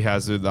fight he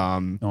has with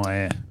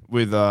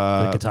with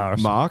guitarist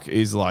Mark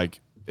is like,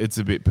 it's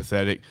a bit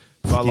pathetic.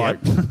 But like,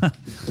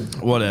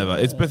 whatever.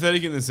 It's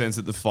pathetic in the sense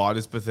that the fight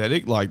is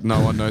pathetic. Like, no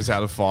one knows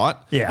how to fight.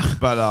 Yeah.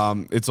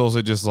 But it's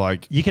also just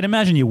like, you can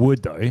imagine you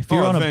would though if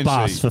you're on a eventually.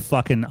 bus for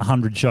fucking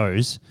 100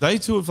 shows. They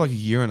toured for like a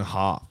year and a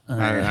half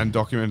and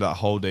documented that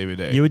whole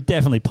DVD. You would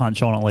definitely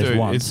punch on at least Dude,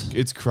 once.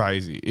 It's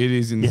crazy. It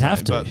is insane. You'd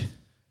have to.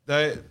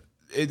 But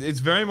it's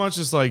very much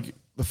just like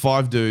the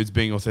five dudes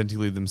being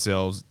authentically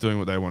themselves, doing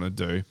what they want to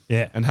do,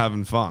 and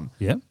having fun.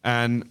 Yeah.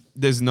 And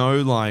there's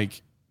no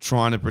like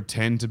trying to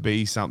pretend to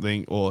be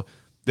something, or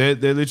they're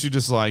literally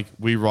just like,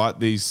 we write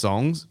these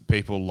songs,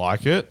 people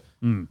like it,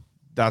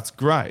 that's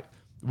great.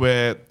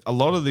 Where a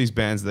lot of these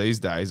bands these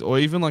days, or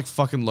even like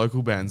fucking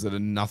local bands that are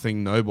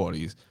nothing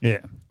nobodies,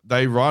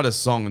 they write a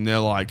song and they're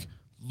like,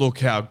 look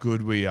how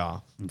good we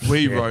are.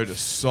 We wrote a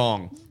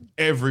song.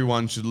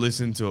 Everyone should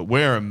listen to it.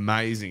 We're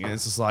amazing. And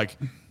it's just like,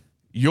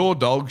 you're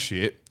dog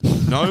shit.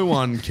 No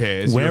one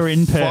cares. We're You're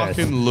in a Perth.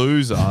 fucking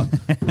loser.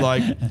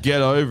 Like,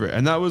 get over it.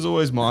 And that was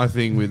always my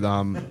thing with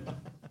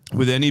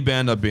any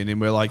band I've been in,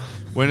 where like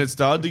when it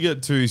started to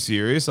get too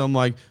serious, I'm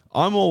like,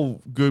 I'm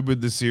all good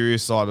with the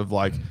serious side of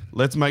like,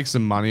 let's make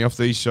some money off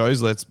these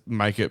shows. Let's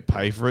make it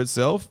pay for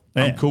itself.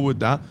 Yeah. I'm cool with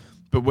that.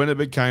 But when it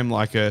became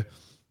like a,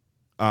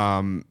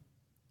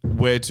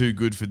 we're too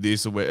good for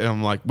this, or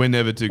I'm like, we're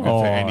never too good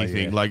for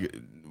anything. Yeah. Like,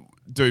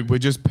 dude, we're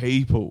just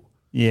people.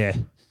 Yeah.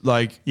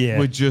 Like, Yeah.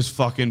 we're just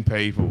fucking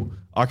people.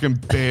 I can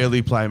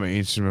barely play my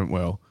instrument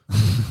well.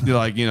 You're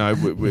like, you know,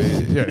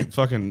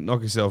 fucking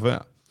knock yourself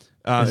out.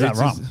 Is that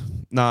rum?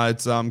 No,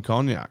 it's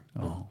cognac.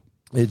 Oh.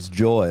 It's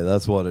joy.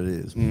 That's what it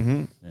is.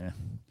 Mm-hmm. Yeah.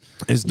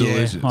 It's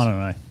delicious. I don't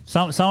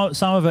know.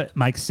 Some of it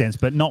makes sense,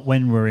 but not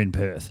when we're in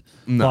Perth.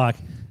 No. Like,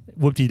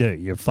 whoop-de-doo,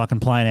 you're fucking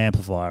playing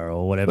amplifier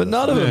or whatever. But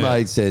none of it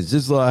makes sense.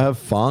 Just like have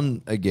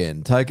fun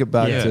again. Take it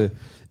back to.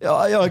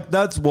 Like,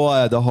 that's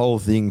why the whole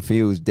thing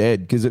feels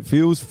dead, because it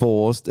feels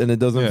forced and it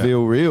doesn't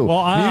feel real.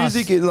 Well,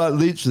 music is like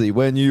literally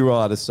when you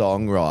write a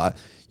song, right?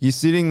 You're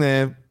sitting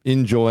there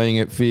enjoying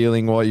it,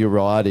 feeling what you're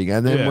writing,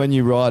 and then when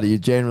you write it, you're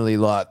generally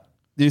like,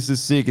 "This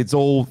is sick." It's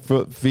all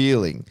for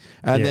feeling,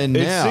 and then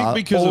it's now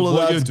sick because all of of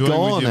what that's you're doing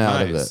gone with your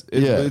out mates. of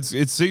it.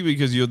 It's sick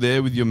because you're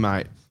there with your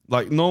mate.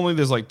 Like, normally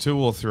there's like 2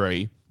 or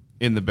 3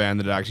 in the band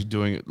that are actually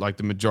doing it, like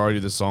the majority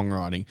of the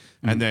songwriting,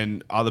 and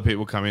then other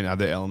people come in, add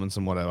their elements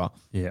and whatever.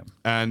 Yeah.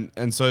 And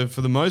so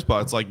for the most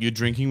part, it's like you're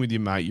drinking with your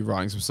mate, you're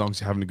writing some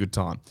songs, you're having a good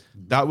time.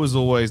 That was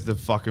always the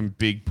fucking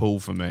big pull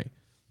for me.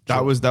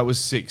 That was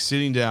sick.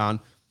 Sitting down,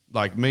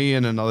 like me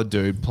and another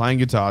dude playing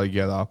guitar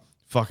together,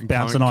 fucking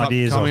Bouncing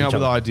ideas coming off up each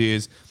with other.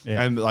 ideas,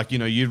 and like, you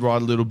know, you'd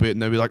write a little bit,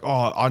 and they'd be like,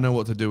 "Oh, I know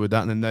what to do with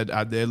that," and then they'd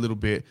add their little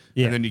bit,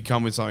 and then you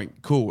come with something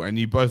cool, and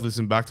you both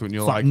listen back to it, and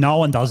you're like, no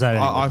one does that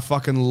anymore. I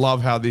fucking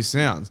love how this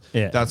sounds.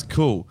 Yeah. That's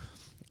cool.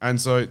 And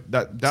so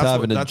that's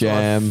having a what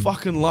jam. I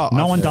fucking love.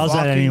 No one does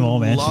that anymore,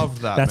 man.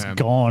 Love that. That's man.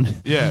 gone.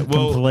 Yeah,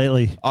 well,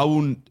 completely. I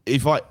wouldn't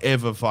if I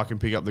ever fucking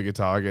pick up the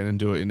guitar again and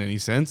do it in any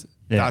sense.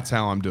 Yeah. That's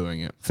how I'm doing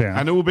it. Fair enough.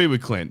 And it will be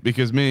with Clint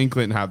because me and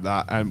Clint have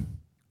that. And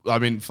I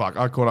mean, fuck,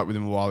 I caught up with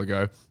him a while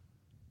ago.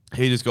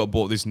 He just got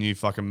bought this new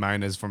fucking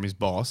Mainers from his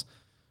boss.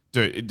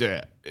 Dude,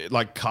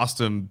 like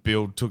custom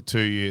build took 2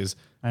 years.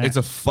 Yeah. It's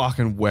a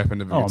fucking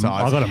weapon of a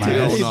guitar. I got a It's Mainers.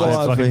 Didn't he hell buy nice. it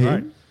for fucking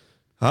him? great.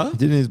 Huh?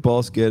 Didn't his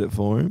boss get it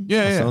for him?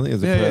 Yeah, Or yeah. something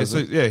as a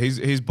So,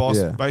 present? his boss,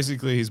 Yeah.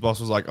 basically his boss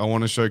was like, I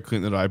want to show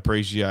Clint that I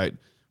appreciate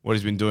what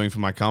he's been doing for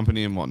my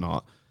company and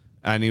whatnot.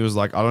 And he was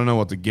like, I don't know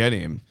what to get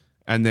him.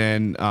 And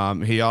then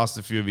he asked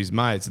a few of his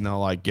mates and they were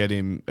like, get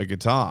him a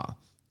guitar.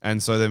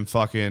 And so then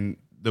fucking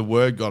the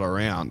word got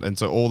around. And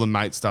so all the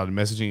mates started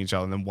messaging each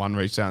other. And then one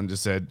reached out and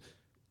just said,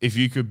 if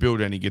you could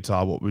build any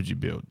guitar, what would you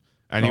build?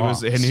 And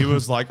he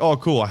was like, oh,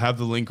 cool. I have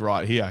the link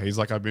right here. He's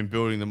like, I've been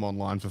building them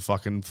online for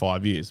fucking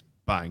 5 years.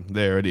 Bang,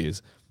 there it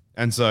is.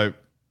 And so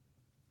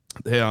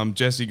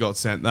Jesse got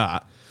sent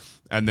that,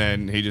 and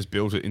then he just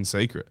built it in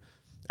secret.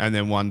 And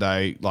then one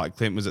day, like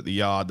Clint was at the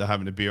yard, they're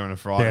having a beer on a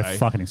Friday. They're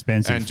fucking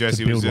expensive. And to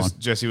Jesse build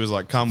was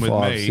like, come with me.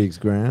 5-6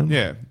 grand.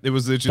 Yeah, it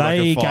was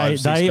literally like a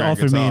 5-6 They grand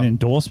offered me guitar. an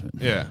endorsement.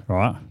 Yeah.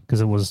 Right?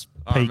 Because it was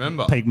I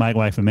remember. peak make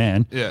way for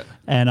man. Yeah.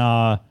 And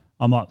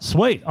I'm like,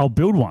 sweet, I'll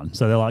build one.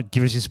 So they're like,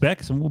 give us your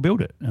specs and we'll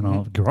build it. And I'm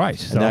like, great.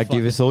 So And now I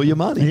give us all your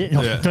money.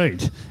 yeah,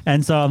 dude.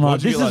 And so I'm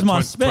like, this is my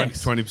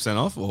specs. 20%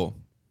 off or?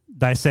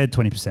 They said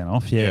 20%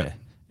 off, yeah.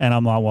 And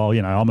I'm like, well,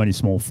 I'm only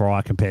small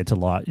fry compared to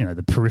like,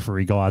 the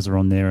periphery guys are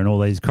on there and all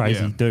these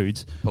crazy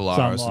dudes.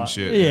 Polaris so and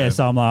shit. Yeah,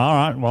 so I'm like, all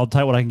right, well, I'll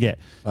take what I can get.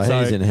 Oh, so,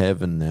 he's in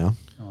heaven now.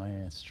 Oh,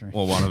 yeah, it's true.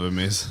 Well, one of them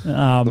is. The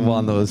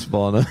one that was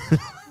spawner.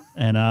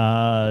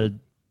 And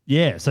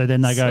yeah, so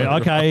then they go,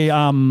 okay,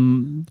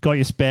 got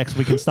your specs,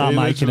 we can start He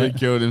making literally it.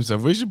 killed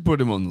himself. We should put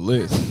him on the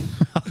list.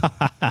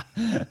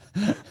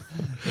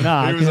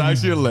 No, He was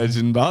actually a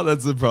legend, but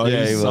that's the problem.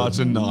 Yeah, he He's was.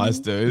 such a nice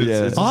dude.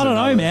 Yeah. It's I don't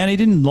know, man. He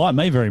didn't like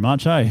me very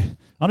much, eh?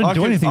 I didn't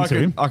do anything to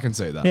him. I can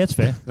see that. Yeah, it's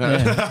fair.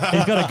 Yeah.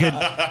 He's got a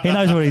good. He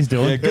knows what he's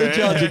doing. Yeah, good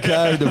judge of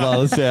character by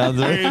the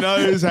sounds of He it.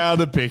 knows how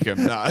to pick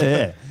him. No.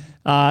 Yeah.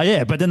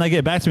 Yeah, but then they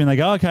get back to me and they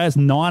go, okay, it's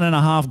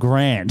 $9.5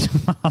 grand.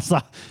 I was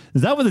like,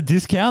 is that with a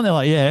discount? They're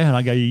like, yeah. And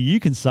I go, you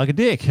can suck a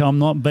dick. I'm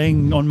not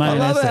being on I main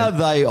love how asset.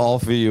 they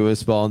offer you a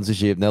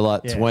sponsorship and they're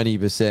like Yeah.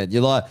 20%.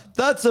 You're like,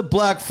 that's a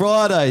Black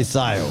Friday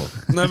sale.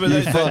 No, but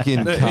You fucking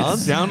it cunt.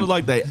 sounded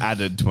like they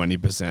added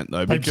 20%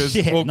 though, because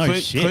shit, well, no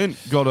Clint, shit. Clint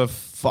got a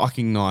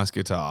fucking nice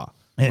guitar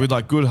Yeah. with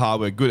like good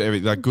hardware, good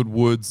everything, like good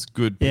woods,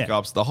 good Yeah.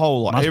 pickups, the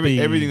whole lot, Must be-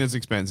 everything that's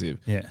expensive.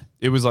 Yeah.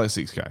 It was like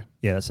 6K.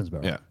 Yeah, that sounds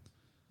about right.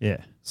 Yeah. Yeah.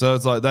 So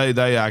it's like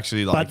they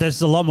actually like. But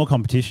there's a lot more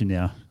competition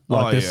now.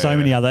 Like there's so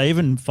many other,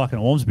 even fucking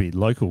Ormsby,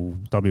 local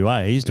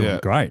WA, he's doing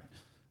great.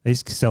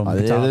 He's selling Oh,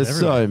 yeah, guitars there's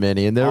everywhere. so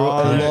many, and a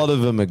lot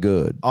of them are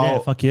good. Yeah,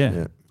 fuck yeah.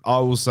 Yeah. I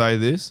will say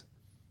this: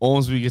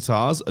 Ormsby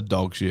guitars are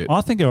dog shit. I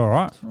think they're all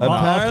right. I've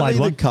Apparently, played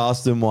the one.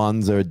 custom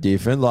ones are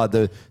different. Like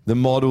the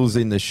models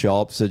in the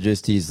shops are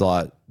just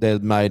they're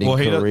made in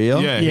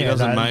Korea. He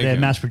doesn't make they're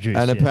them. mass produced.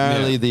 And yeah.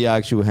 apparently the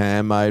actual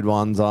handmade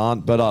ones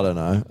aren't. But I don't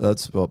know.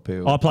 That's what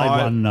people. I played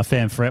one, a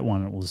fan fret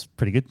one. It was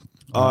pretty good.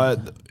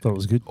 Thought it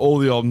was good. All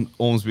the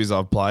Ormsbys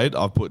I've played,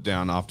 I've put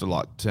down after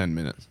like 10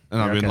 minutes, and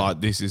I've been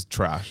like, "This is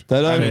trash."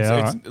 They don't-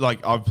 And it's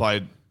like I've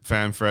played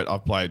fan fret,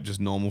 I've played just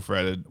normal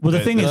fretted. Well, the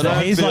thing They is that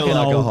don't he's feel like an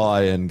a old,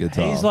 high end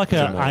guitar. he's like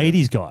to a me.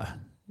 80s guy.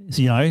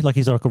 So, like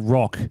he's like a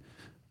rock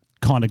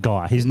kind of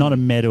guy. He's not a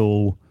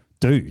metal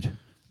dude.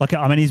 Like,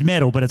 I mean, he's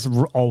metal, but it's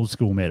old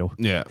school metal.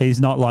 Yeah.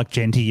 He's not like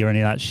Genty or any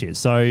of that shit.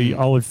 So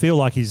I would feel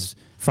like his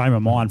frame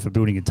of mind for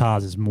building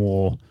guitars is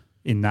more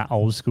in that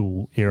old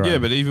school era. Yeah,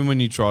 but even when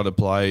you try to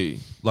play,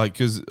 like,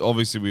 because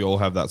obviously we all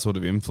have that sort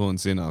of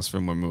influence in us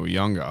from when we were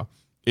younger.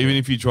 Even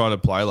if you try to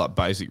play like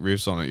basic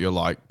riffs on it, you're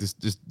like, this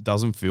just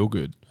doesn't feel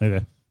good.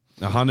 Okay.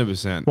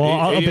 100%. Well,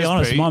 I'll be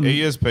honest,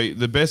 ESP,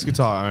 the best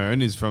guitar I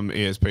own is from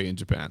ESP in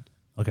Japan.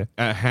 Okay.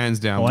 Hands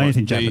down, Well,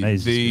 anything the,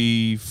 Japanese is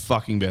the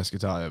fucking best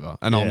guitar ever.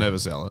 And I'll Yeah. never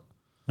sell it.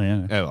 Oh,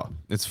 yeah. Ever.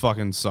 It's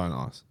fucking so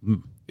nice.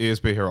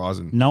 ESP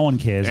Horizon. No one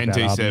cares about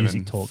our NT7,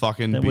 music talk.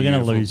 fucking We're going to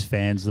beautiful. lose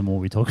fans the more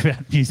we talk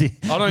about music.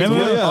 I don't,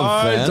 Remember- give,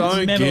 I fans? don't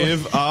Remember-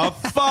 give a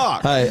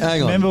fuck. Hey,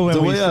 hang on. Remember when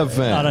Do we have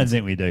fans? I don't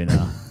think we do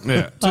now.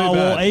 Yeah, too Oh,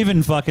 well, bad.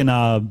 even fucking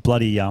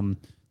bloody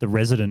the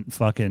resident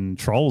fucking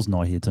troll's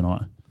not here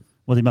tonight.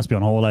 Well, he must be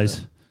on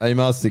holidays. He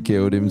must have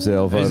killed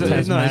himself. He's over at, there. no,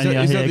 he's at,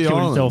 Tasmania, he's yeah, at the killed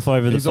island. himself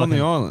over the he's on the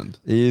fucking- island.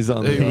 He is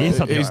on the He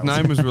is on the His island.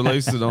 name was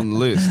released on the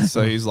list,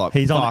 so he's like,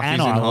 He's on fuck, an he's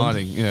in island,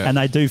 hiding. Yeah. and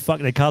they do fuck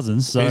their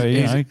cousins,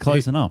 so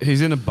close enough. He's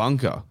in a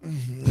bunker.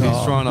 He's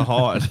trying to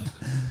hide.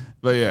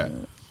 But yeah.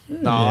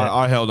 No,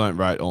 I hell don't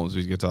rate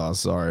Ormsby's guitars.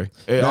 Sorry.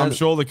 I'm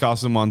sure the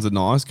custom ones are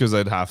nice because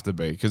they'd have to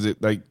be because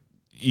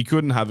you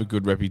couldn't have a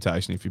good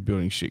reputation if you're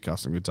building shit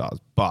custom guitars.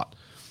 But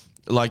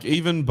like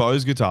even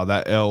Bo's guitar,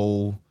 that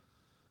L.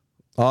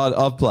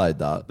 I've played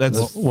that.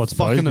 That's what's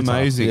fucking both guitar?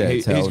 amazing. Yeah,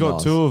 He's it's hell got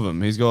nice. two of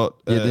them. He's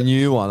got the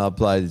new one. I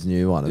played his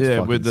new one. It's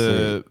fucking with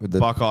the sick. With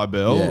Buckeye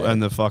Bell Yeah.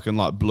 and the fucking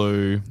like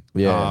blue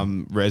Yeah.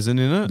 resin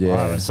in it. Yeah.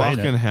 I haven't seen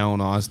fucking it. hell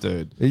nice,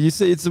 dude. You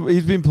see,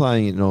 he's been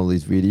playing it in all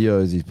these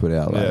videos he's put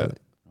out lately.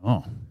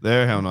 Oh,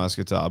 They're a hell nice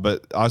guitar.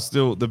 But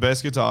the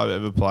best guitar I've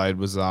ever played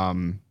was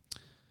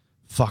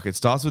it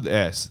starts with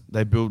S.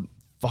 They build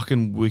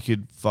fucking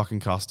wicked fucking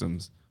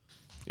customs.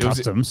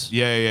 Customs?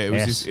 It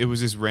was S.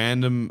 this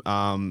random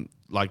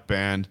like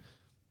band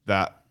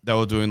that they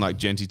were doing like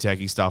genty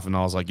techie stuff, and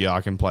I was like, yeah,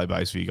 I can play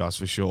bass for you guys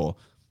for sure.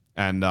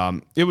 And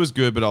it was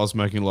good, but I was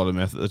smoking a lot of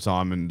meth at the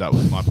time, and that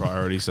was my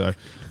priority. So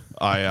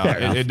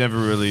it never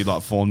really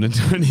like formed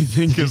into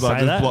anything because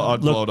I just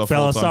I'd blow it off.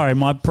 Fella, all the time. sorry,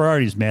 my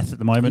priority's meth at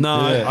the moment.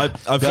 No,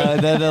 I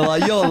They're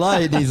like, you're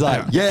late. And he's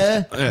like,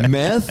 yeah,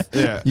 meth?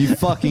 Yeah. You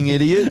fucking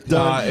idiot.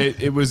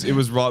 It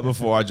was right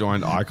before I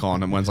joined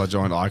Icon, and once I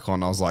joined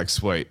Icon, I was like,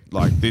 sweet,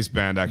 like this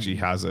band actually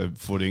has a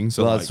footing.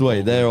 So Well, like, that's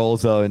sweet. They're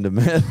also into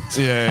meth.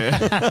 yeah,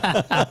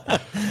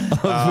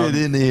 I'll fit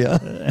in here.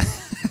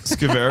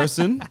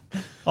 Skiverison.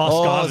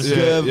 Oh,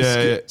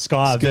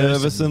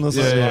 Skirvison or something.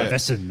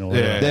 Skirvison or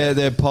whatever.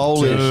 They're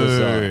Polish or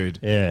something. Dude,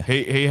 Yeah.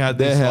 he had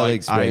They're this hell like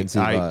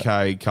expensive,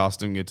 8K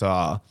custom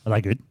guitar. Are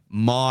they good?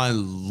 My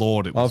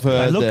lord, it was I've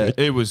heard look that.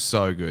 It was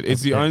so good.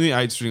 It's the only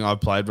 8-string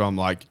I've played where I'm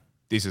like,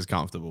 this is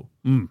comfortable.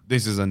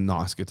 This is a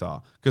nice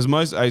guitar. Because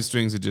most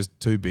 8-strings are just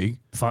too big.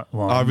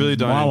 Well, I really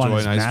don't my one enjoy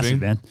is an 8-string.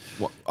 massive, man.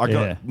 Well, I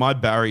Yeah. got my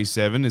Barry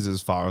 7 is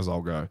as far as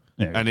I'll go.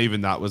 Yeah. And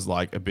even that was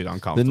like a bit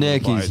uncomfortable. The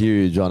neck to is play.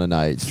 huge on an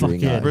 8-string.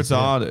 Fuck yeah.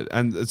 Retarded.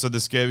 And so the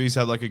Skevies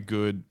had like a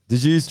good.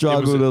 Did you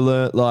struggle a- to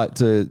learn, like,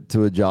 to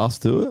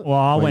adjust to it? Well,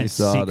 I when you went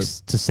started?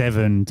 6 to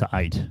 7 to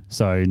 8,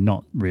 so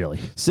not really.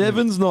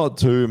 7's not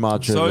too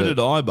much. So of did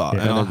I, but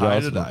Yeah. and I An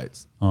hated adjustment.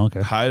 8s. Oh,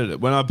 okay. Hated it.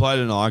 When I played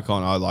an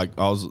Icon, I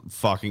was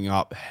fucking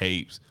up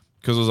heaps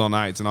because it was on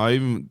 8s, and I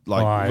even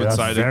like would that's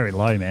say very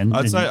low, man.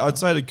 I'd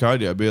say to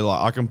Cody, I'd be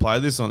like, I can play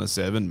this on a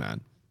 7,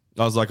 man.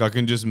 I was like, I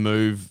can just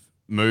move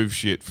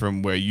shit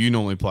from where you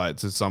normally play it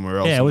to somewhere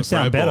else. yeah, it on would the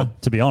sound fretboard. better,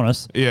 to be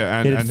honest. Yeah,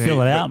 and It'd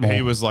fill it out but more.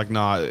 he was like,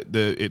 nah,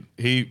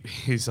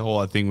 his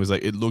whole thing was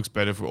like, it looks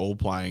better for all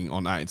playing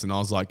on 8s, and I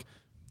was like,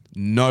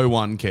 no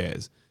one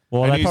cares.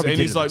 Well, and they he's, probably and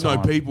did he's at like, the no,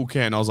 time. people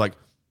can. I was like,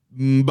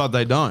 but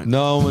they don't.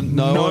 No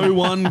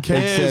one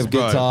cares, except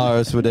bro.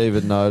 guitarists would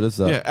even notice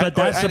that. Yeah, But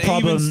that's the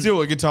problem. Even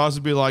still, a guitarist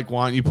would be like,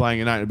 "Why aren't you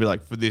playing an 8?" It'd be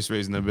like, "For this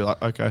reason." They'd be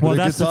like, "Okay." Well, The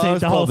that's the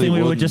guitars whole probably thing we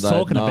were wouldn't, just they'd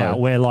talking know. about.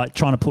 We're like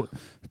trying to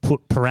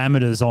put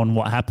parameters on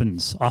what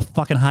happens. I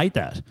fucking hate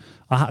that.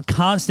 I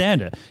can't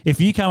stand it.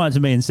 If you come up to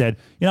me and said,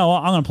 you know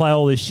what, I'm going to play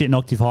all this shit an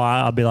octave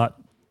higher, I'd be like,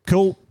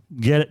 cool,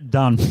 get it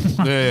done.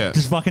 Yeah.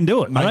 Just fucking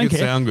do it. Make I don't it care.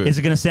 sound good. Is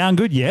it going to sound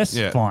good? Yes.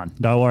 Yeah. Fine.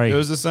 Don't worry. It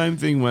was the same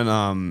thing when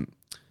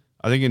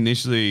I think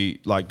initially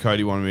like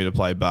Cody wanted me to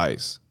play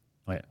bass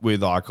Oh, yeah.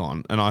 with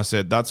Icon, and I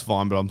said that's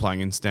fine, but I'm playing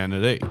in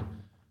standard E,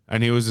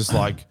 and he was just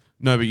like,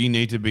 "No, but you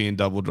need to be in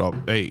double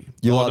drop E."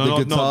 You Oh, like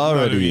the guitar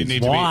no, it you is.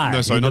 need Why? to be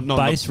no, sorry, The not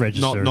bass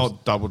register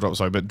not double drop,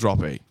 sorry, but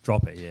drop E.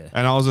 Drop it, yeah.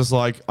 And I was just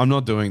like, I'm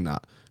not doing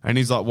that. And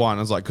he's like, why? And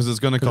I was like, because it's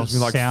going to cost it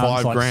me like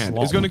sounds like $5,000.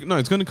 slop.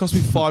 It's going to cost me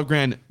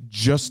 $5,000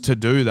 just to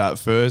do that.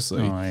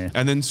 Firstly, Oh, yeah.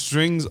 and then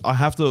strings, I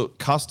have to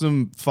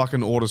custom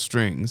fucking order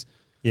strings.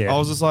 Yeah. I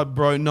was just like,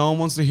 bro, no one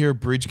wants to hear a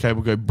bridge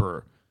cable go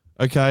brr.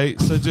 Okay,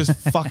 so just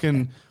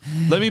fucking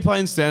let me play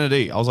in standard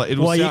E. I was like,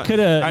 it'll Well, you sound.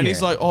 coulda- and he's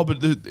yeah. like, oh, but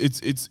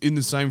it's in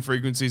the same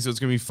frequency, so it's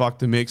gonna be fucked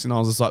to mix. And I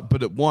was just like,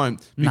 but it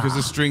won't because Nah.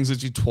 the strings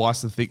literally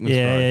twice the thickness.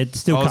 Yeah, bro. it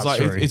still I was cuts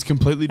like, through. it's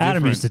completely different.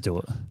 Adam used to do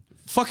it.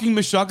 Fucking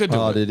Meshuggah do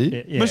Oh, it. did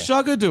he? Yeah.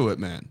 Meshuggah do it,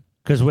 man.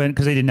 Because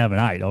he didn't have an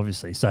 8,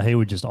 obviously, so he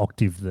would just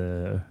octave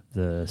the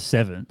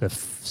 7, the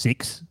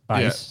 6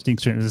 bass. Yeah.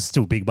 String is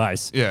still big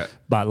bass. Yeah.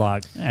 But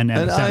like, and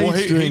An the sound- Well,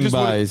 he 8-string just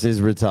would've- bass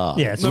is retarded.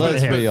 Yeah, it's No, not but, a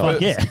hair.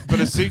 Fuck yeah. but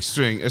a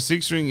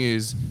 6-string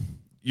is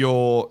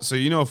your. So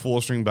you know a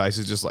 4-string bass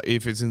is just like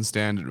if it's in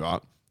standard,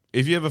 right?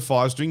 If you have a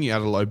 5-string, you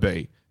add a low B,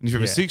 and if you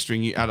have Yeah. a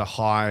 6-string, you add a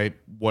high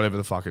whatever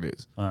the fuck it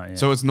is. Oh, yeah.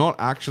 So it's not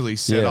actually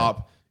set Yeah.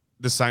 up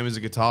the same as a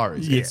guitar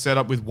is. Yeah. It's set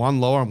up with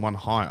one lower and one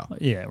higher.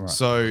 Yeah, right.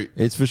 So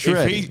It's for if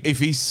shredding. if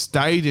he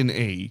stayed in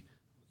E,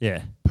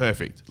 yeah.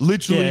 perfect,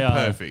 literally Yeah,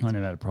 perfect. I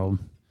never had a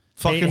problem.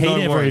 Fucking he no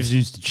never worries.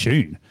 used to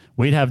tune.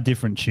 We'd have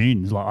different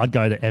tunes. Like I'd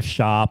go to F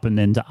sharp and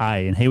then to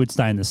A, and he would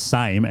stay in the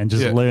same and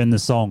just Yeah. learn the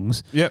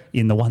songs Yep.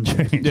 in the one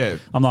tune. Yeah.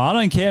 I'm like, I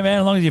don't care, man.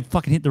 As long as you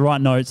fucking hit the right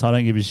notes, I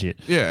don't give a shit.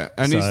 Yeah,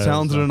 and he's So,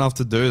 talented so- enough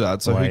to do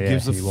that. So Well, who yeah,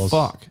 gives a he was-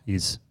 fuck?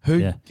 Who?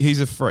 Yeah. He's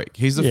a freak.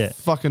 He's a Yeah.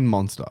 fucking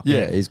monster.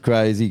 Yeah, he's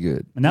crazy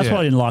good. And that's Yeah.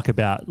 what I didn't like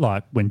about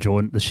like when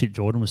the shit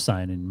Jordan was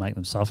saying and Make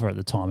Them Suffer at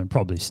the time, and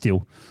probably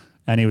still.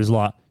 And he was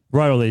like,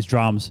 wrote all these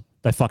drums,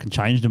 they fucking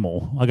changed them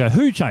all. I go,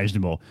 who changed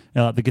them all?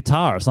 And like the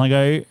guitarist. And I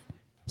go,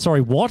 sorry,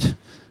 what?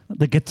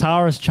 The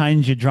guitarist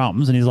changed your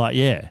drums, and he's like,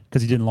 yeah,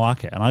 because he didn't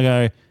like it. And I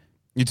go,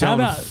 You tell how him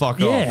about to fuck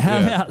yeah, off. how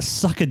about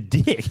suck a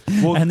dick?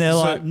 Well, and they're so-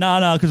 like,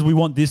 no, because we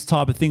want this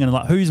type of thing. And I'm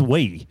like, who's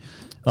we?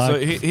 So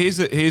Like, here's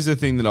the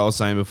thing that I was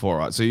saying before,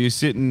 right? So you're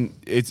sitting,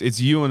 it's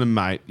you and a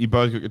mate. You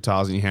both got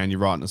guitars in your hand. You're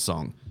writing a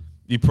song.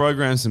 You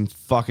program some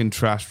fucking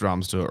trash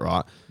drums to it,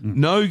 right?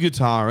 No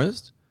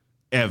guitarist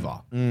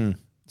ever.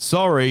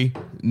 Sorry,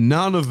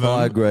 none of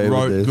them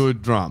wrote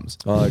good drums.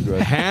 I agree.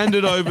 Hand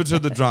it over to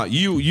the drum.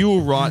 You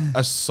will write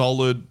a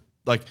solid,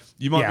 like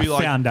you might be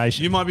like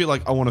foundation. You might be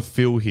like, I want to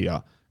feel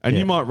here, and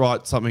you might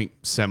write something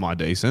semi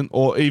decent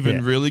or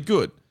even really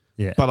good.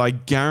 Yeah. But I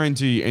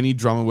guarantee you, any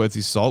drummer worth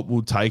his salt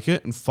will take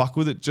it and fuck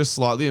with it just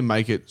slightly and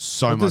make it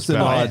so much Just better.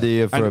 an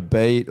idea for a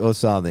beat or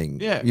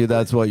something. Yeah,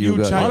 that's what you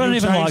got. I don't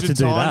even like to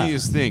do that.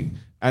 Tiniest thing.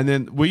 And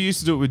then we used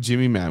to do it with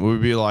Jimmy, man. We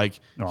would be like,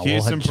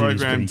 here's some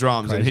programmed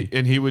drums,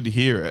 and he would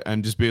hear it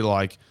and just be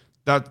like,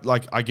 that,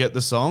 like, I get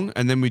the song,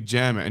 and then we'd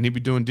jam it, and he'd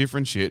be doing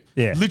different shit.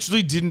 Yeah.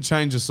 Literally didn't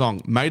change the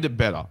song, made it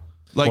better.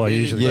 Like,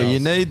 you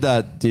need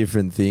that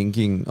different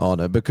thinking on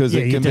it because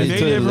it can be need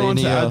too everyone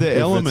to linear add their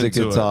if element it's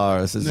a to it.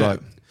 guitarist. It's like,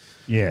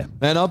 yeah.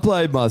 Man, I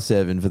played my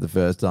 7 for the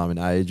first time in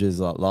ages,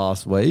 like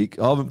last week.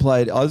 I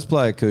just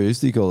play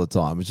acoustic all the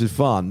time, which is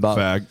fun. But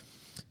Fag.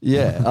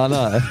 Yeah, I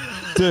know.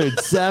 Dude,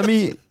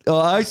 Sammy,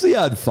 I actually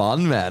had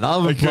fun, man. I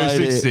haven't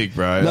played Acoustic's it. sick,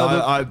 bro. No,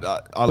 I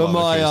but love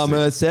my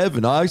acoustic.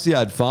 7, I actually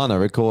had fun. I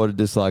recorded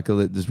just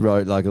just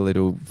wrote like a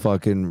little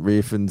fucking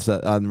riff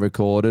and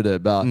recorded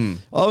it. But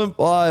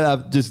I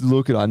have just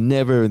look at it. I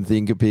never even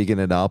think of picking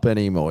it up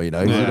anymore, you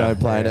know, 'cause you don't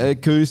play it.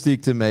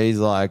 Acoustic to me is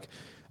like,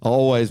 I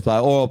always play,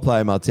 or I'll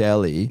play my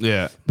telly.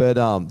 Yeah.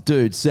 But,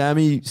 dude,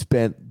 Sammy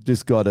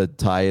just got a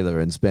Taylor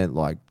and spent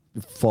like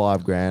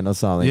 $5,000 or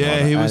something. Yeah, on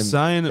it. he was And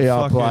saying it I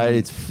fucking- played.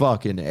 It's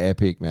fucking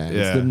epic, man.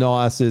 Yeah. It's the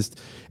nicest.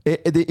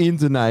 The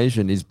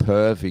intonation is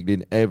perfect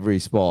in every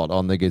spot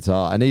on the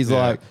guitar, and he's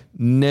like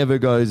never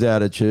goes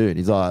out of tune.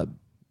 He's like,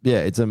 yeah,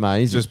 it's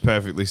amazing. Just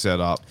perfectly set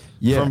up.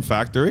 Yeah. From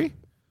factory?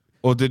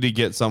 Or did he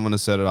get someone to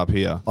set it up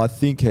here? I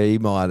think he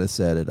might have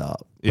set it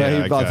up.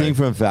 Yeah, but I okay. think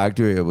from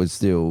factory it was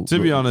still. To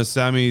be honest,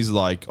 Sammy's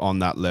like on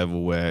that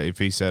level where if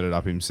he set it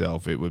up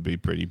himself, it would be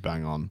pretty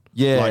bang on.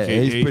 Yeah, like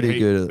he's pretty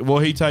good at it. Well,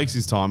 he takes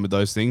his time with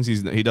those things.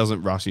 He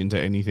doesn't rush into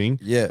anything.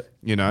 Yeah.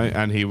 You know,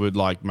 and he would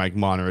like make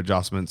minor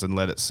adjustments and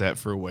let it set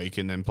for a week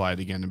and then play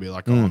it again and be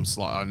like, oh,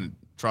 I'm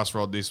truss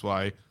rod this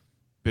way,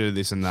 bit of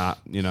this and that,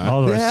 you know.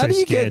 Oh, How do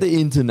you get the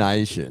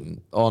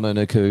intonation on an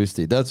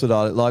acoustic? That's what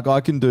I like.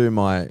 I can do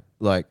my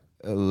like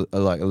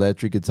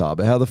electric guitar,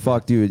 but how the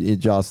fuck do you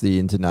adjust the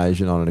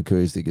intonation on an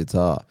acoustic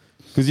guitar?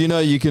 Because you know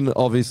you can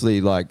obviously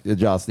like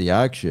adjust the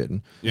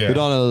action, but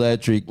on an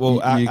electric,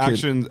 well, you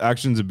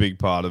action's a big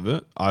part of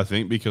it, I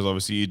think, because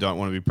obviously you don't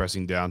want to be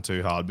pressing down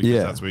too hard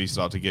because that's where you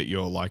start to get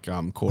your like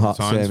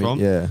quarter tones from.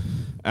 Yeah,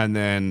 and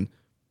then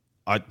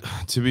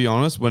to be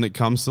honest, when it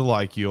comes to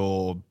like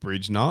your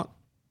bridge nut,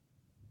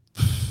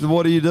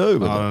 what do you do?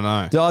 With I don't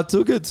know. I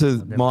took it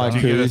to my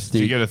acoustic. Do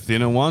you get a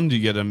thinner one? Do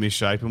you get a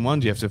misshapen one?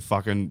 Do you have to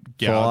fucking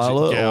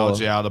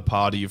gouge out a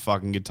part of your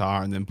fucking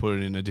guitar and then put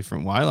it in a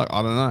different way? Like,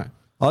 I don't know.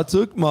 I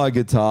took my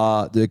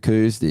guitar, the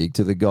acoustic,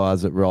 to the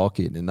guys at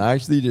Rockin', and they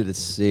actually did a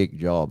sick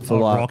job for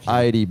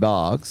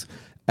 $80,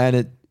 and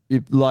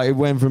it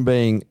went from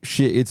being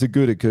shit. It's a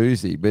good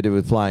acoustic, but it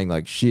was playing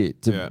like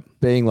shit to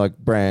being like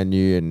brand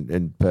new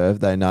and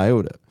perfect. They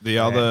nailed it. The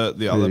other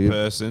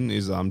person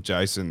is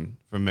Jason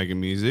from Mega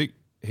Music.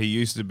 He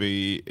used to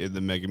be in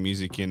the Mega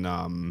Music in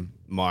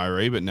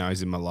Myrie, but now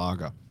he's in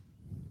Malaga.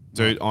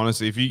 Dude,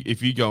 honestly,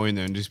 if you go in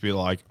there and just be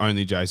like,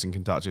 only Jason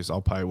can touch this,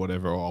 I'll pay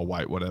whatever or I'll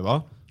wait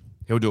whatever,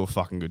 he'll do a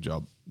fucking good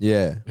job.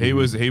 Yeah. He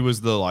was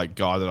the like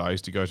guy that I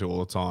used to go to all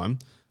the time.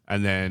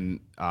 And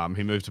then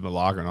he moved to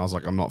Malaga and I was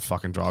like, I'm not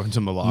fucking driving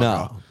to Malaga.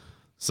 No.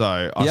 So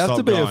I you have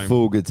to be going. a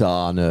full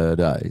guitar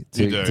nerd,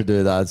 to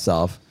do that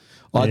stuff.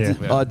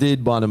 I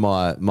did one of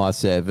my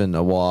 7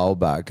 a while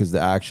back because the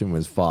action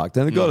was fucked.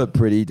 And it got it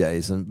pretty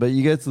decent. But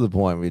you get to the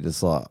point where you're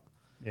just like,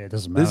 yeah, it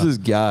doesn't matter. this is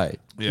gay.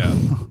 Yeah.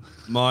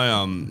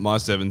 My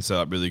 7 set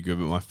up really good,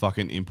 but my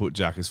fucking input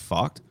jack is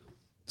fucked.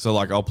 So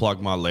like I'll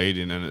plug my lead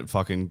in and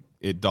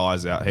it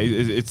dies out.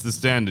 It's the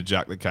standard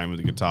jack that came with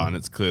the guitar, and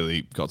it's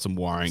clearly got some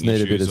wiring issues.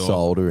 Need a bit of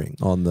soldering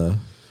on the.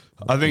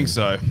 I think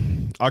so.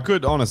 I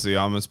could honestly.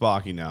 I'm a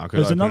Sparky now. I could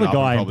There's open another it up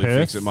guy and in probably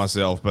fix Perth. it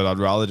myself, but I'd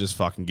rather just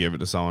fucking give it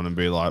to someone and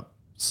be like,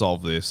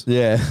 solve this.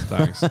 Yeah.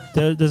 Thanks.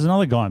 There's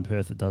another guy in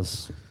Perth that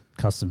does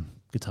custom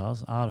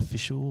guitars,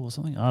 artificial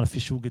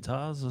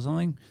guitars or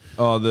something.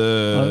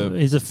 Oh,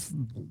 he's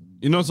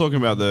you're not talking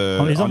about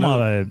the. he's on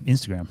my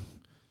Instagram.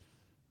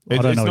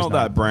 It's know his not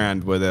that name.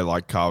 brand where they're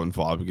like carbon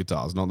fiber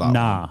guitars. Not that.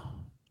 Nah,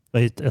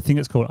 I think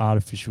it's called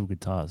artificial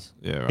guitars.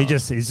 Yeah, right.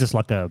 He's just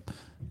like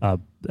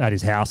at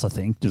his house, I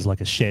think, just like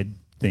a shed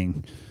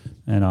thing,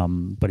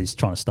 and but he's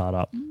trying to start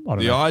up. I don't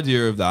The know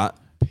idea of that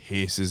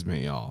pisses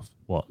me off.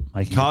 what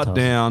making Cut guitars.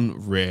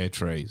 down rare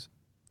trees.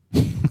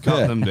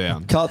 Cut them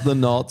down. Cut the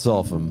knots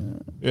off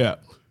them. Yeah.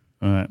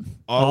 All right.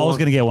 I was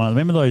going to get one.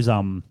 Remember those I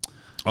want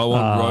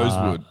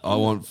rosewood. I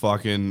want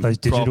fucking those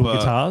digital proper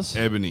guitars?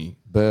 ebony.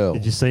 Bell.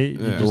 Did you see?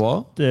 Yeah.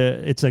 What?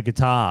 It's a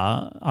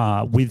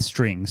guitar with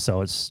strings,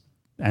 so it's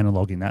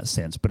analog in that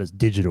sense, but it's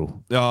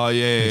digital. Oh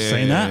yeah, You've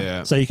seen that?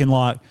 Yeah. So you can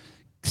like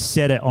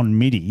set it on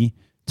MIDI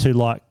to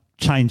like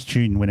change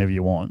tune whenever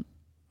you want.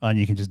 and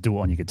you can just do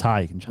it on your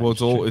guitar. You can change. Well,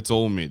 it's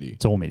all MIDI.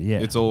 It's all MIDI. Yeah,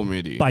 It's all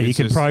MIDI. But you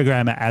can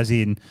program it as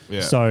in.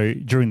 Yeah. So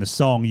during the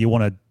song, you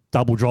want to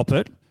double drop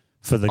it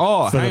for the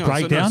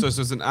breakdown. So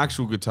it's an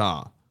actual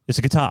guitar. It's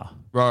a guitar.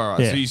 Right.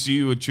 Yeah. So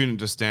you would tune it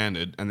to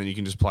standard, and then you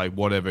can just play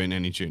whatever in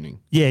any tuning.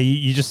 Yeah,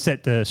 you just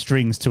set the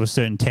strings to a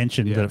certain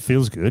tension that it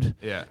feels good.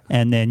 Yeah.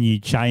 And then you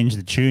change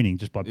the tuning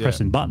just by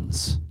pressing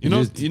buttons. You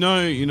know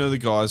the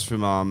guys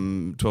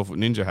from 12 Foot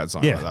Ninja had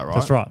something like that, right?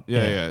 That's right.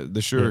 Yeah. The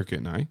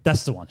Shuriken, eh?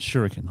 That's the one,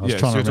 Shuriken. I was Yeah,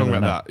 trying so you're to talking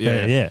remember about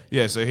that. Yeah.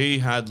 Yeah. So he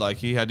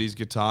had his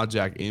guitar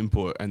jack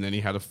input, and then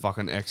he had a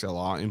fucking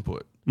XLR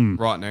input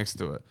right next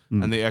to it,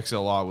 and the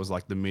XLR was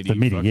like the MIDI. The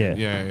MIDI, fucking,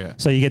 yeah. yeah.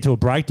 So you get to a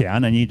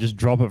breakdown and you just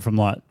drop it from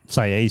like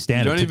say E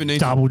standard. You don't even need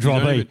double to,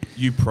 drop E.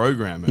 You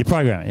program it. You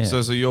program it.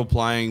 Yeah. So you're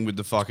playing with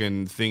the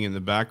fucking thing in the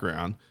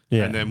background,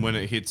 and then when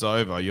it hits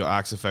over, your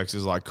Axe Effects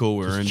is like, cool,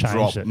 we're in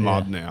drop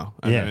mud now,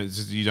 and then it's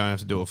just, you don't have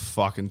to do a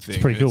fucking thing.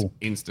 It's pretty cool. It's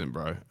instant,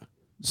 bro.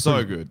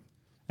 So good.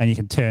 And you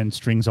can turn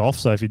strings off.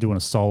 So if you're doing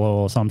a solo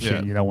or some shit,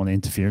 and you don't want the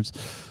interference.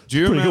 Do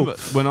you remember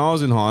when I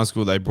was in high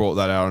school, they brought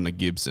that out on a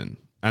Gibson?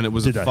 And it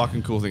was a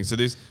fucking cool thing. So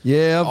this,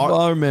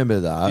 I remember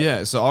that.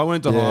 Yeah, so I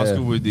went to high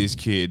school with this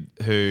kid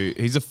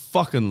he's a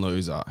fucking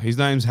loser. His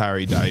name's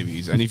Harry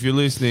Davies, and if you're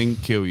listening,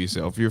 kill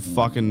yourself. You're a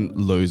fucking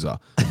loser.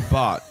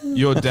 But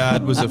your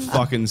dad was a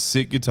fucking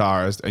sick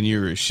guitarist, and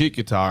you were a shit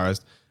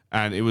guitarist.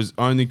 And it was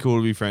only cool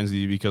to be friends with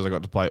you because I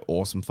got to play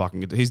awesome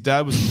fucking guitar. His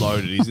dad was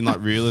loaded. He's in like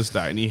real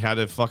estate, and he had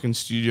a fucking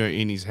studio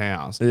in his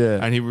house. Yeah,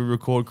 and he would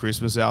record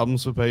Christmas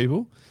albums for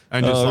people.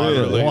 And just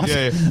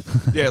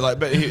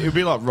but it'd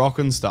be like rock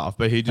and stuff.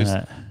 But he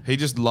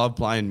just loved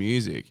playing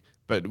music,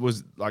 but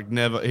was like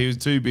he was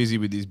too busy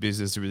with his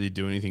business to really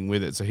do anything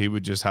with it. So he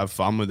would just have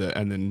fun with it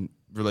and then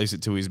release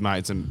it to his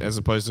mates. And as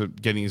opposed to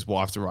getting his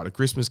wife to write a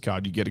Christmas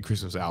card, you get a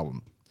Christmas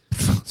album.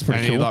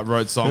 And he like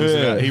wrote songs.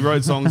 He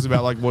wrote songs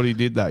about like what he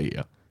did that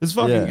year. It's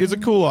fucking. It's a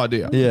cool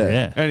idea.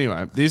 Yeah.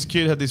 Anyway, this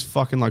kid had this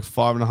fucking like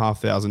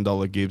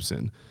 $5,500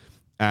 Gibson.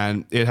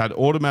 And it had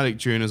automatic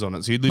tuners on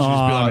it. So you'd literally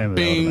just be like,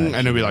 bing,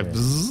 and it'd be like,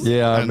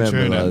 bzzz, I and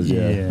remember tune those,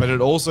 it. But it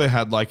also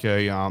had like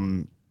a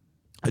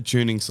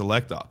tuning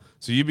selector.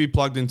 So you'd be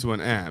plugged into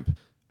an amp,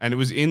 and it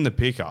was in the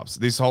pickups.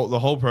 The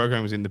whole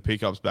program was in the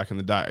pickups back in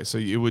the day. So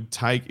it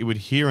would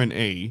hear an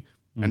E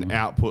and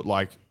output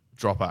like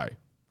drop A.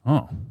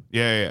 Oh.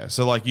 Yeah.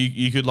 So like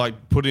you could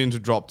like put it into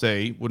drop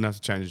D, wouldn't have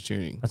to change the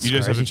tuning. That's you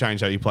just have to crazy.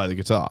 change how you play the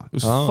guitar. It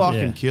was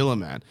fucking killer,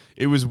 man.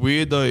 It was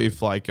weird though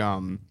if like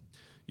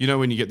you know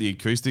when you get the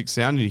acoustic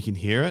sound and you can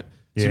hear it?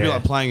 So you'd be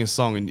like playing a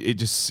song and it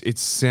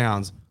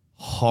sounds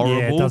horrible.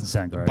 Yeah, it doesn't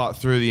sound great. But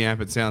through the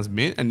amp it sounds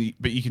mint,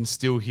 but you can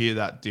still hear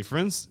that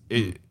difference.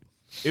 It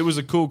was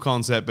a cool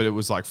concept, but it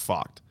was like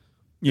fucked.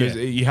 Yeah.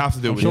 You have to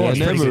do it with It your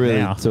never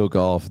really took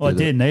off. Well, it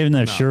did didn't. Even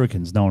though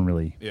Shurikens, no one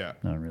really. Yeah.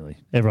 No one really.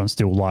 Everyone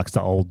still likes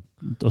the old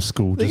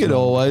school. I think it design.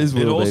 always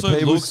will be. also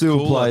People looks still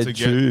cooler play to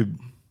get- tube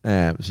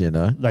amps, you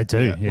know. They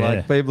do. Yeah.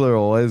 Like people are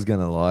always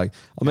gonna like.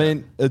 I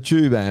mean, a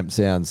tube amp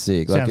sounds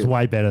sick. Sounds like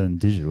way better than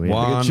digital. Yeah.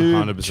 like a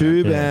 100%.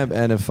 tube amp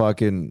and a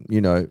fucking,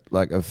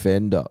 like a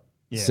Fender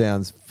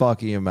sounds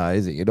fucking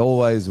amazing. It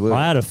always will.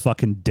 I had a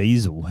fucking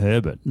diesel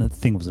Herbert. That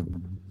thing was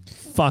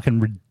fucking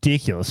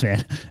ridiculous,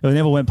 man. It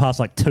never went past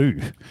like 2.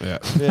 Yeah.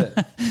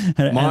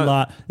 and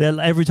like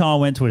every time I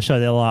went to a show,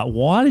 they're like,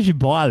 "Why did you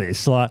buy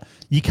this? Like,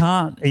 you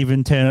can't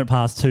even turn it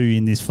past 2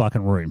 in this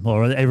fucking room,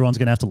 or everyone's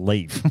gonna have to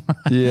leave."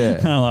 Yeah.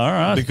 And I'm like, all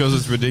right. Because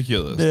it's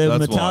ridiculous. Metallica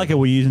That's why.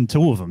 were using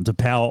 2 of them to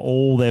power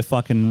all their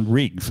fucking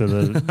rig for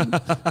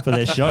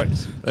their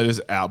shows. They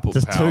just output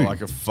Just power 2.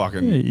 like a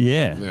fucking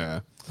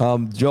Yeah.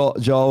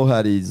 Joel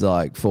had his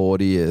like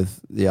 40th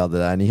the other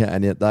day,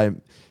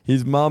 and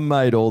his mum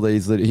made all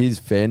these his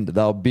Fender.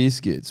 They were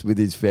biscuits with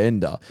his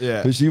Fender.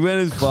 Yeah. But she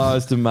went as far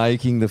as to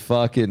making the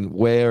fucking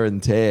wear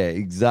and tear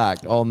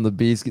exact on the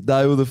biscuit.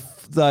 They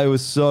were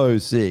so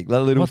sick.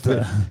 That little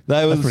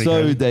they were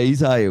so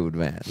detailed,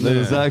 man. It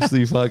was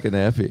actually fucking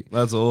epic.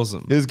 That's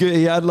awesome. It was good.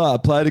 He had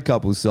played a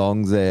couple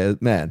songs there.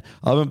 Man,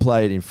 I haven't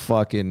played in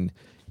fucking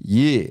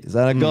years.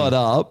 And I got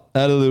up,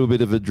 had a little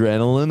bit of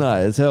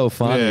adrenaline. It's hell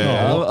fun.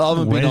 Yeah. I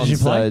haven't Where been on did you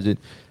play? stage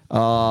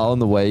on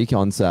the week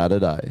on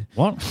Saturday.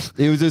 What?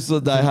 It was just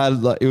that they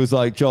had it was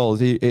like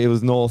Joel's. It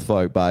was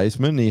Norfolk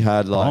basement. He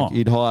had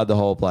he'd hired the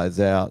whole place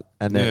out,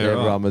 and then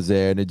everyone was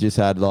there, and it just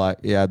had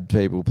he had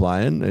people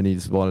playing, and he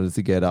just wanted us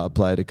to get up,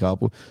 played a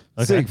couple.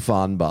 Sick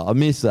fun, but I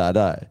miss that,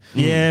 eh?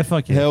 Yeah,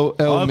 fuck yeah.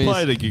 I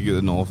played a gig at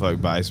the Norfolk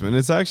basement.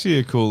 It's actually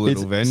a cool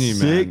little venue, man.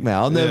 Sick,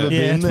 man. I've never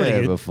been it's pretty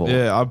there good. before.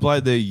 Yeah, I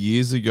played there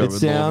years ago. It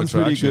with Law of sounds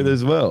pretty Attraction. good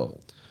as well.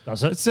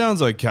 Does It it?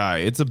 sounds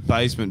okay. It's a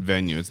basement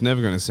venue. It's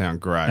never going to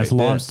sound great. It's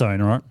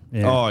limestone, right?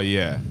 Yeah. Oh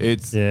yeah,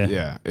 it's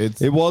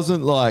it's It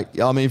wasn't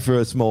for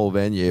a small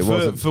venue. It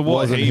wasn't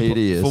wasn't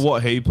hideous. for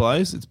what he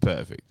plays. It's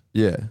perfect.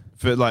 Yeah.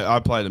 For I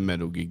played a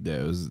metal gig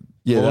there. It was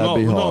That'd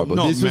be horrible.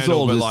 This was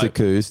metal, all but just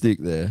acoustic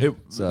there.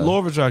 Law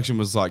of Attraction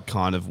was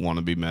kind of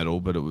wannabe metal,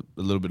 but it was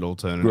a little bit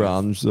alternative.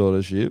 Grunge sort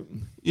of shit.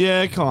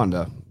 Yeah,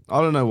 kinda.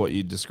 I don't know what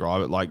you'd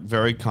describe it like.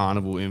 Very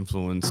carnival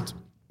influenced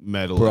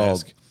metal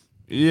esque.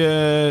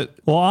 Yeah.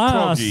 Well,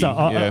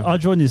 proggy, I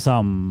joined this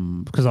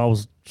because I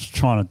was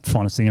trying to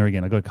find a singer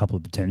again. I got a couple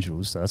of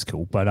potentials, so that's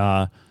cool. But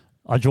I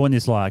joined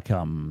this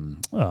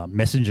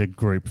messenger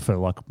group for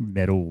like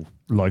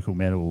local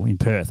metal in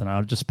Perth, and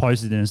I just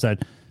posted it and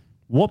said,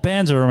 "What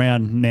bands are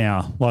around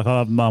now? Like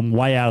I'm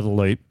way out of the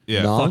loop.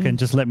 Yeah. Fucking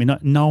just let me know."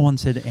 No one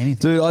said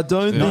anything. Dude, I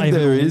don't think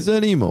there is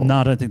anymore. No,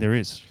 I don't think there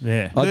is.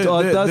 Yeah. That's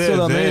what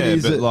I mean.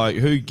 Is but it, like,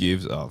 who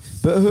gives a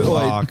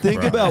wait,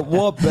 think about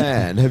what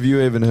band have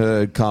you even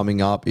heard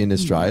coming up in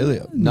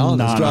Australia? None.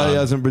 Australia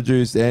hasn't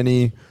produced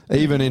any,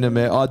 even in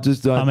America. I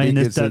just don't think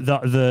it's...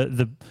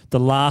 the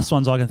last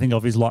ones I can think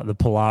of is like the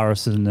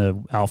Polaris and the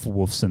Alpha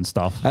Wolves and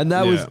stuff. And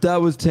that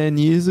was 10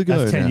 years ago.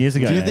 That's 10 years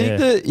ago. Do you think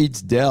that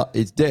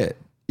it's dead?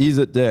 Is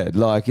it dead?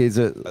 Like, is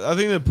it? I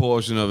think the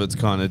portion of it's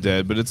kind of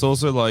dead, but it's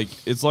also like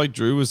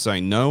Drew was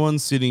saying. No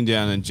one's sitting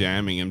down and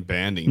jamming and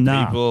banding.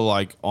 Nah. People are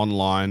like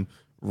online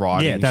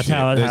writing. Yeah, that's shit.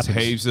 how it There's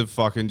happens. heaps of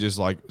fucking just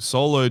like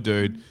solo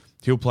dude.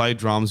 He'll play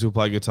drums. He'll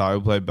play guitar.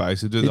 He'll play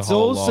bass. He'll do the It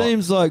whole all lot.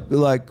 seems like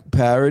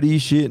parody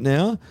shit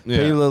now.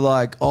 Yeah. People are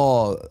like,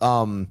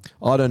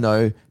 I don't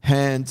know,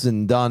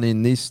 Hanson done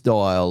in this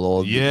style,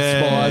 or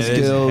Spice there's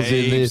Girls in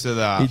heaps this. of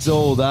that. It's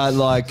all that,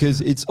 like, because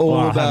it's all Well,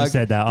 I haven't about.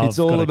 said that. It's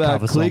I've all got a about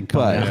cover song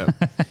coming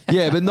clickbait.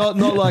 Yeah, but not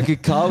like a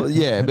cover.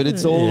 Yeah, but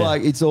it's all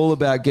like it's all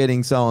about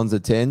getting someone's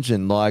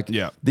attention. Like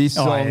this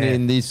song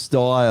in this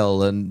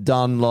style and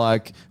done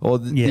like, or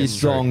this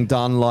song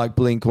done like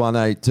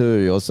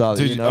Blink-182 or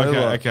something. Dude, you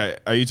know, okay.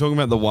 Are you talking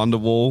about the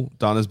Wonderwall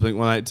done as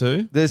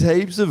Blink-182? There's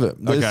heaps of them.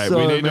 There's Okay, so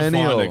we need to many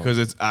find of it them. because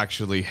it's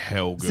actually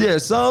hell good. Yeah,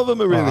 some of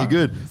them are really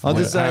good. I'm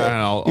just saying,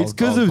 it's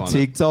because of I'll find it.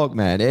 TikTok,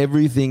 man.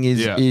 Everything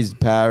is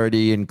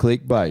parody and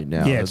clickbait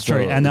now. Yeah, it's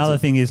true. And the other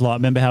thing is, like,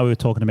 remember how we were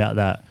talking about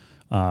that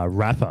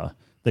rapper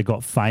that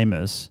got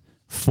famous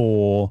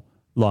for,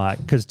 like,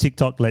 because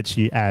TikTok lets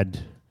you add,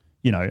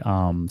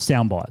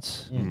 sound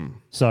bites.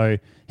 So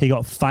he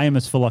got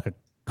famous for like a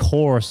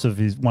chorus of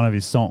one of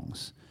his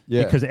songs.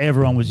 Yeah. Because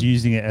everyone was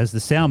using it as the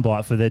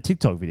soundbite for their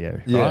TikTok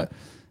video. Yeah. Right?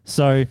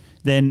 So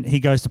then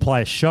he goes to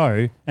play a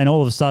show, and all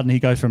of a sudden he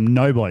goes from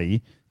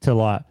nobody to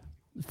like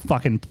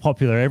fucking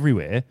popular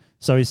everywhere.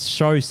 So his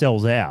show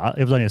sells out.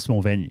 It was only a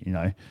small venue,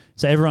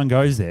 So everyone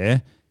goes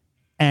there,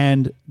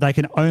 and they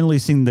can only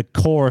sing the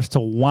chorus to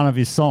one of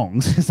his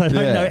songs because they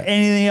don't know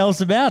anything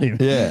else about him.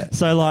 Yeah.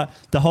 So like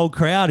the whole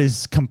crowd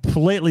is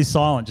completely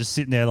silent, just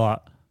sitting there like.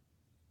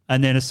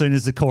 And then as soon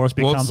as the chorus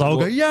becomes, I'll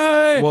go,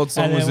 yay! What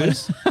song And was then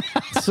this?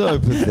 So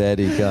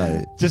pathetic,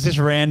 eh? Just this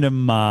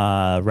random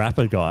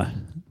rapper guy.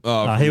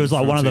 He was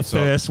like one of the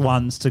first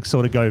ones to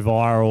sort of go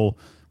viral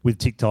with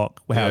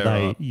TikTok,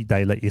 how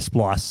they let you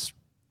splice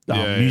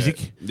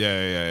music.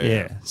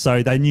 Yeah.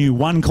 So they knew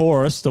one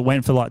chorus that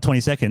went for like 20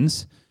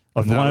 seconds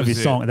of And that one of was his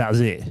it. songs. That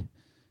was it.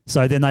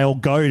 So then they all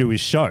go to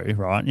his show,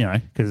 right?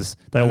 Because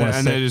they all want to.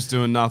 And they're just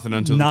doing nothing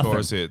until the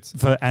chorus hits.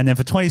 And then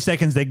for 20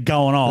 seconds they're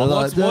going on.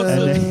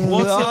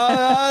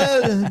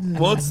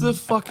 What's the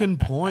fucking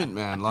point,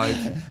 man? Like,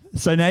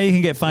 so now you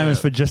can get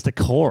famous for just a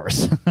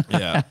chorus.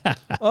 yeah. I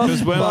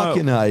Because when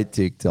fucking hate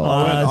TikTok.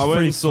 I went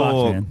pretty and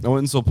saw fucked, man. I went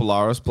and saw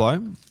Polaris play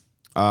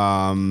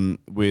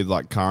with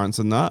like Currents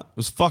and that. It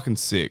was fucking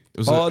sick. It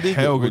was a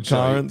hell good show.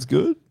 Currents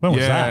good? When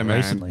was Yeah, that? man.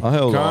 Recently? I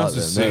held Currents like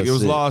was them. sick. It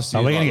was last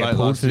year. Are we gonna like, get late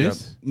pulled last for year.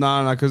 this?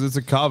 No, because it's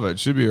a cover. It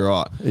should be all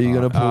right. Are you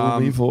going to pull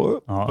me for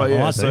it? Oh, But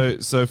yeah, I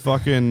see. so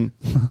fucking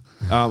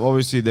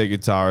obviously their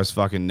guitarist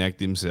fucking necked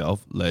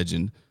himself,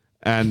 legend.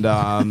 And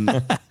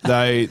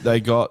they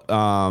got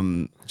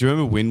do you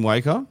remember Wind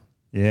Waker?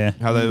 Yeah.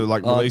 How they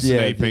like released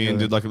yeah, an EP and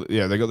did like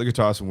they got the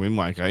guitarist from Wind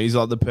Waker. He's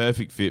like the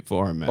perfect fit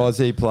for him, man. Or is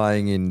he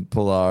playing in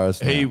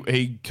Polaris now?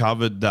 He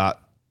covered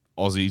that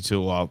Aussie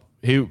tour.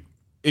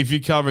 If you're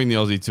covering the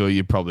Aussie tour,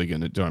 you're probably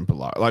going to join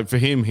Polaris. Like for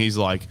him, he's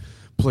like,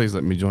 please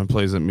let me join.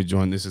 Please let me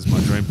join. This is my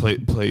dream.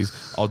 Please,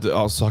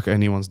 I'll suck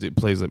anyone's dick.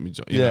 Please let me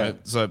join. You know?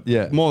 So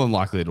more than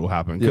likely it'll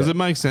happen because it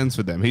makes sense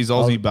for them. He's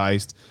Aussie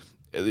based.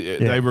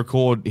 They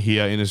record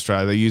here in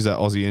Australia. They use that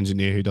Aussie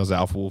engineer who does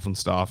Alpha Wolf and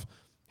stuff.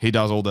 He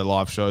does all their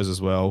live shows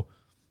as well.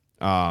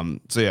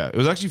 So yeah, it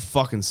was actually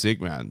fucking sick,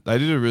 man. They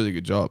did a really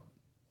good job.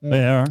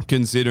 Yeah. All right.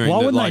 Considering Why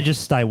that, wouldn't like, they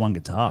just stay one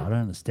guitar? I don't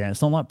understand.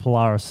 It's not like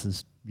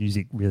Polaris's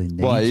music really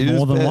needs Well, you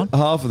more just than one.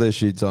 half of their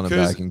shit's on a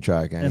 'Cause backing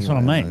track. That's what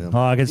I anyway. mean.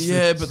 Like,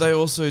 yeah, but they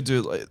also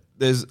do like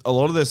there's a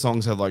lot of their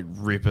songs have like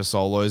ripper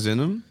solos in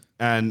them,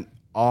 and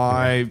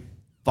I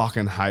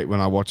fucking hate when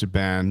I watch a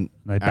band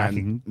They're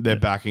backing- they're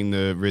backing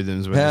the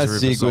rhythms. When How there's a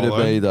ripper sick would solo.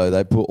 it be though?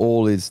 They put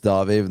all his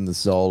stuff, even the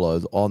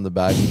solos, on the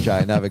backing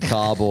track and have a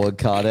cardboard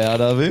cut out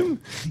of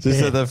him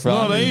just at the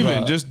front. Not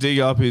even just dig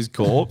up his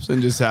corpse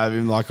and just have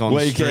him like on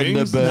Weekend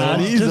the strings.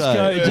 Birdies,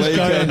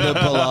 Weekend the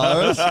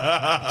Polaris.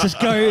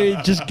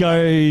 just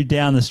go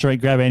down the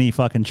street, grab any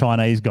fucking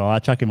Chinese guy,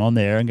 chuck him on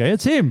there, and go,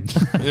 it's him.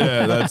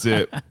 Yeah, that's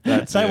it.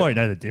 That's They it. won't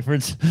know the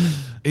difference.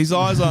 His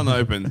eyes aren't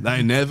open.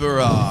 They never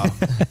are.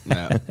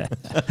 Yeah.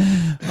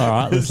 All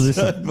right, let's listen.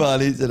 So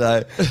funny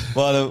today.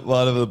 One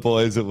of the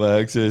boys at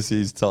work says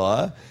he's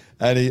Thai,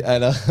 and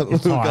I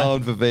was Thai?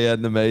 going for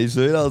Vietnamese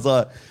food. I was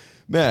like,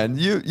 Man,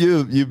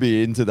 you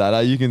be into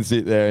that. You can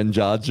sit there and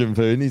judge him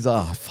food, and he's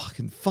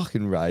fucking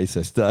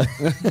racist.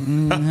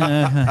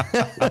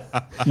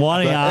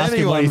 Why do you ask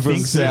him what he from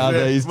thinks?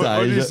 Southeast What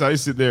did you Asia? say?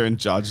 Sit there and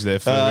judge their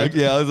food.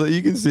 Yeah, I was like,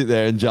 you can sit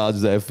there and judge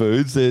their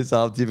food. So it's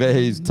up to you. But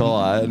he's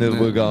Thai, and then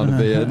we're going to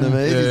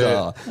Vietnamese. He's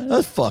like,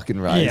 that's fucking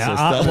racist.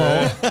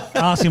 Yeah,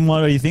 ask him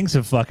what he thinks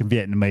of fucking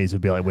Vietnamese.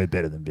 Would be like, we're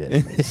better than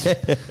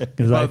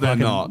Vietnamese. But they're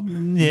not.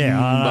 Yeah,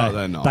 I But know.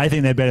 they're not. They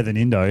think they're better than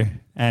Indo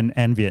and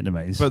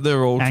Vietnamese. But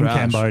they're all and trash.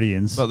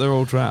 Cambodians. But they're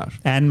all trash.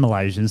 And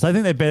Malaysians. They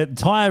think they're better.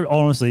 Thai,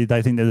 honestly,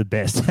 they think they're the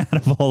best out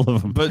of all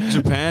of them. But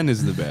Japan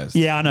is the best.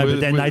 Yeah, I know, but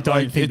then they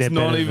don't think they're it's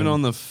not better even than-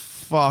 on the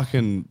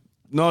fucking.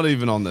 Not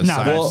even on the No,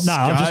 same no,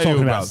 I'm just talking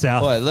scale, about bruv.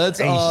 South. Wait, let's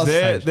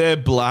ask. They're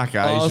black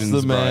Ask Asians,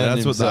 the bro. man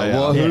That's what they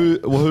himself.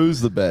 are. Who's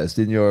the best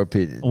in your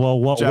opinion? Well,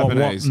 what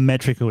Japanese.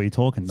 metric are we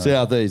talking though?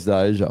 Southeast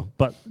Asia.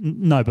 But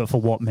no, but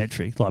for what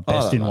metric? Like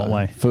best in what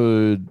way?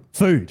 Food.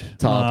 Food.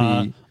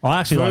 Tapi. I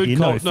actually like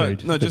Indo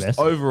food. No, the just best.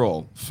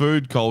 overall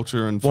food,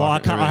 culture, and. Well, I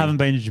fucking can't. I everything. haven't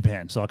been to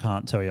Japan, so I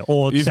can't tell you.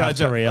 Or You've South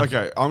had Korea.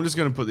 Okay, I'm just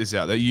going to put this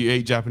out there. You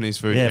eat Japanese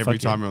food Yeah, every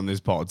fuck yeah. time you're on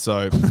this pod,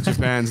 so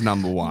Japan's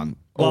number one.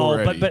 Well,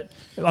 already. but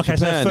okay,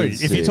 Japan so food.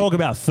 is If you sick. talk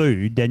about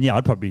food, then yeah,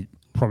 I'd probably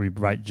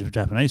rate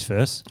Japanese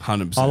first.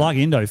 100%. I like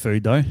Indo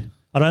food though.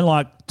 I don't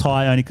like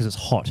Thai only because it's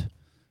hot,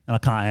 and I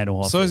can't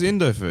handle hot. So food. is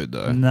Indo food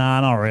though.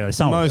 Nah, not really.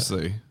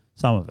 Mostly.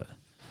 Some of it.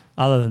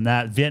 Other than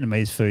that,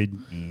 Vietnamese food.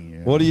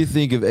 What do you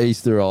think of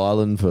Easter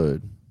Island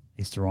food?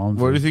 Easter Island.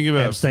 What do you food. think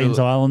about Epstein's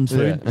Island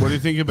food? What do you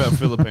think about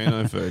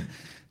Filipino food?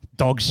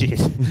 Dog shit.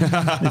 It's What do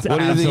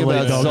you think absolute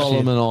about dog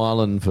Solomon shit.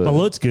 Island food?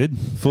 Well, it's good.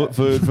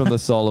 Food from the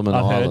Solomon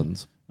I've heard.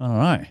 Islands.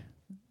 I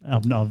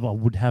don't know. I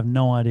would have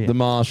no idea. The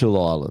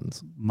Marshall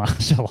Islands.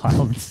 Marshall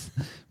Islands,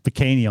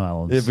 Bikini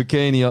Islands. Yeah,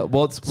 Bikini.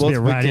 What's a bit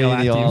Bikini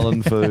radioactive.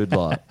 Island food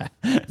like?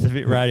 It's a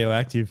bit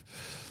radioactive,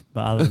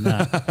 but other than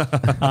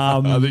that,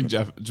 I think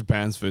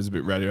Japan's food's a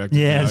bit radioactive.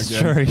 Yeah, now it's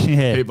again. true,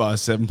 yeah. Hit by a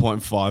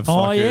 7.5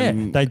 oh yeah,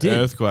 fucking they did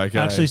earthquake.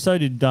 Actually, so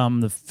did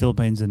the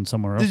Philippines and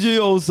somewhere else. Did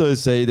you also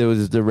see there was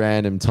just a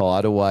random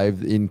tidal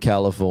wave in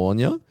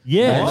California?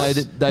 Yeah. And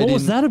they What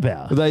was didn't- that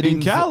about? They In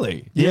didn't.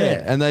 Cali?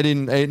 Yeah, and they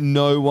didn't.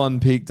 No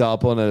one picked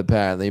up on it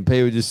apparently. And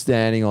people were just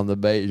standing on the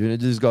beach, and it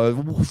just goes.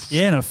 Whoosh.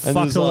 Yeah, and it And fucked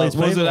there's all like- these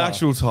Was people it up.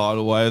 actual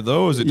tidal wave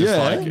though, or was it just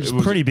Yeah. like It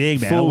was pretty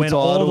big, man. It full went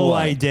all tidal the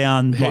way wave.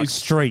 down like Heaps.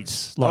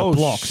 streets, like Oh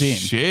blocks in.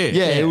 shit!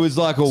 Yeah, it was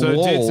like a So it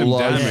wall. did some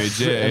like,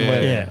 damage, yeah, and yeah,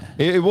 went-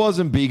 yeah. It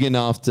wasn't big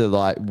enough to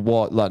like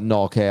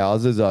knock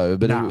houses over,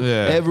 but Nah.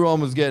 Yeah. everyone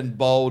was getting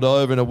bowled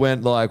over, and it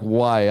went like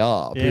way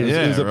up. Yeah.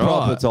 It was a Yeah,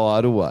 proper right.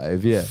 tidal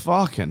wave. Yeah,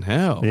 Fucking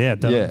hell. Yeah,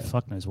 Yeah.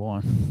 fuck knows why.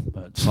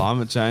 But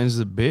Climate change is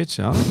a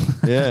bitch, huh?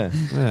 yeah.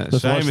 Yeah. Let's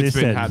watch Shame it's this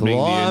been then. happening.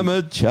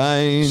 Climate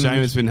change.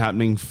 Shame it's been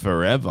happening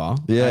forever.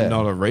 Yeah. And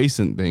not a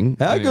recent thing.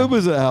 How Anyway. good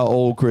was it how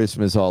all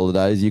Christmas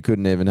holidays you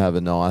couldn't even have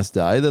a nice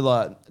day? They're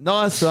like,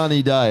 nice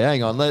sunny day.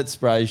 Hang on, let's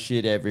spray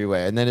shit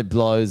everywhere. And then it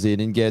blows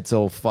in and gets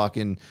all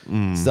fucking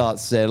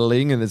starts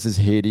settling and it's just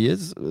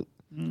hideous.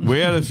 We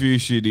had a few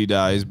shitty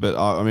days, but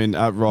I mean,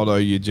 at Rotto,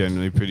 you're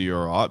generally pretty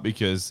all right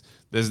because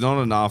there's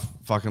not enough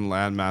fucking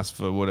landmass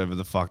for whatever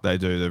the fuck they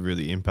do to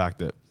really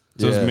impact it.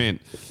 So Yeah. it's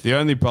mint. The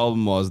only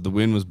problem was the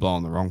wind was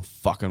blowing the wrong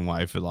fucking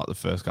way for like the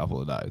first couple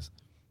of days.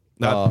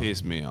 That Oh.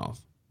 pissed me off.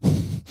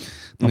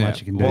 not much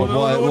you can do. What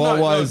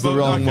way is the but-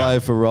 wrong okay. way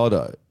for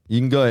Rotto? You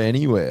can go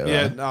anywhere.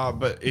 Yeah, Right? no,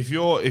 but if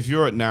you're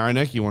at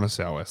Narrowneck, you want a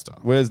sou'wester.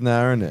 Where's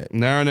Narrowneck?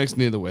 Narrowneck's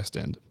near the west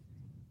end,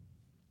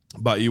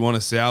 but you want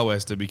a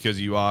sou'wester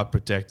because you are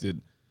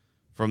protected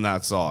from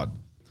that side.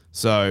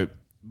 So,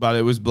 but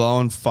it was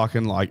blowing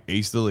fucking like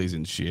easterlies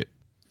and shit.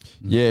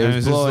 Yeah, And it was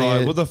it's just blowing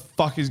like, it- what the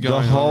fuck is the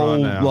going whole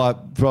on right now?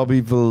 like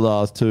probably for the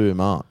last 2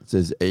 months.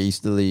 There's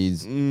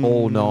easterlies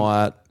all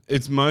night.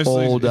 It's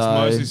mostly all day.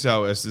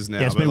 sou'westers now.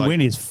 Yeah, it's but been like,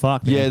 windy as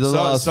fuck. Yeah, man. the So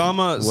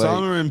last week.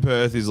 summer in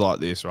Perth is like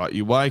this, right?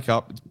 You wake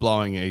up, it's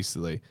blowing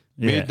easterly.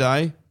 Yeah.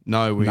 Midday,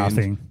 no wind.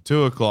 Nothing.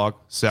 2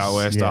 o'clock,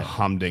 sou'wester, Yeah.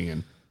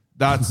 humdinging.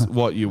 That's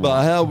what you But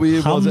want. how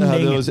weird was it how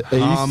there was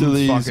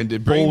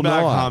easterlies Bring all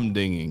back night?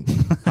 humdinging.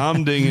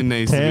 Humdinging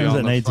needs to be Terms on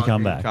that the need to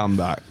come fucking back. Come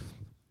back.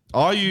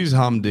 I use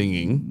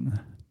humdinging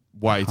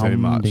way too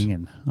much.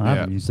 Humdinging. I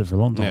haven't Yeah. used it for a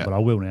long time, Yeah. but I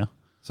will now.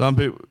 Some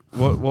people.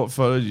 What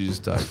photo did you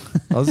just take?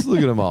 I was just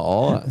looking at my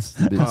eyes.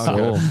 A bit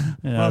sore.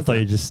 Yeah, I thought you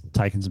were just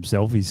taking some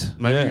selfies.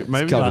 Maybe Yeah,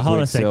 maybe it's a couple Like, hold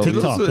on a quick sec, selfies. It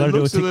looks, TikTok. it Gotta do a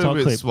looks a little TikTok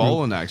bit clip.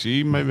 swollen, actually.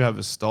 You maybe have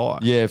a sty.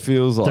 Yeah, it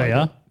feels like. Do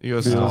ya? it. You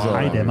got a Feels sty.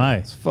 I hate them, eh?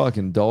 It's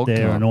fucking dog.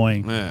 They're cunt.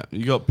 annoying. Yeah,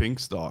 you got pink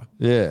sty.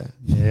 Yeah.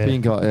 Yeah.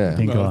 Pink eye. Yeah.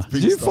 Pink eye.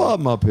 Did you fart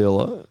my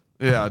pillow?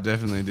 Yeah, I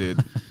definitely did.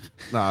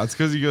 No, it's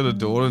because you got a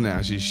daughter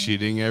now. She's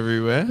shitting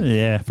everywhere.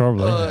 Yeah,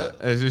 probably.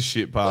 There's just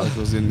shit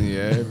particles in the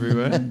air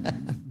everywhere.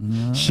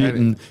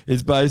 Shitting.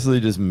 It's basically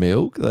just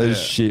milk. They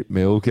just shit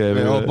milk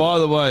everywhere. Oh, by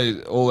the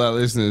way, all our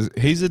listeners,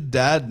 he's a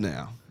dad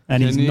now.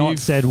 And he's Can not you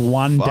said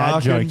one dad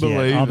fucking joke yet.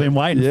 believe I've been it?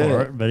 waiting Yeah.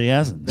 for it, but he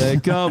hasn't. They're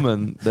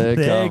coming. They're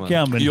coming.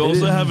 coming. You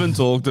also haven't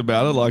talked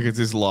about it like it's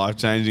this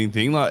life-changing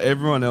thing. Like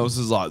everyone else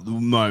is like, the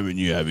moment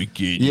you have a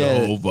kid, Yeah.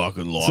 your whole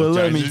fucking life So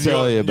let me changes.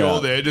 tell You're you about-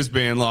 You're there just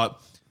being like,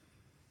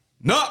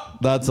 No.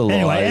 That's a lie.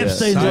 Anyway, yeah.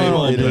 Epstein's Same a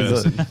old It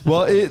is person.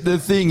 well, the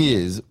thing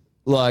is,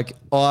 like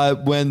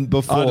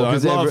before,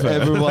 because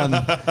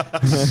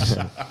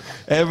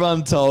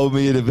everyone told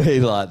me to be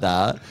like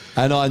that,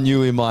 and I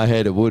knew in my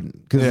head it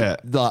wouldn't. Because,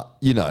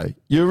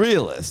 you're a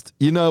realist.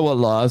 You know what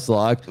life's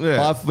like.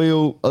 Yeah. I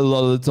feel a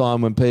lot of the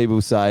time when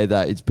people say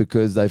that, it's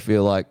because they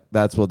feel like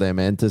that's what they're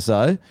meant to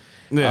say.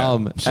 Yeah.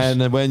 And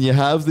then when you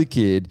have the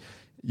kid,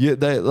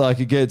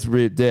 it gets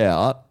ripped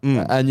out,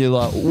 and you're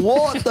like,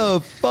 "What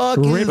the fuck?"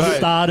 Rip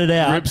started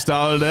out. Rip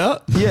started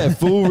out. Yeah,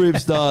 full rip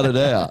started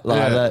out like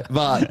Yeah. that.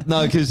 But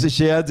no, because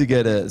she had to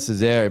get a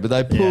cesarean, but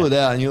they pull it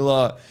out, and you're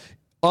like,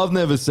 I've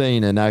never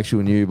seen an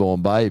actual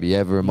newborn baby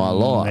ever in my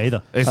life.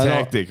 Neither. It's And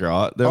hectic,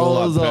 right? They're I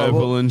all was like like,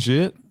 purple what- and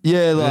shit.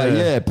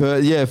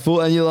 Yeah, full,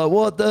 and you're like,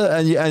 what the?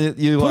 And you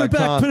Put like, it back.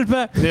 can't. Put it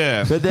back.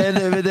 Yeah. But then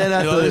You're like,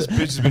 after this bitch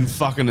has been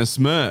fucking a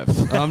Smurf.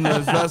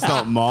 That's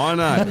not mine,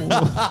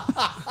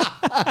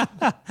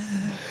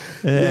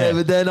 Yeah,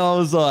 but then I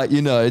was like,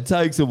 it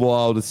takes a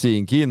while to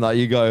sink in. Like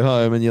you go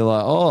home and you're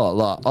like, oh,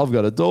 like I've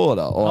got a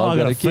daughter or I I've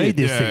got gotta a kid. feed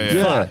this Yeah, thing.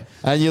 yeah. Fuck.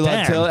 And you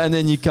like Damn. and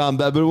then you come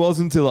back, but it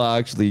wasn't until I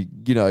actually,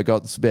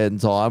 got to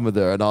spend time with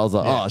her, and I was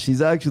like, oh,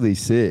 she's actually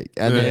sick.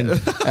 And then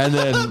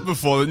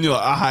Before then, you're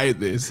like, I hate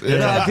this.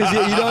 no, because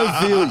you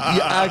don't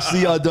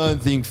feel. I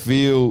don't think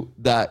feel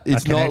that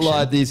it's not connection.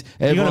 like this.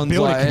 gotta Everyone's build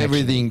a like connection.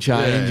 everything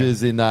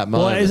changes in that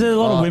moment. Well, is there a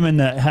lot of women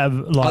that have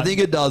like? I think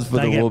it does for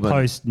they the get woman.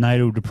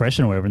 postnatal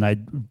depression or whatever, and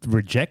they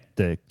reject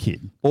the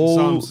kid.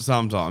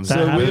 Sometimes.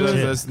 That happens,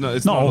 It's yeah.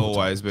 it's Not not all the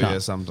always, but time. yeah,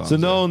 sometimes. So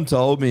no one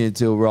told me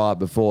until right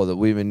before that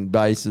women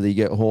basically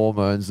get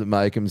hormones that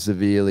make them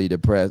severely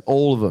depressed.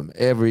 All of them,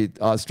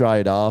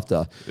 straight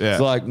after. Yeah.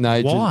 It's like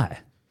nature. Why?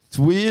 It's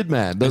weird,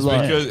 man. But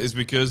It's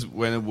because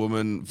when a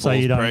woman So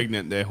falls you don't-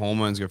 pregnant, their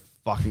hormones go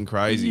fucking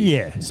crazy.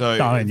 Yeah. So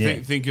Yeah.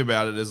 think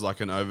about it as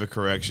like an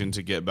overcorrection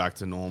to get back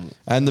to normal.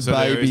 And the so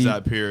there baby- is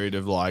that period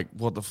of like,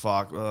 what the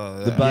fuck?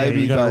 the Yeah,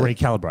 baby you got to ba-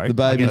 recalibrate. The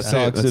baby I get that.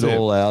 sucks That's it it.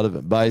 all out of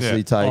it. Basically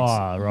Yeah. takes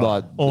right.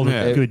 like All the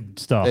Yeah. good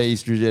stuff.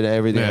 estrogen,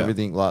 everything, Yeah.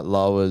 everything like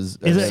lowers.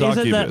 Is it that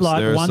Succubus.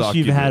 like They're a once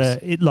you've had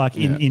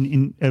succubus.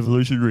 in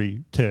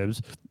evolutionary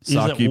terms,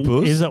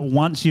 Succubus? is it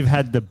once you've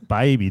had the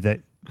baby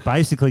that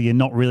basically you're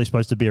not really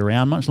supposed to be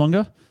around much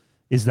longer?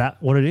 Is that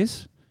what it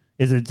is?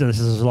 Is it this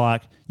is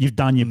like you've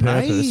done your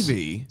purpose?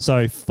 Maybe.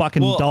 So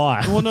fucking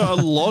die. Well, no, a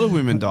lot of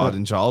women died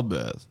in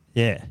childbirth.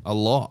 Yeah. A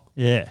lot.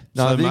 Yeah.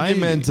 No, I So think maybe-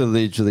 you're meant to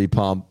literally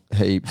pump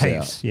heaps out.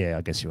 Heaps. Yeah,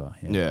 I guess you are.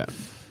 Yeah. Yeah.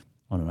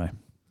 I don't know.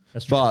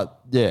 That's true. But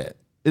yeah,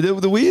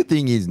 the weird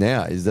thing is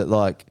now is that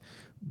like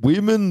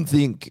women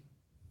think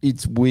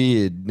it's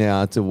weird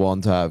now to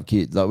want to have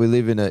kids. Like we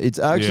live in it's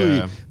actually,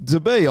 Yeah. to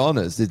be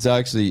honest,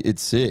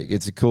 it's sick.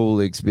 It's a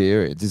cool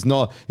experience. It's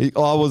not, I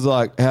was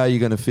like, how are you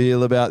going to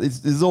feel about it?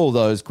 There's all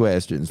those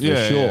questions for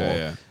Yeah, sure.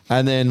 yeah.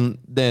 And then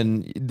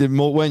the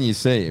more, when you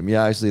see them, you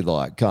actually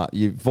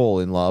you fall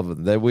in love with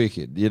them. They're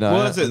wicked,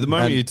 Well, that's it. The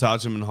moment And- you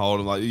touch them and hold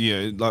them,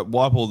 like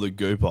wipe all the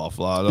goop off.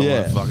 Like, I don't Yeah.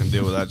 want to fucking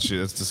deal with that shit.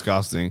 That's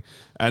disgusting.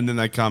 And then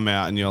they come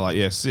out and you're like,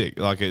 yeah, sick.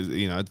 Like,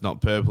 it's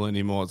not purple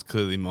anymore. It's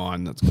clearly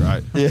mine. That's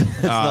great. Yeah,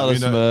 it's not a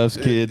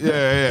Smurfs kid.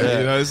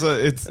 Yeah. So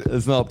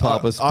it's not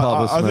Papa I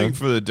Smurf. think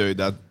for the dude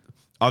that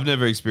I've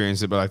never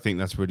experienced it, but I think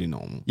that's pretty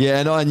normal.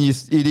 Yeah,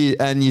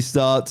 and you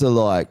start to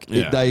like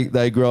Yeah.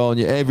 they grow on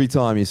you every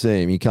time you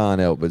see them. You can't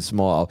help but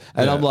smile,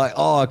 and Yeah. I'm like,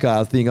 oh, okay,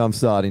 I think I'm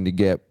starting to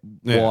get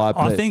Yeah. why.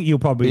 I think you'll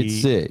probably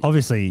it's sick.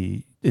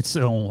 obviously it's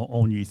an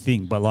all new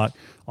thing, but like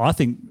I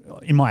think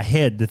in my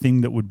head the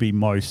thing that would be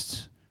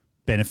most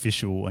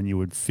beneficial and you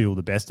would feel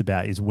the best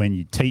about is when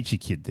you teach your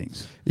kid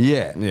things.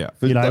 Yeah,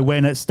 You know,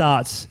 when it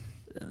starts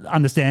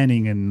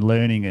understanding and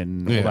learning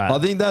and all that. I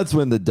think that's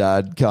when the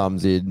dad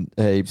comes in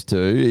heaps too.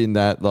 In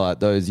that like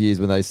those years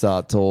when they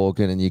start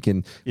talking and you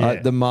can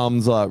the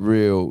mum's like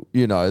real,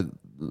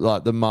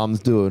 like the mum's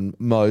doing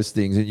most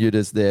things and you're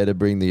just there to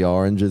bring the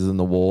oranges and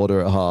the water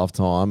at half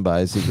time,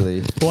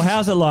 basically. Well,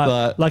 how's it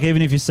like? Like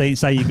even if you say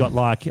you got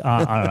like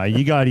I don't know,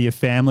 you go to your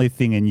family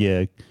thing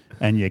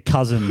and your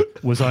cousin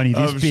was only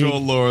this I'm big. sure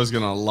Laura's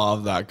gonna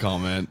love that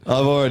comment.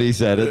 I've already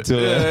said it to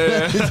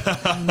her.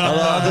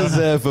 I'm just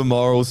there for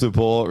moral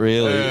support,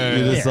 really.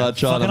 You're just like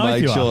trying to Fucking oath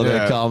make you sure are.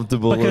 they're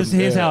comfortable. Because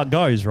here's how it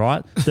goes,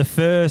 right? The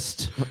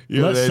first,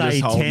 You're let's there say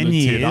just holding 10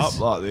 the tit years. up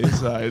like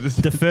this. Eh?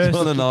 The first,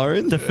 on an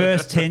orange? the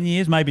first 10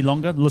 years, maybe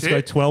longer. Let's go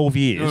Tit? 12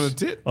 You want years a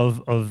tit?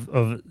 of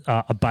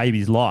a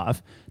baby's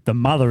life. The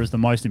mother is the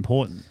most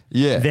important.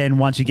 Yeah. Then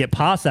once you get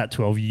past that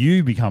 12,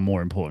 you become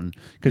more important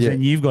because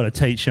then you've got to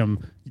teach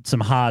them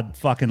some hard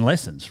fucking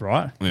lessons,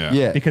 right?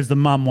 Yeah. Because the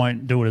mum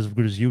won't do it as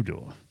good as you do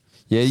it.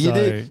 Yeah,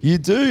 you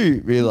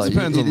do realize.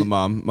 Depends on the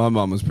mum. My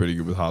mum was pretty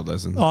good with hard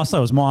lessons. Oh,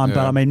 so was mine, but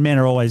Yeah. I mean, men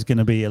are always going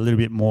to be a little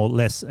bit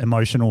less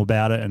emotional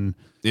about it, and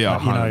Yeah,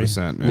 you know,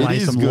 100%, yeah. lay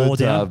It is some good law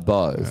to down. have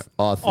both.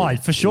 I think. Oh,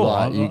 for sure.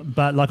 Like, you-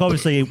 But like,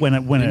 obviously, when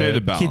need a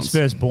a balance. kid's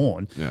first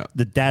born, Yeah.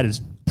 the dad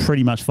is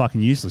pretty much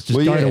fucking useless. Just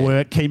Well, go to yeah.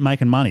 work, keep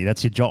making money.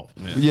 That's your job.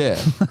 Yeah.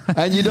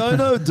 And you don't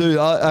know, dude,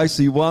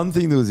 actually one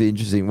thing that was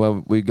interesting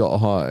when we got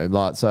home,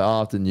 like, so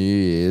after New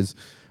Year's,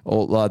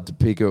 or like to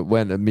pick her,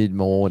 went at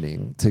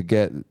mid-morning to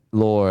get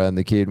Laura and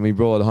the kid, and we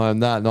brought her home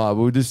that night.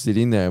 We were just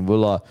sitting there and we're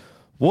like,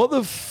 what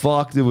the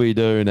fuck do we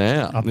do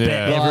now? I bet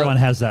everyone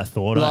has that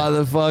thought. Like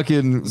the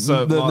fucking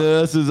the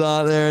nurses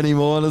aren't there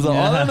anymore, and it's like,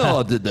 I don't know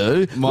what to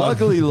do.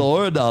 Luckily,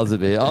 Laura does a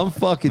bit. I'm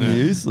fucking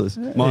useless.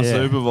 My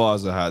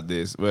supervisor had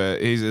this where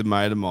he's a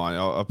mate of mine.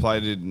 I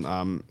played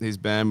in his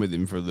band with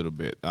him for a little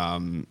bit.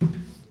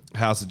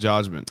 House of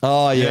Judgment.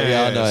 Oh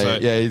yeah, I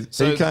know.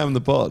 So, he came on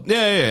the pod.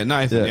 Yeah,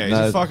 Nathan. Yeah, He's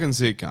a fucking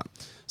sick cunt.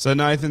 So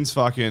Nathan's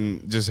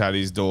fucking just had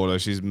his daughter.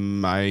 She's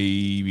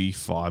maybe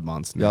 5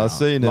 months now. Yeah, I've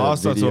seen her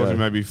Last I video. talked to him,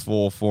 maybe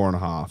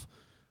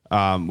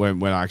 4.5.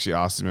 When I actually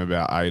asked him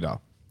about Ada,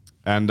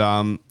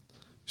 and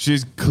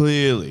she's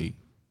clearly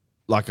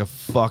like a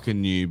fucking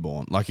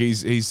newborn. Like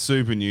he's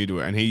super new to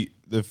it, and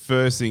the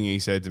first thing he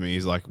said to me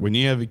is like, when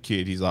you have a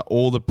kid, he's like,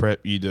 all the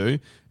prep you do,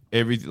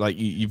 everything, like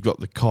you've got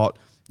the cot,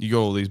 you got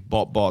all these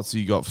bots,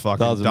 you got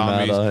fucking Doesn't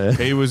dummies. matter, yeah.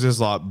 He was just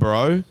like,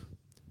 bro,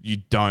 you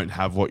don't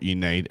have what you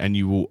need, and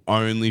you will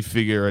only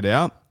figure it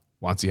out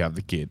once you have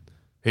the kid.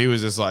 He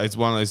was just like, it's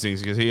one of those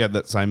things, because he had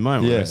that same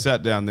moment. Yeah. We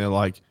sat down there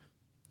like,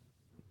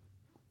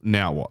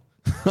 now what?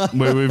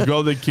 Where we've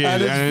got the kid,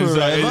 And it's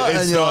forever, it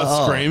and you're starts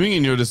like, oh. screaming,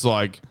 and you're just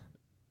like,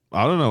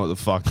 I don't know what the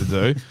fuck to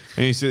do.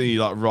 And you sit there,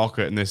 you like rock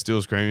it, and they're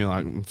still screaming,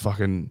 like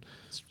fucking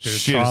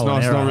shit.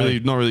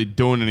 It's not really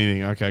doing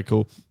anything. Okay,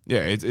 cool.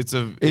 Yeah, it's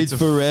a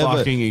forever.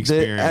 fucking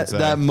experience. At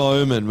that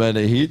moment when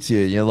it hits you,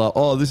 you're like,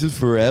 oh, this is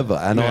forever,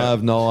 and I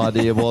have no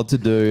idea what to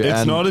do. It's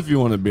and not if you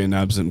want to be an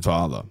absent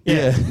father.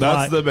 Yeah.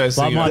 That's the best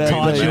thing. My I think.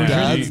 Thai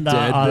Yeah. children,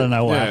 I don't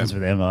know what happens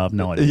with them. I have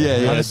no idea.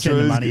 Yeah, I just send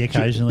them money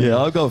occasionally. Yeah,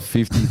 I've got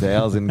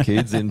 50,000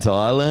 kids in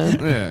Thailand.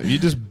 Yeah, you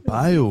just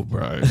bail,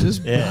 bro.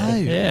 Just bail.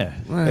 Yeah.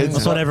 It's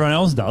That's what everyone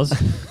else does.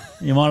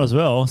 You might as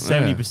well.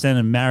 70%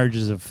 of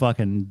marriages are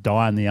fucking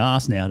die in the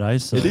ass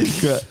nowadays. So. It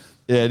is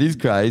it is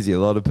crazy. A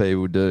lot of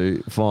people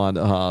do find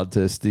it hard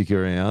to stick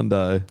around,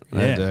 though.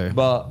 They do.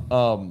 But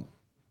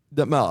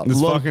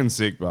It's fucking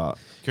sick, but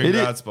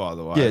congrats, by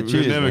the way. Yeah, we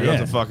cheers, never man. got Yeah.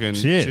 to fucking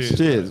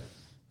Cheers.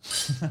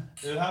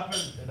 It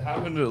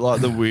happened at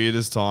like the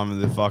weirdest time of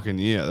the fucking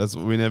year. That's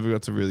what we never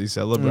got to really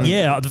celebrate.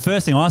 Yeah, the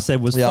first thing I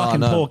said was Yeah, I fucking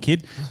know. poor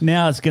kid.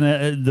 Now it's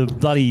gonna the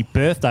bloody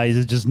birthdays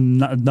is just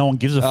no one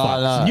gives a fuck.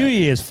 know. It's New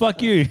Year's,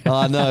 fuck you.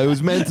 I know. It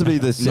was meant to be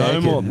the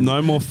second.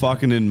 No more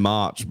fucking in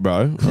March,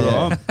 bro.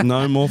 Alright?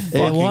 No more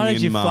fucking why did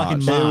in you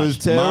March. fucking March? It was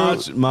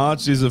terrible.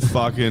 March is a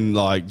fucking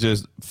like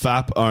just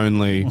FAP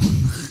only.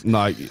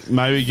 Like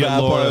maybe get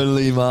Fap Laura.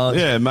 only March.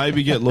 Yeah,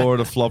 maybe get Laura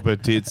to flop her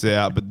tits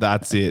out, but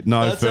that's it.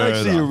 No That's further.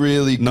 actually a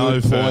really good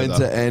point further.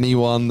 to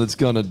anyone that's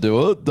gonna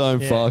do it.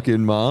 Don't Yeah.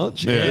 fucking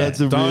March. Yeah.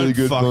 That's a Don't really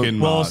good fucking point.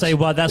 Well, March. see,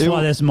 that's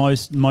why there's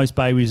most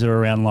babies are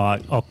around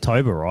like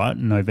October, right?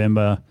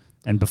 November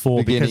and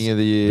before. Beginning of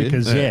the year.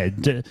 Because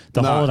the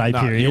holiday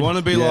period. You want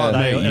to be Yeah. like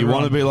me. You everyone-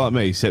 want to be like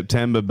me.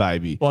 September,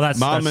 baby. Well, that's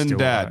Mum and still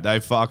dad. right. They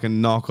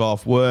fucking knock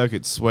off work.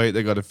 It's sweet.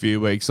 They got a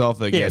few weeks off.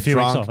 They Yeah, get a few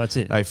weeks drunk. off, that's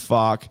it. They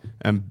fuck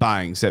and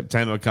bang.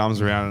 September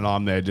comes around and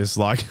I'm there just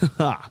like,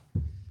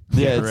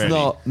 Yeah, it's ready.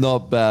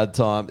 not bad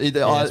time.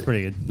 It's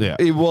pretty good. Yeah.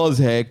 It was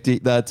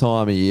hectic that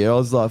time of year. I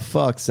was like,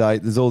 fuck's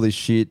sake, there's all this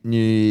shit, New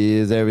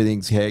Year's,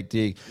 everything's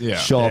hectic. Yeah.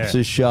 Shops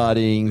are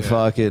shutting,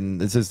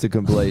 fucking, it's just a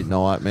complete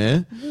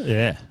nightmare.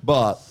 Yeah.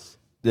 But,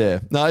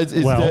 yeah. No, it's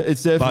Well,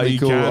 it's But definitely you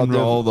cool. can I've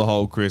roll the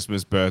whole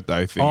Christmas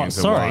birthday thing Oh, into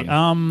sorry.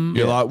 one.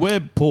 You're like, we're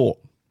poor.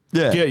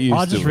 Yeah. Get used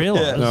I to just it.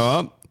 realised.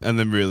 All right? And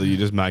then really you're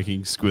just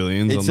making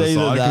squillions It's on the either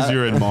side because that-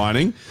 you're in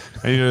mining.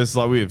 And you're just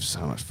like, we have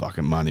so much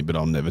fucking money, but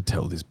I'll never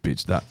tell this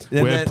bitch that.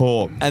 And we're then-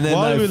 poor. and then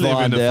Why they do we live in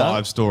find a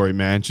out- 5-story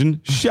mansion?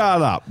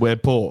 Shut up. We're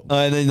poor.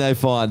 And then they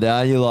find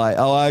out, you're like,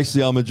 oh,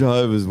 actually, I'm a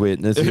Jehovah's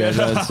Witness. We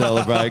don't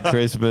celebrate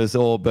Christmas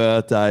or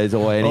birthdays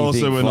or anything.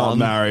 Also, we're not fun.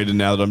 married, and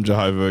now that I'm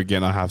Jehovah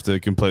again, I have to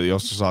completely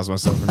ostracize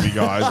myself from you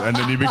guys. And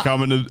then you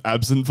become an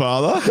absent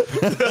father.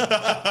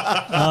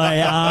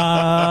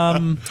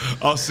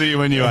 I'll see you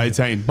when you're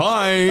 18.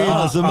 Bye.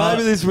 Oh, so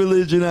maybe this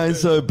religion ain't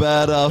so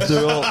bad after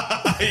all.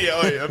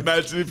 Yeah,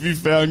 imagine if you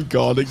found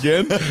God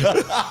again.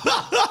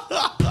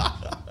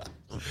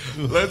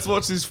 Let's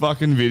watch this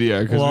fucking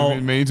video because Well- we've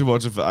been meaning to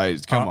watch it for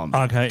ages. Come on.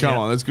 okay, Come yeah.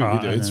 on, let's go. All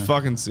right, It's yeah.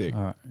 fucking sick.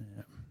 All right. Yeah.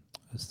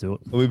 Let's do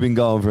it. We've been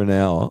going for an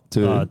hour,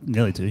 too.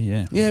 Nearly 2,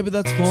 yeah. Yeah, but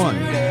that's fine.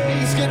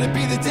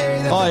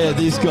 Oh, yeah,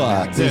 this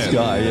guy. Yeah.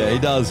 Guy, yeah, he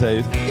does,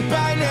 Heath.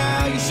 By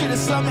now, you should have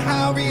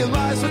somehow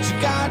realized what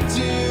you gotta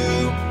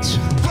do.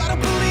 I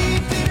don't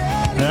believe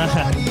that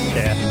anybody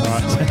Yeah, right.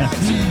 feels the way I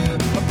do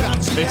about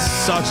you It's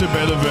now. such a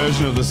better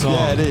version of the song.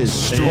 Yeah, it is.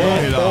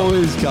 Straight All up.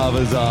 his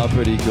covers are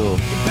pretty cool.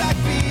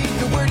 Backbeat,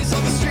 the word is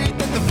on the street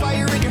that the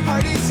fire in your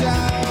heart is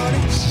out.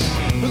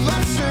 Well,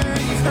 I'm sure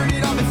you've heard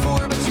it all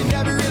before, but you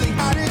never really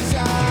had it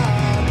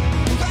out.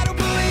 I don't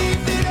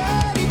believe that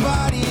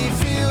anybody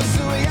feels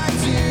the way I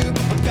do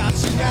about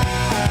you now.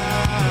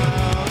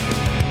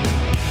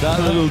 That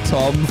little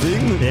Tom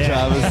thing that Yeah.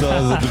 Travis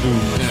does. At the Had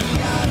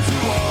to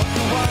walk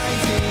the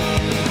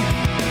winding,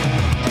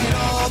 and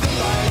all the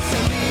lights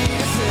that lead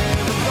us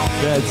ever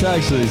blind. yeah, it's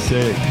actually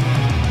sick.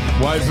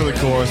 Wait for the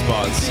chorus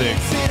part. Sick.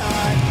 Things that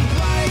I'd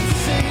like to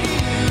say to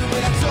you,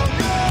 but I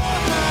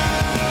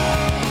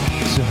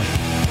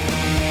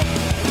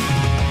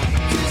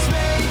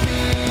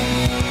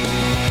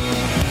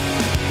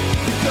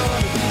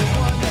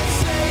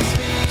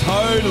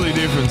totally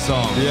different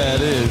song. Yeah,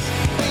 it is.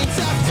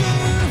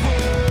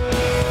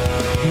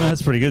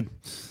 That's pretty good.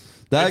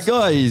 That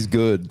guy is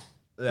good.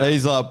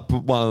 He's like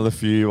one of the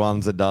few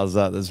ones that does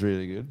that. That's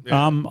really good.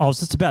 Yeah. I was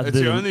just about to It's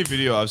do. the only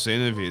video I've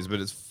seen of his, but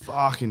it's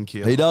fucking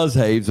killer. He does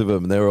heaps of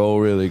them. They're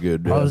all really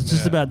good. I was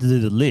just about to do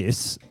the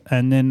list,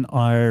 and then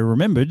I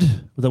remembered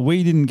that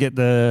we didn't get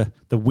the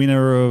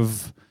winner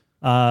of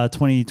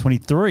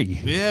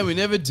 2023. Yeah, we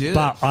never did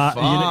But it.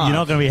 you're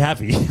not going to be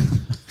happy.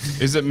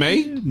 Is it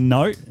me?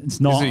 No,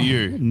 it's not. Is it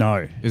you?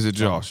 No. Is it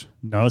Josh?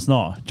 No, it's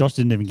not. Josh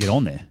didn't even get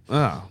on there.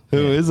 Oh. Who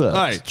is it?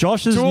 Hey,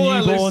 Josh's to all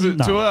our newborn.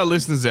 to all our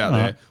listeners out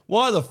there,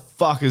 why the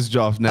fuck has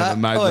Josh never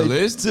made the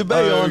list? To be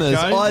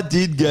honest, I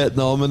did get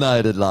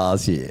nominated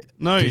last year.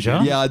 No, you Did ya?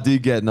 didn't. Yeah, I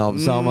did get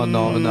nominated. Someone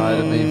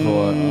nominated me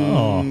for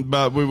it.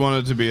 But we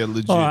want it to be a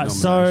legit All right,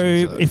 so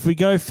nomination. if we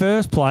go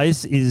first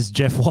place is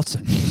Jeff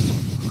Watson.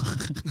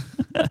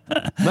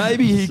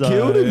 Maybe he So,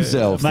 killed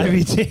himself.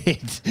 Maybe then. he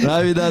did.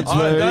 Maybe that's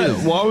where it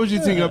is. Why would you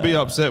think I'd be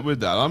upset with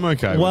that? I'm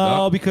okay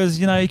Well, with because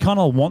he kind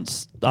of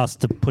wants us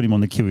to put him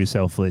on the kill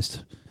yourself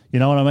list. You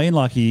know what I mean?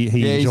 Like he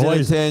Yeah, enjoys.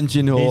 he's an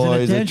attention whore.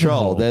 He's a attention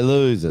troll. whore. They're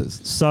losers.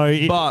 So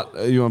that.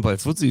 But you want to play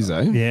footsies,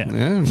 eh? Yeah.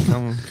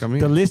 Yeah, come the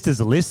here. list is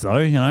a list, though.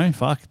 You know,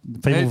 fuck,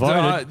 people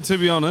voted. To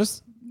be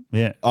honest,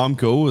 Yeah, I'm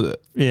cool with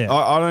it. Yeah.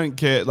 I don't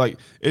care. Like,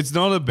 it's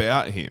not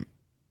about him.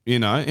 You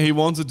know, he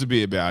wants it to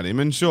be about him.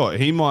 And sure,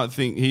 he might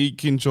think he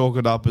can chalk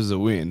it up as a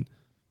win.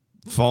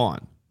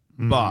 Fine.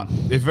 But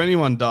if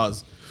anyone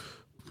does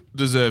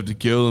deserve to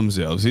kill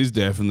themselves, he's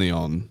definitely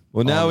on.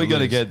 Well, now on we the got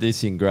to list. get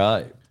this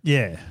engraved.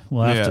 yeah,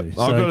 we'll have Yeah, to. I've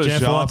So got a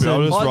Jeff Sharpie. Watson-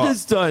 I'll just I right.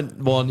 just don't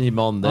want him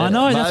on there. I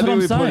know, that's Maybe what I'm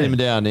we put saying. him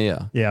down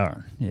here Yeah, all right,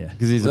 yeah.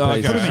 because he's a Okay,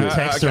 piece of Put him in shit.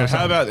 text or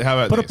how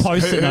about Put a this?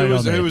 post-it note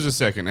on there. Who was the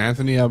second?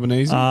 Anthony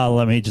Albanese?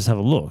 Let me just have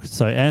a look.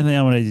 So Anthony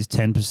Albanese is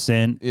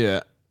 10%.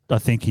 yeah. I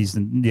think he's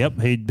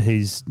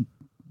he's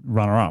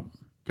runner up.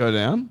 Go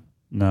down.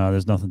 No,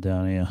 there's nothing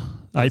down here.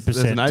 8%. There's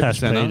an 8%. Tash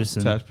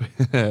Peterson. Tash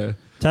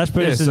Tash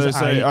Peterson's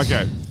so 8.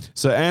 okay.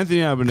 So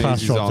Anthony Albanese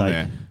Class is shots on 8.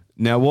 there.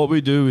 Now what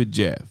we do with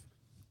Jeff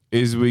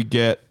is we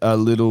get a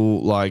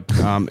little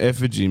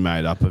effigy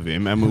made up of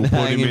him and we'll put him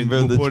Hang him in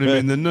from the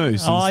in the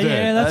noose Oh, instead.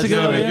 yeah, that's a good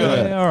how we idea. go.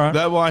 Yeah, all right.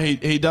 That way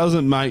he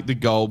doesn't make the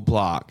gold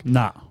plaque.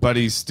 Nah. But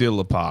he's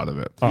still a part of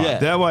it. right. Yeah.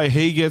 That way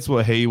he gets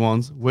what he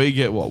wants, we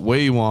get what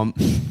we want,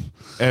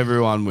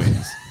 everyone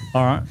wins.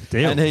 All right,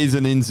 deal. And he's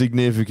an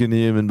insignificant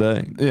human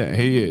being. Yeah,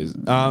 he is.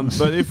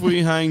 But if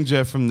we hang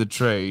Jeff from the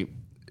tree,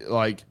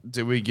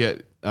 do we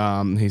get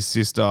his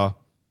sister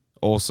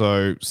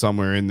also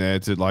somewhere in there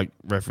to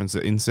reference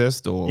the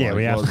incest or Yeah,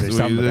 we have to do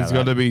something there's about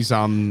got to that. be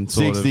some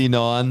sort of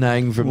 69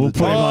 hang from the We'll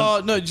put him top.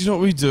 on- Oh no! Do you know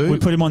what we do? we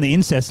put him on the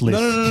incest list.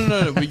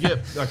 No. We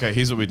get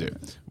here's what we do.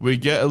 We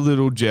get a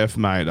little Jeff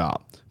made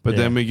up, but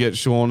then Yeah. we get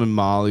Sean and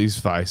Marley's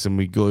face and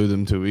we glue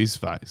them to his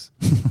face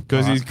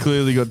because he's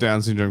clearly got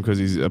Down syndrome because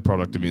he's a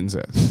product of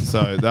incest.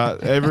 So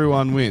that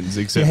everyone wins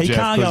except Yeah, he Jeff.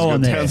 can't 'cause go he's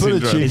on got there. Down Put a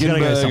syndrome. He's chicken gotta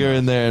go burger somewhere.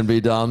 in there and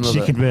be done with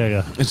Chicken it.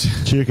 burger.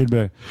 Chicken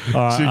burger.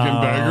 All right,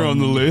 Chicken burger on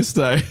the list,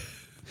 eh?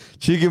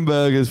 Chicken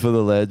burgers for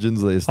the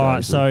legends list. All right,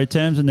 actually. so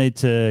terms of need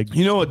to.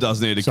 You know what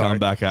does need to Sorry. come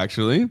back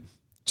actually?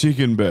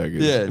 Chicken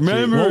burgers. Yeah,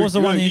 Remember What was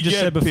the one you just get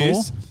said before?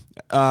 pissed?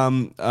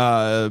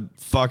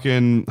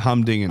 Fucking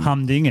humdingen.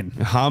 Humdingen.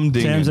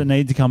 Humdingen. Terms that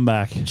need to come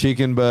back.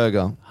 Chicken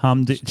burger.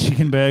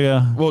 Chicken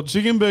burger. Well,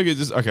 chicken burgers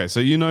is okay. So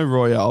you know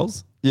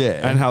Royales,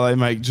 Yeah. and how they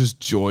make just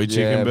joy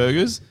chicken Yeah.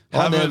 burgers.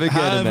 I never get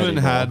 'em haven't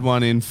anymore. had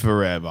one in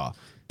forever.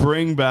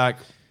 Bring back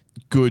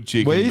good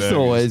chicken we burgers. used to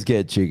always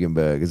get chicken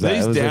burgers.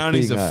 These That was a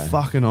Downies thing, are eh?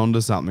 fucking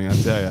onto something, I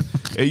tell you.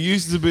 It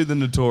used to be the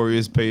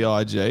notorious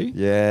PIG.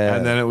 Yeah.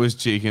 And then it was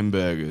chicken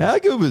burgers. How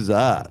good was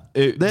that?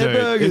 Their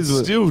burgers it's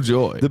were- still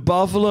joy. The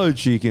buffalo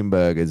chicken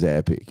burger's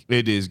epic.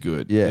 It is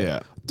good. Yeah. Yeah.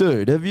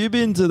 Dude, have you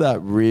been to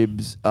that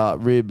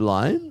rib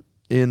lane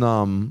in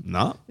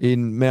No.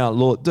 in Mount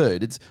Lord?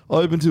 Dude, it's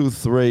open till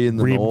 3 in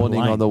the Rib morning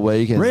lane. on the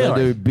weekends.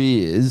 Really? They do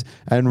beers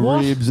and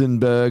What? ribs and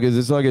burgers.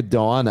 It's like a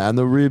diner, and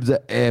the ribs are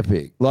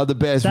epic. Like the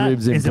best That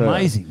ribs in is Perth.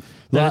 amazing.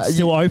 That it's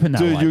still open that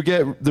Dude, way. you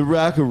get the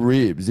rack of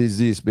ribs is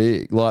this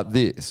big, like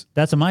this.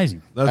 That's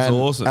amazing. That's And-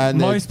 awesome. and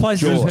Most they're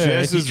places in joy. Perth, if you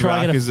Jess's try to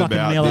rack get a is fucking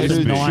about meal They this at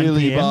do big. 9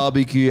 chili p.m.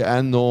 barbecue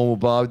and normal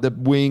barbecue.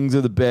 The wings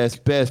are the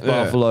best Yeah.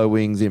 buffalo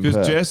wings in Because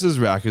Perth. Jess's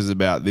rack is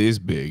about this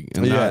big,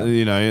 and Yeah. that,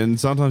 and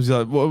sometimes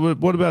you're like,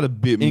 what about a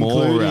bit more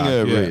Including rack?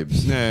 her Yeah.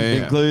 ribs. Yeah,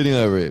 yeah. Including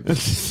her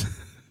ribs.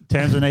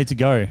 Terms that need to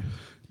go.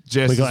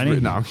 Jess We got any?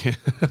 no, I'm kidding.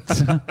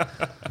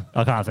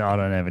 I can't think. I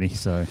don't have any.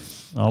 So.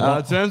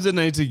 Oh, Terms that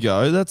need to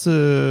go. That's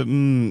a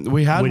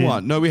we had We didn't-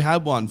 one. No, we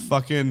had one.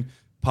 Fucking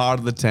part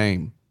of the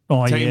team.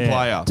 oh, team yeah.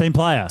 player. Team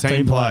player.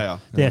 Team player.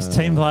 Yes,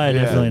 team player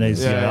definitely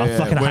needs to go. I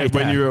fucking when, hate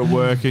when that. you're at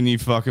work and you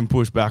fucking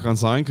push back on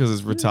something because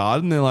it's retarded,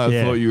 and they're like, I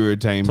Yeah. thought you were a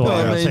team Thought player.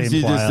 you were That a means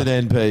team you're just player.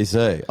 an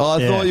NPC. Oh, I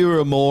Yeah. thought you were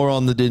a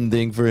moron that didn't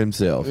think for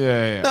himself.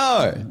 Yeah, yeah.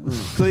 No,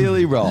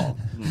 clearly wrong.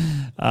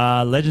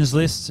 Legends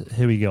list.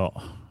 Who we got?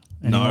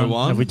 No Anyone?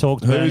 one. Have we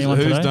talked about anyone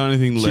who's today? done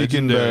anything Chicken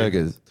legendary?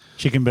 burgers.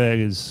 Chicken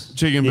burgers.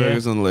 Chicken Yeah.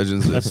 burgers on the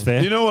Legends list. That's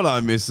fair. You know what I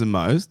miss the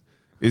most?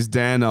 is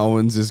Dan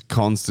Owens'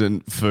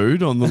 constant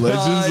food on the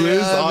Legends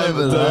list. I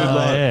remember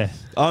that.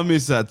 I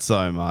miss that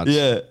so much.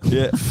 Yeah.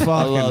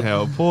 Fucking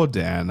hell. Poor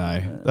Dan,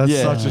 eh? That's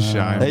such a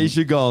shame. He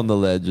should go on the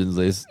Legends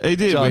list. He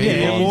did, but he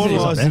Yeah,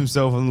 immortalised he's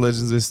himself on the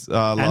Legends list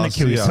and the last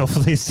kill year. yourself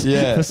list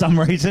Yeah. for some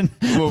reason.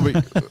 Well,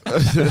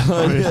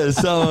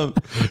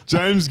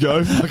 James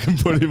Go, fucking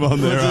put him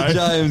on there, eh?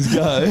 James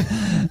go.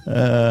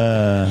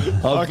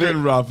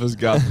 Fucking rough as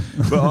gut.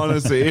 But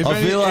honestly, if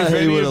I feel like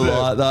he would have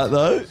liked that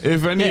though.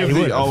 If any Yeah, of he the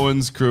would've.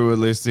 Owens crew are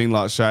listening,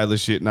 like Shayla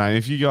shit name,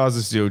 if you guys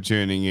are still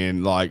tuning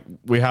in, like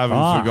we haven't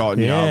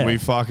forgotten yeah.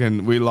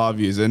 you. We love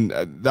yous. And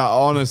that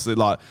honestly,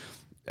 like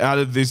out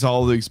of this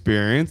whole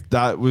experience,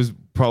 that was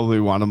probably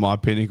one of my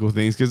pinnacle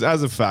things. Because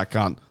as a fat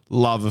cunt,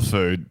 love of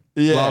food.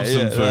 Love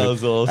some food. That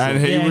was awesome.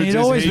 And he would he'd just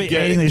always be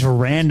eating these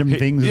random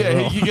things. Yeah, as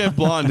well. he could get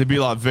blind. He'd be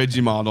like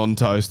Vegemite on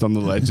toast on the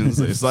Legends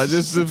list. Like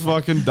just the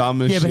fucking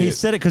dumbest Yeah, shit. but he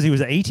said it because he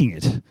was eating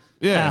it.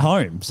 Yeah. At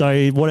home.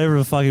 So whatever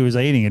the fuck he was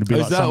eating, it'd be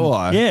Is like that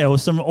why? Yeah, it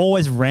was some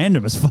always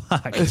random as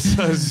fuck. So it's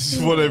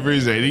just whatever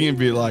he's eating, he'd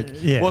be like,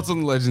 Yeah. "What's on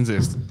the Legends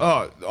list?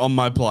 Oh, on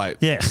my plate.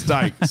 Yeah.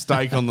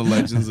 steak on the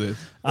Legends list."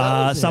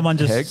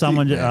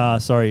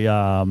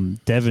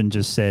 Devin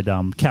just said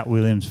Cat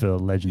Williams for the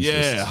Legends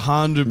Yeah, list.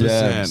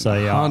 100%. So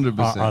yeah,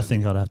 100%. I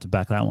think I'd have to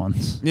back that one.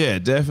 Yeah,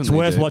 definitely. It's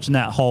worth dude. watching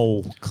that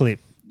whole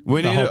clip.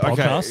 We the need whole to,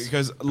 okay, podcast.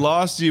 because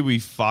last year we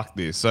fucked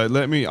this. So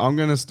I'm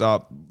going to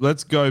start.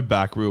 Let's go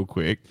back real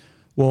quick.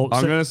 Well,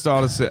 I'm going to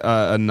start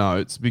a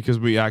notes because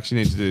we actually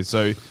need to do this.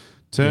 So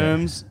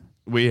terms,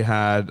 we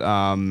had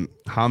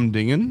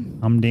Humdingen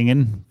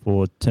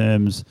for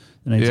terms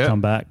that need to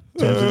come back.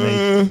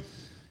 Terms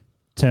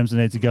that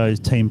need to go is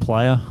team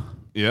player.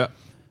 Yeah.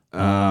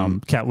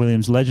 Cat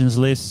Williams Legends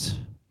list.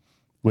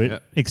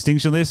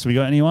 Extinction list. We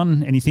got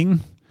anyone?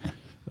 Anything?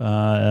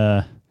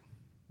 What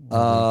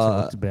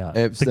talked about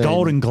Epstein. the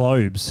Golden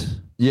Globes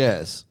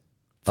Yes.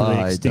 for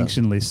the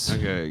extinction list.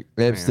 Okay.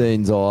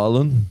 Epstein's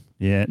Island.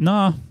 Yeah,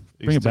 no,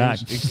 bring it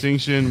back.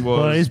 Extinction was.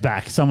 Well, it is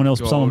back. Someone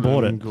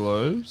bought it.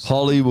 Globes.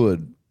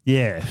 Hollywood.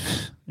 Yeah.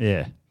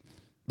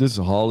 Just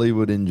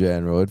Hollywood in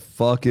general.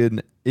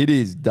 It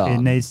is done.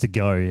 It needs to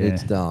go. Yeah,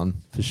 It's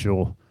done. for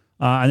sure.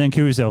 And then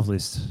kill yourself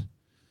list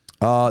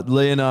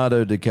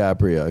Leonardo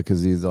DiCaprio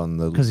because he's on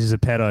the. because he's a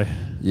pedo.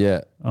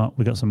 Yeah. Oh,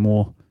 we got some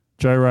more.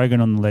 Joe Rogan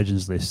on the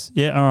Legends list.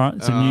 Yeah, all right.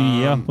 It's a new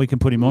year. We can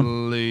put him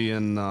on.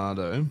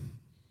 Leonardo.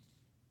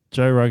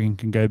 Joe Rogan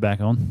can go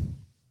back on.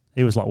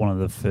 He was like one of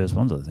the first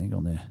ones, I think,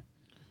 on there.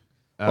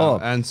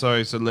 And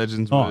so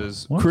Legends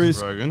was what? Chris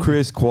Rogan.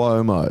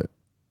 Cuomo.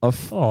 I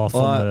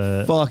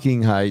the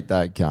fucking hate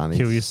that cunt.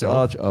 Kill He's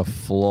yourself. such a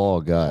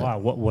flog, eh? Wow,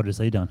 what has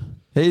he done?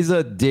 He's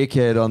a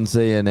dickhead on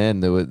CNN.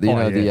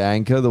 The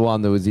anchor, the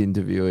one that was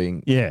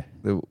interviewing. Yeah.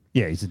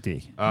 He's a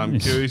dick.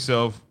 Kill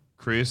yourself,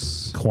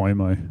 Chris.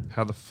 Cuomo.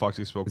 How the fuck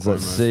do you spell It's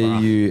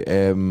Cuomo? like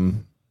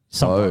CUM.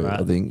 Something like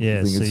that. I think. Yeah,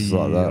 I think it's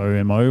like that.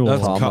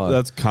 CUOMO.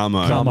 That's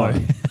Camo. Camo.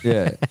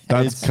 Yeah.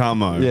 That's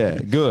Camo. Yeah,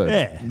 good.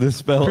 Yeah. The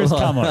spell. Chris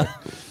Camo.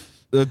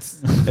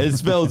 It's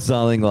spelled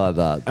something like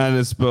that. And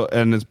it's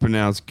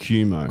pronounced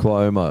Cuomo.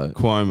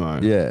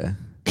 Cuomo. Yeah.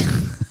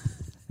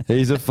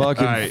 He's a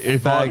fucking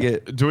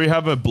faggot. Do we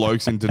have a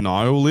blokes in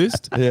denial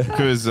list? Yeah.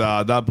 Because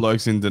that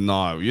bloke's in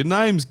denial. Your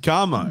name's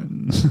Camo.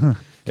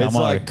 It's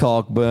like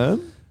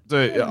Cockburn.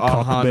 Dude,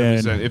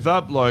 100%. If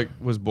that bloke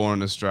was born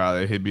in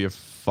Australia, he'd be a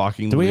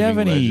fucking Do we have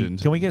living any?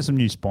 legend. Can we get some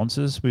new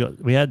sponsors?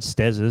 We had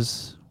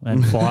Stezzers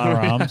and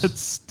Firearms.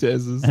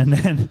 Stezzers. And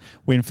then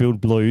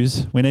Winfield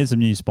Blues. We need some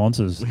new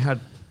sponsors. We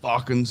had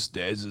fucking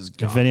Stezzers.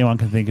 If anyone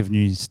can think of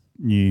new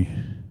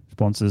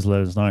sponsors,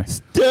 let us know.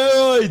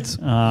 Steroids.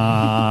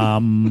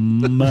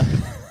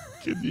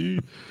 Can you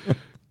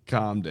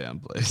calm down,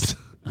 please?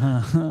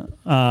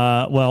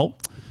 Well,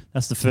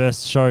 that's the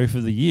first show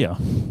for the year.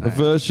 The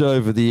first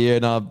show for the year,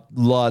 and I'd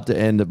like to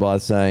end it by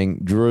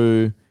saying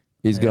Drew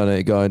is going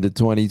to go into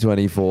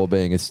 2024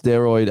 being a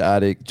steroid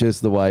addict,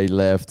 just the way he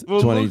left Well,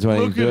 look at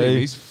 2023. him.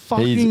 He's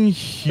fucking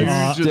huge a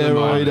at the steroid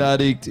moment.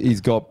 addict. He's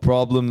got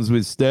problems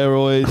with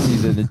steroids.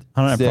 He's a I don't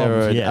have problems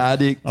steroid yet.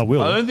 addict. I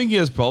will. I don't think he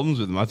has problems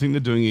with them. I think they're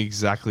doing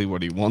exactly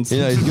what he wants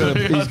Yeah, them he's to got a-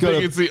 do. he's I got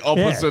think a- it's the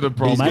opposite of He's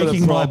problems. got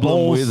Making a my problem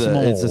balls with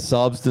it. It's a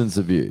small. substance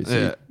abuse.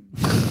 Yeah.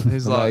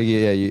 He's like,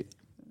 yeah.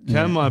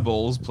 can my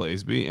balls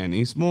please be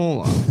any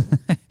smaller?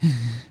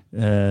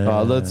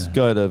 Let's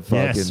go to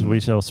fucking. Yes, we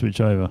shall switch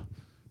over.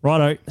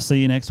 Righto.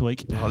 See you next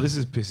week. Oh, this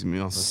is pissing me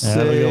off.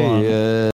 See ya.